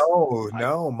no.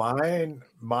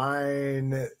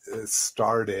 Mine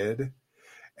started,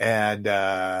 and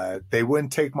they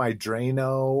wouldn't take my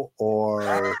Drano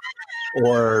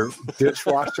or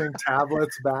dishwashing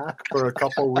tablets back for a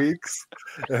couple weeks,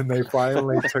 and they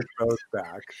finally took those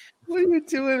back. What are you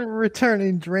doing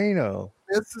returning Drano?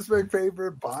 This is my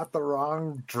favorite. Bought the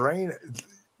wrong drain.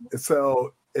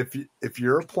 So if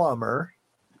you're a plumber,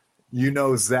 you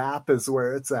know Zap is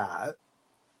where it's at.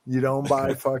 You don't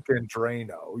buy fucking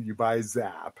Drano. You buy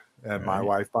Zap. And my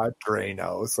wife bought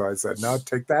Drano. So I said, no,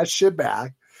 take that shit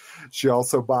back. She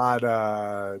also bought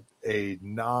a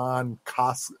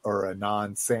non-Costco or a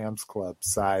non-Sam's Club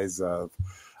size of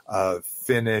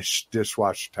finished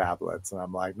dishwasher tablets. And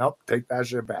I'm like, nope, take that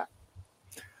shit back.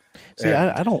 See,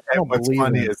 I don't what's believe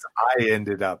funny it. is I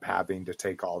ended up having to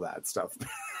take all that stuff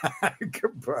back,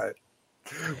 but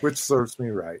which serves me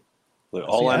right. Like,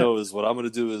 I know is what I'm going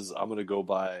to do is I'm going to go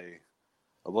buy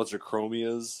a bunch of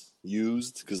Chromias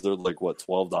used because they're like, what,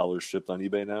 $12 shipped on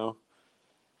eBay now?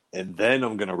 And then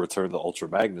I'm going to return the Ultra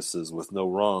Magnuses with no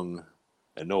rung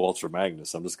and no Ultra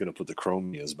Magnus. I'm just going to put the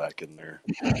Chromias back in there.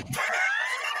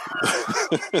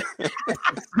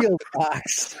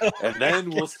 Box. And then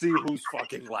we'll see who's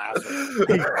fucking laughing.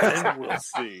 Then we'll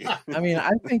see. I mean,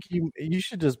 I think you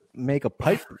should just make a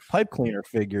pipe cleaner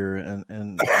figure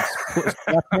and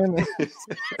slap him in.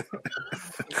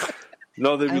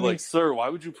 No, they'd be like, sir, why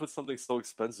would you put something so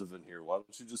expensive in here? Why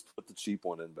don't you just put the cheap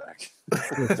one in back?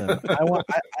 Listen,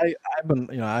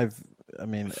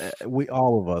 we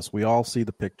all see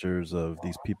the pictures of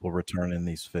these people returning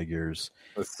these figures.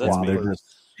 They're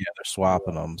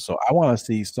swapping them. So I want to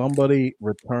see somebody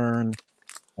return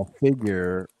a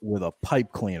figure with a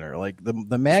pipe cleaner. Like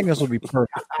the Magnus would be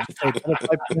perfect. Take the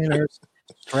pipe cleaners,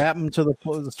 strap them to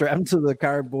the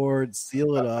cardboard,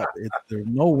 seal it up. There's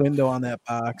no window on that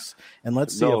box, and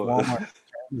let's see if Walmart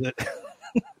returns it.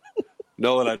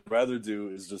 No, what I'd rather do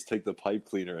is just take the pipe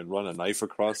cleaner and run a knife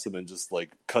across them and just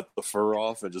like cut the fur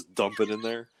off and just dump it in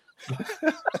there.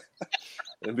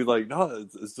 And be like, no,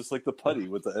 it's just like the putty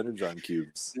with the Energon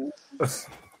cubes.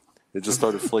 It just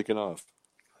started flaking off.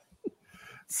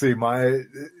 See,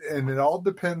 and it all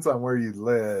depends on where you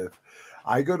live.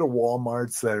 I go to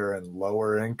Walmarts that are in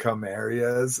lower income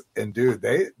areas, and dude,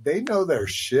 they know their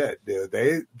shit, dude.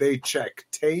 They check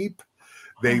tape.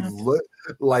 They look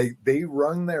like they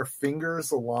run their fingers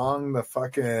along the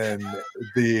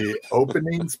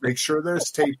openings, make sure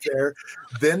there's tape there.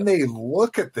 Then they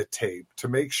look at the tape to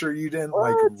make sure you didn't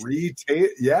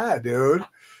re-tape. Yeah, dude.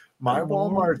 My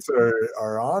Walmarts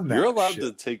are on that. You're allowed shit.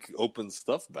 to take open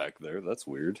stuff back there. That's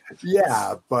weird.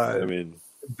 Yeah, but I mean,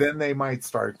 then they might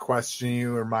start questioning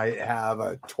you, or might have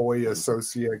a toy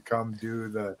associate come do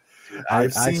the.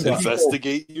 I've seen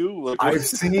investigate you. Like, I've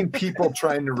seen people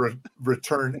trying to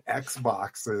return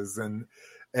Xboxes,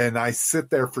 and I sit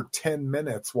there for 10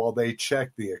 minutes while they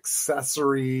check the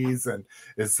accessories and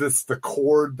is this the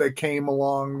cord that came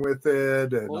along with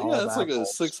it? And it's like a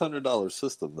 $600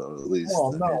 system, though, at least.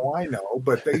 Well, no, I know,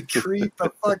 but they treat the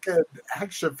fucking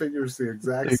action figures the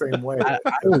exact same way.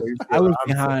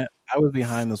 I was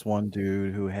behind this one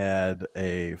dude who had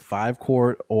a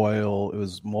 5-quart oil. It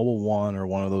was Mobile One or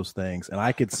one of those things, and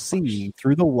I could see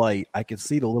through the light. I could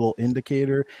see the little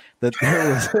indicator that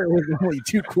there was only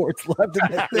 2 quarts left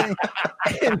in that thing.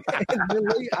 And the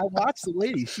lady, I watched the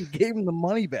lady. She gave him the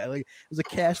money back. Like, it was a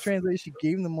cash transaction. She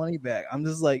gave him the money back. I'm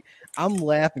just like, I'm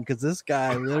laughing because this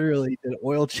guy literally did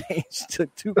oil change,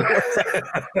 took 2 quarts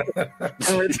and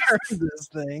returned this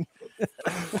thing.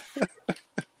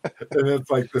 And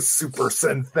it's like the super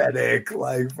synthetic,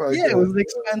 like it was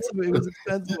expensive. It was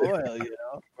expensive oil, you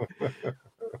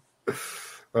know.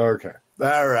 Okay,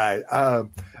 all right.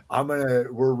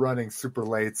 We're running super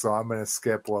late, so I'm gonna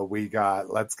skip what we got.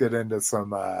 Let's get into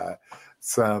some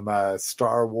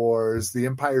Star Wars. The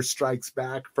Empire Strikes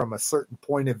Back from a certain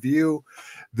point of view.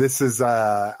 This is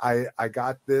I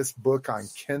got this book on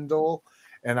Kindle,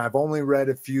 and I've only read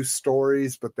a few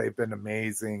stories, but they've been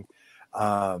amazing.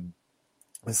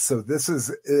 So this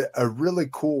is a really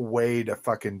cool way to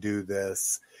fucking do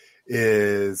this.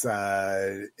 Is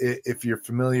if you're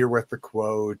familiar with the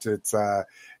quote, it's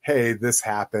hey, this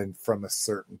happened from a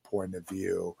certain point of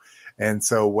view. And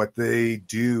so what they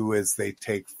do is they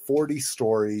take 40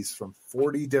 stories from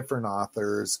 40 different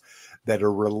authors that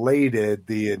are related.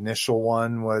 The initial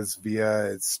one was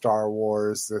via Star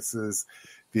Wars. This is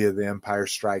via The Empire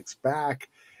Strikes Back.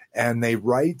 And they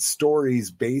write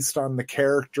stories based on the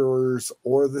characters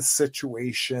or the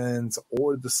situations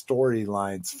or the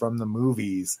storylines from the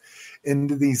movies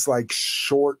into these like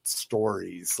short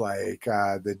stories. Like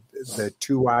the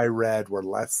two I read were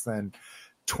less than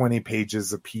 20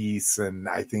 pages a piece, and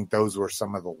I think those were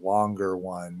some of the longer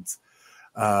ones.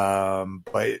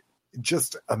 But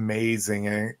just amazing,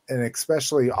 and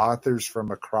especially authors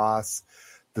from across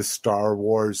the Star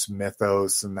Wars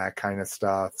mythos and that kind of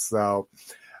stuff. So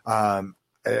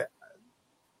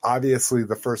obviously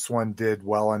the first one did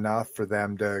well enough for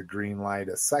them to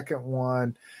greenlight a second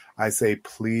one. I say,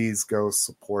 please go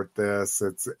support this.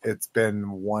 It's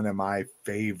been one of my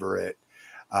favorite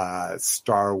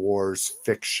Star Wars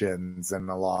fictions in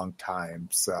a long time.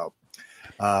 So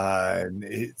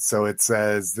it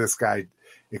says this guy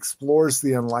explores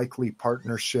the unlikely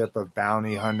partnership of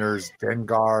bounty hunters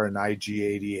Dengar and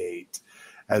IG-88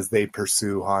 as they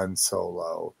pursue Han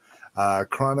Solo.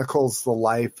 Chronicles the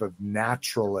life of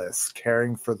naturalists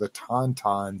caring for the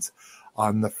Tauntauns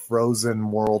on the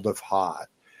frozen world of Hoth.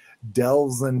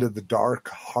 Delves into the dark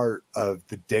heart of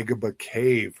the Dagobah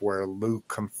cave where Luke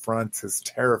confronts his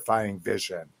terrifying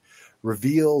vision.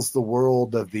 Reveals the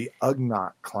world of the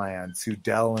Ugnaught clans who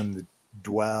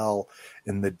dwell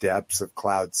in the depths of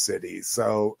Cloud City.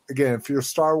 So, again, if you're a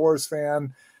Star Wars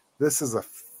fan, this is a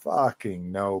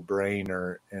fucking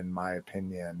no-brainer, in my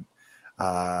opinion.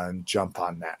 Jump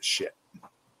on that shit.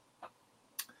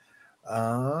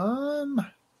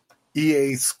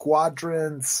 EA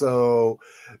Squadron. So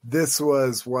this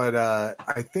was what I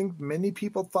think many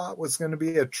people thought was going to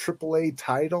be a AAA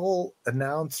title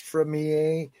announced from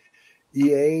EA,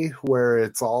 where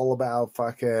it's all about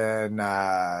fucking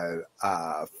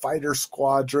fighter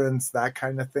squadrons, that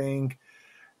kind of thing.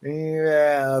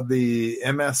 Yeah, the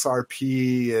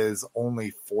MSRP is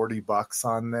only $40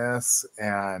 on this,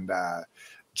 and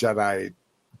Jedi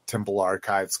Temple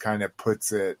Archives kind of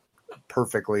puts it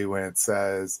perfectly when it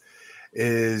says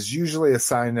is usually a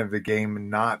sign of the game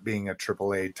not being a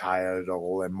AAA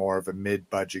title and more of a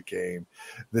mid-budget game.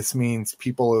 This means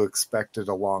people who expected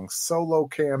a long solo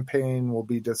campaign will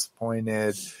be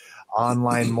disappointed.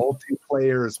 Online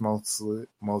multiplayer is most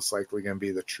likely going to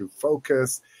be the true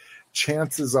focus.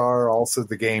 Chances are also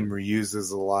the game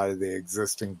reuses a lot of the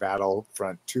existing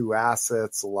Battlefront 2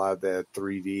 assets, a lot of the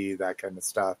 3D, that kind of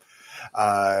stuff,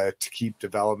 to keep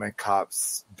development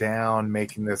costs down,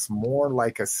 making this more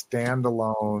like a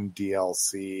standalone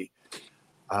DLC.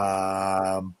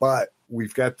 But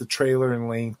we've got the trailer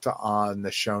linked on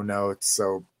the show notes,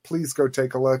 so please go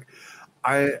take a look.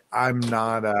 I'm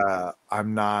not a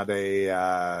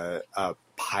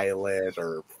pilot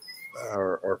or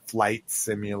flight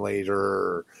simulator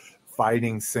or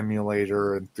fighting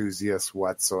simulator enthusiast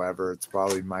whatsoever. It's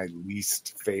probably my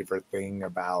least favorite thing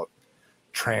about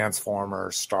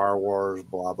Transformers, Star Wars,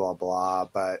 blah, blah, blah.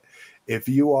 But if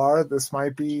you are, this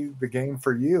might be the game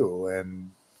for you.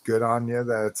 And good on you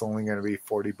that it's only going to be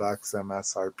 $40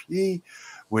 MSRP,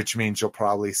 which means you'll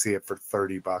probably see it for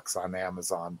 $30 on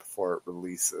Amazon before it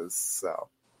releases. So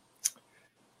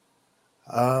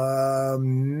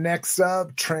next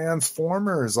up,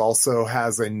 Transformers also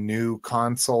has a new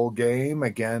console game.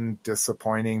 Again,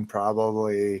 disappointing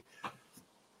probably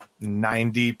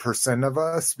 90% of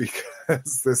us,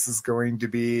 because this is going to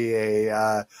be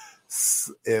it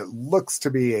looks to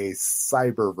be a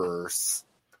Cyberverse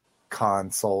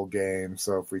console game.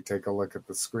 So if we take a look at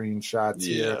the screenshots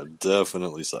here,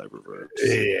 definitely Cyberverse.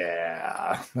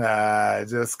 Yeah,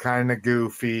 just kind of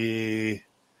goofy.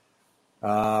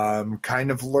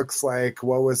 Kind of looks like,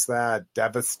 what was that,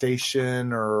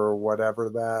 Devastation or whatever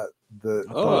that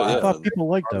I thought people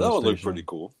liked Devastation. That one looked pretty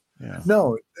cool. Yeah.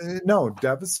 No,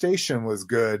 Devastation was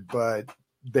good, but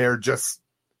they're just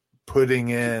putting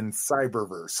in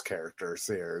Cyberverse characters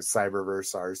here.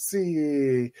 Cyberverse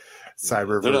RC,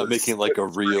 Cyberverse. They're not making like a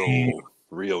real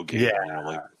game,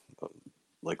 yeah.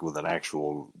 Like with an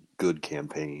actual good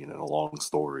campaign and a long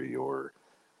story, or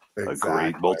a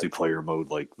great multiplayer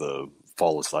mode like the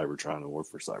Fall of Cybertron and War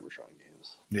for Cybertron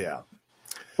games. Yeah.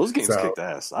 Those games kicked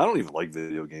ass. I don't even like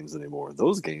video games anymore.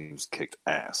 Those games kicked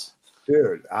ass.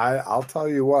 Dude, I'll tell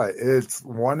you what, it's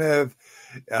one of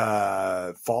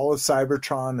Fall of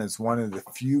Cybertron is one of the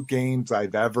few games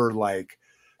I've ever like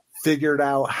figured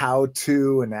out how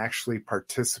to and actually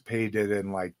participated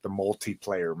in like the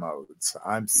multiplayer modes.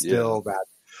 I'm still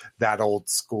that old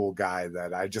school guy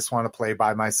that I just want to play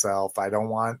by myself. I don't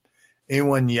want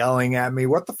anyone yelling at me,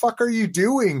 what the fuck are you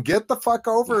doing? Get the fuck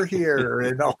over here,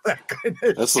 and all that kind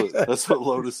of shit. That's what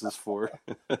Lotus is for.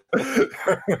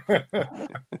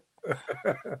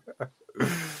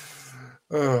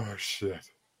 Oh shit.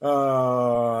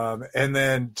 And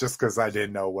then just because I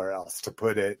didn't know where else to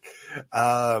put it,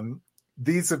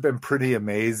 these have been pretty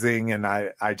amazing, and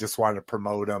I just want to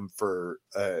promote them for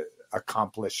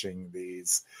accomplishing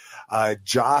these.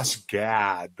 Josh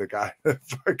Gad, the guy that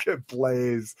fucking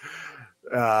plays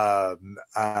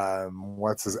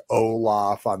what's his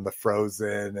Olaf on the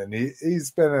Frozen, and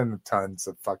he's been in tons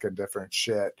of fucking different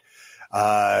shit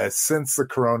since the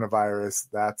coronavirus.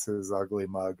 That's his ugly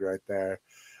mug right there.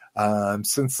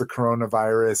 Since the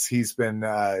coronavirus, he's been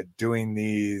doing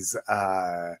these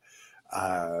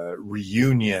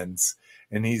reunions,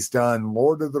 and he's done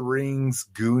Lord of the Rings,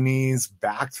 Goonies,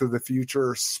 Back to the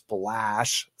Future,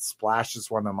 Splash. Splash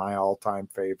is one of my all-time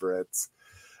favorites.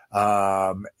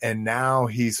 And now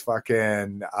he's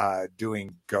fucking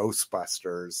doing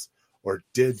Ghostbusters, or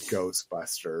did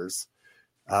Ghostbusters.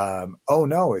 Oh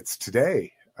no, it's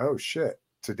today. Oh shit.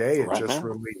 Today it just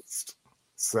released.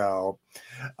 So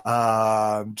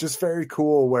just very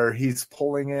cool, where he's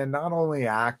pulling in not only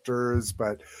actors,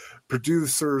 but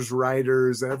producers,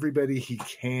 writers, everybody he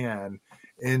can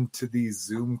into these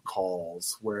Zoom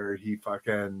calls where he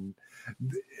fucking,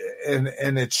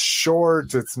 and it's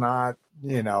short. It's not,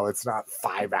 it's not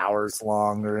 5 hours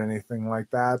long or anything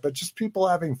like that, but just people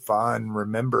having fun,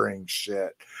 remembering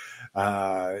shit,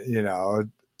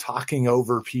 talking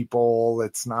over people.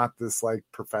 It's not this like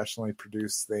professionally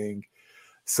produced thing.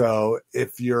 So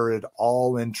if you're at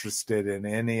all interested in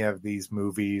any of these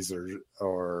movies or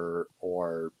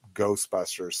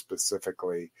Ghostbusters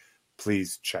specifically,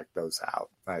 please check those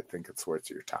out. I think it's worth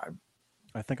your time.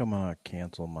 I think I'm going to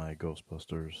cancel my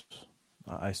Ghostbusters.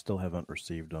 I still haven't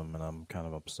received them, and I'm kind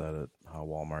of upset at how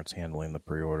Walmart's handling the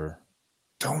pre-order.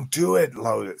 Don't do it,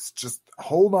 Lotus. Just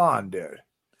hold on, dude.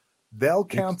 They'll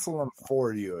cancel them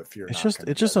for you if you're. It's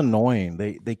just annoying.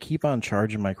 They keep on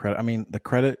charging my credit. I mean,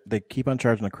 they keep on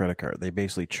charging the credit card. They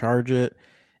basically charge it,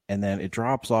 and then it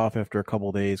drops off after a couple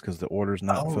of days because the order's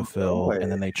not fulfilled,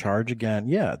 and then they charge again.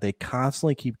 Yeah, they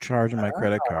constantly keep charging my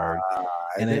credit card,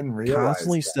 and it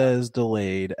constantly says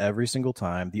delayed every single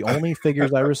time. The only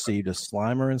figures I received is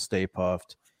Slimer and Stay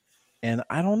Puft. And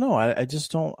I don't know. I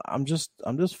just don't. I'm just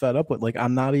fed up with, like,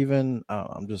 I'm not even.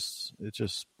 It's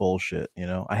just bullshit.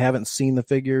 I haven't seen the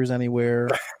figures anywhere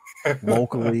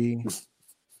locally.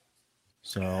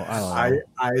 So I don't know.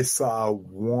 I saw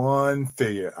one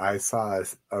figure. I saw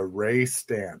a Ray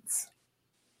Stance,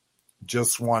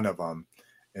 just one of them,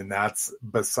 and that's,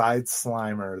 besides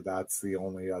Slimer, that's the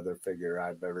only other figure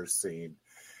I've ever seen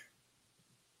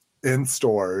in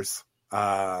stores.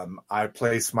 I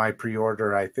placed my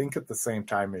pre-order, I think, at the same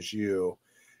time as you,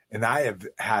 and I have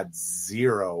had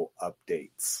zero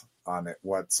updates on it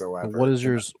whatsoever. What does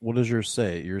yours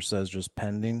say? Yours says just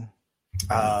pending in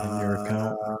your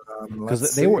account?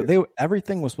 Because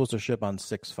everything was supposed to ship on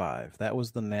 6/5. That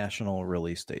was the national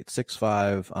release date.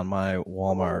 6/5 on my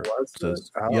Walmart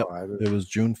says. Yep, it was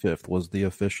June 5th was the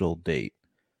official date.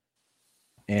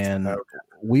 And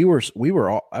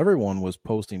everyone was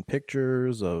posting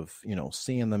pictures of,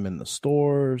 seeing them in the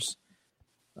stores.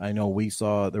 I know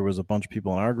there was a bunch of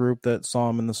people in our group that saw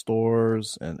them in the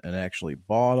stores and actually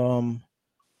bought them.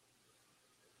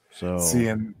 So see,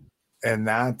 and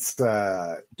that's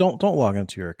don't log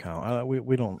into your account.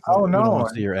 We don't. Oh no, we don't want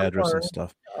to see your address and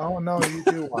stuff. Oh no, you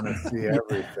do want to see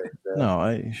everything. No,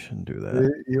 you shouldn't do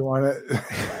that. You want to.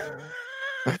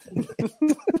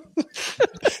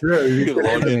 Sure, you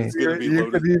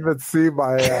could even see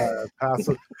my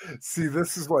password. See,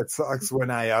 this is what sucks. When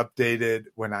I updated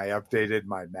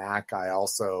my Mac, I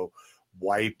also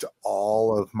wiped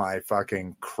all of my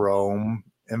fucking Chrome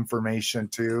information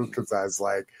too, because I was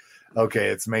like, okay,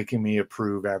 it's making me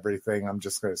approve everything. I'm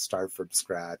just going to start from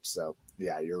scratch. So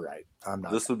yeah, you're right. I'm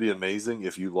not. This would be amazing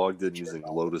if you logged in using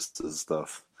Lotus's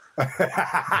stuff. Let's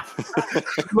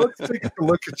take a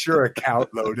look at your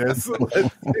account, Lotus.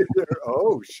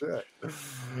 Oh shit!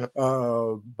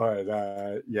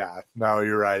 Yeah, no,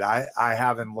 you're right. I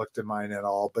haven't looked at mine at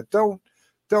all. But don't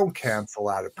cancel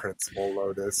out of principle,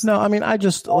 Lotus. No, I mean,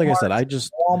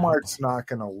 Walmart's not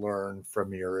going to learn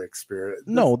from your experience.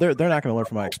 No, they're not going to learn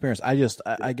from my experience.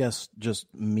 I guess just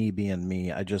me being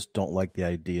me, I just don't like the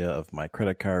idea of my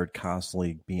credit card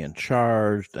constantly being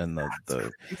charged and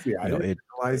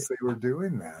realize they were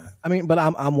doing that. I mean, but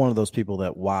I'm one of those people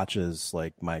that watches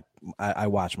like I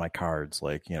watch my cards,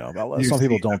 like, you know, some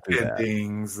people don't do that.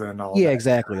 And all yeah, that.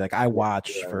 exactly. Like I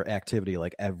watch for activity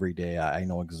like every day. I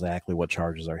know exactly what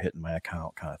charges are hitting my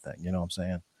account, kind of thing. You know what I'm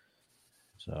saying?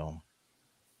 So.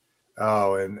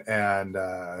 Oh, and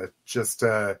just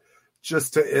to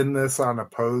end this on a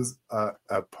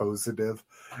positive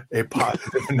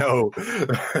note,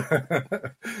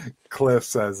 Cliff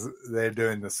says they're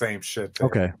doing the same shit there.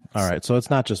 Okay, all right. So it's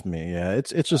not just me. Yeah,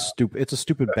 it's just stupid. It's a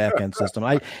stupid back end system.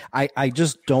 I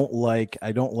just don't like.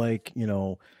 I don't like you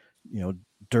know,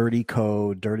 dirty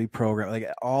code, dirty program. Like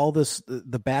all this,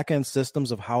 the back end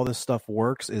systems of how this stuff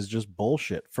works is just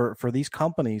bullshit. For these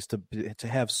companies to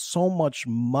have so much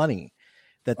money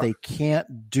that they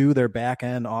can't do their back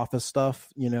end office stuff,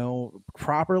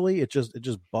 properly. It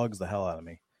just bugs the hell out of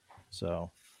me.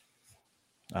 So,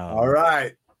 all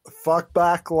right, fuck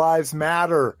Black Lives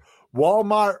Matter.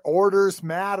 Walmart orders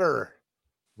matter.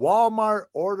 Walmart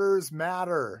orders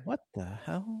matter. What the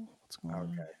hell? What's going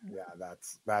on? Okay, yeah,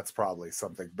 that's probably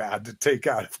something bad to take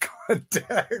out of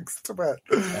context, but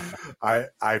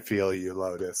I feel you,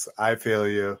 Lotus. I feel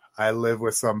you. I live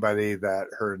with somebody that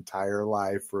her entire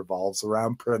life revolves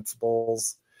around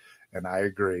principles, and I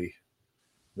agree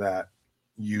that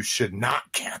you should not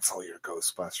cancel your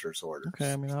Ghostbusters orders.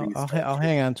 Okay, I mean, I'll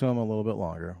hang on to them a little bit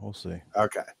longer. We'll see.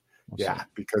 Okay, we'll see.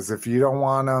 Because if you don't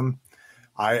want them,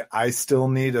 I still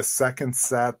need a second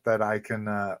set that I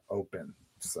can open.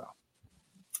 So.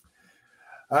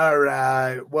 All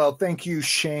right. Well, thank you,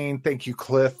 Shane. Thank you,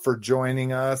 Cliff, for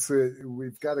joining us.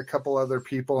 We've got a couple other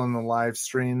people in the live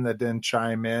stream that didn't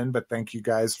chime in, but thank you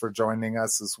guys for joining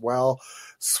us as well.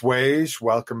 Swage,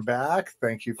 welcome back.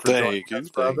 Thank you for joining us,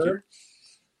 brother.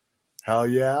 Hell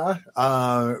yeah.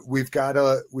 We've got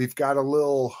a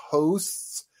little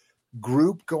hosts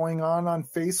group going on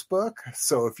Facebook.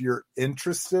 So if you're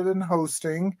interested in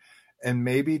hosting and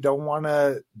maybe don't want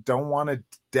to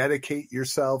dedicate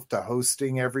yourself to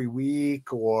hosting every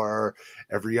week or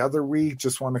every other week,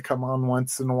 just want to come on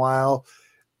once in a while,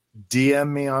 DM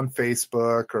me on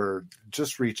Facebook or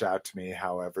just reach out to me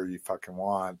however you fucking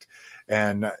want.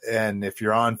 And if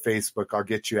you're on Facebook, I'll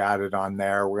get you added on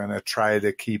there. We're going to try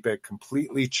to keep it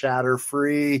completely chatter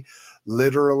free,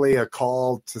 literally a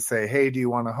call to say, hey, do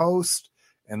you want to host?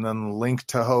 And then the link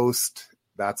to host.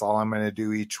 That's all I'm going to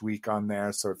do each week on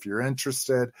there. So if you're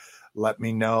interested, let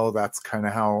me know. That's kind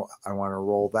of how I want to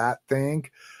roll that thing.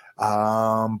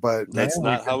 But that's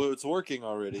not how it's working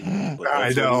already.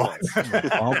 I know.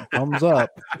 Thumbs up.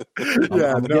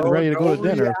 I'm getting ready to go to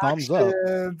dinner. Thumbs up.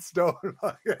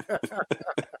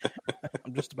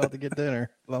 I'm just about to get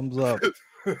dinner. Thumbs up.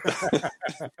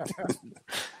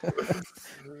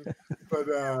 But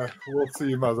we'll see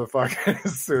you motherfuckers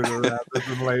sooner rather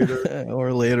than later.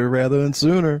 Or later rather than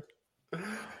sooner.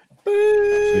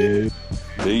 Peace.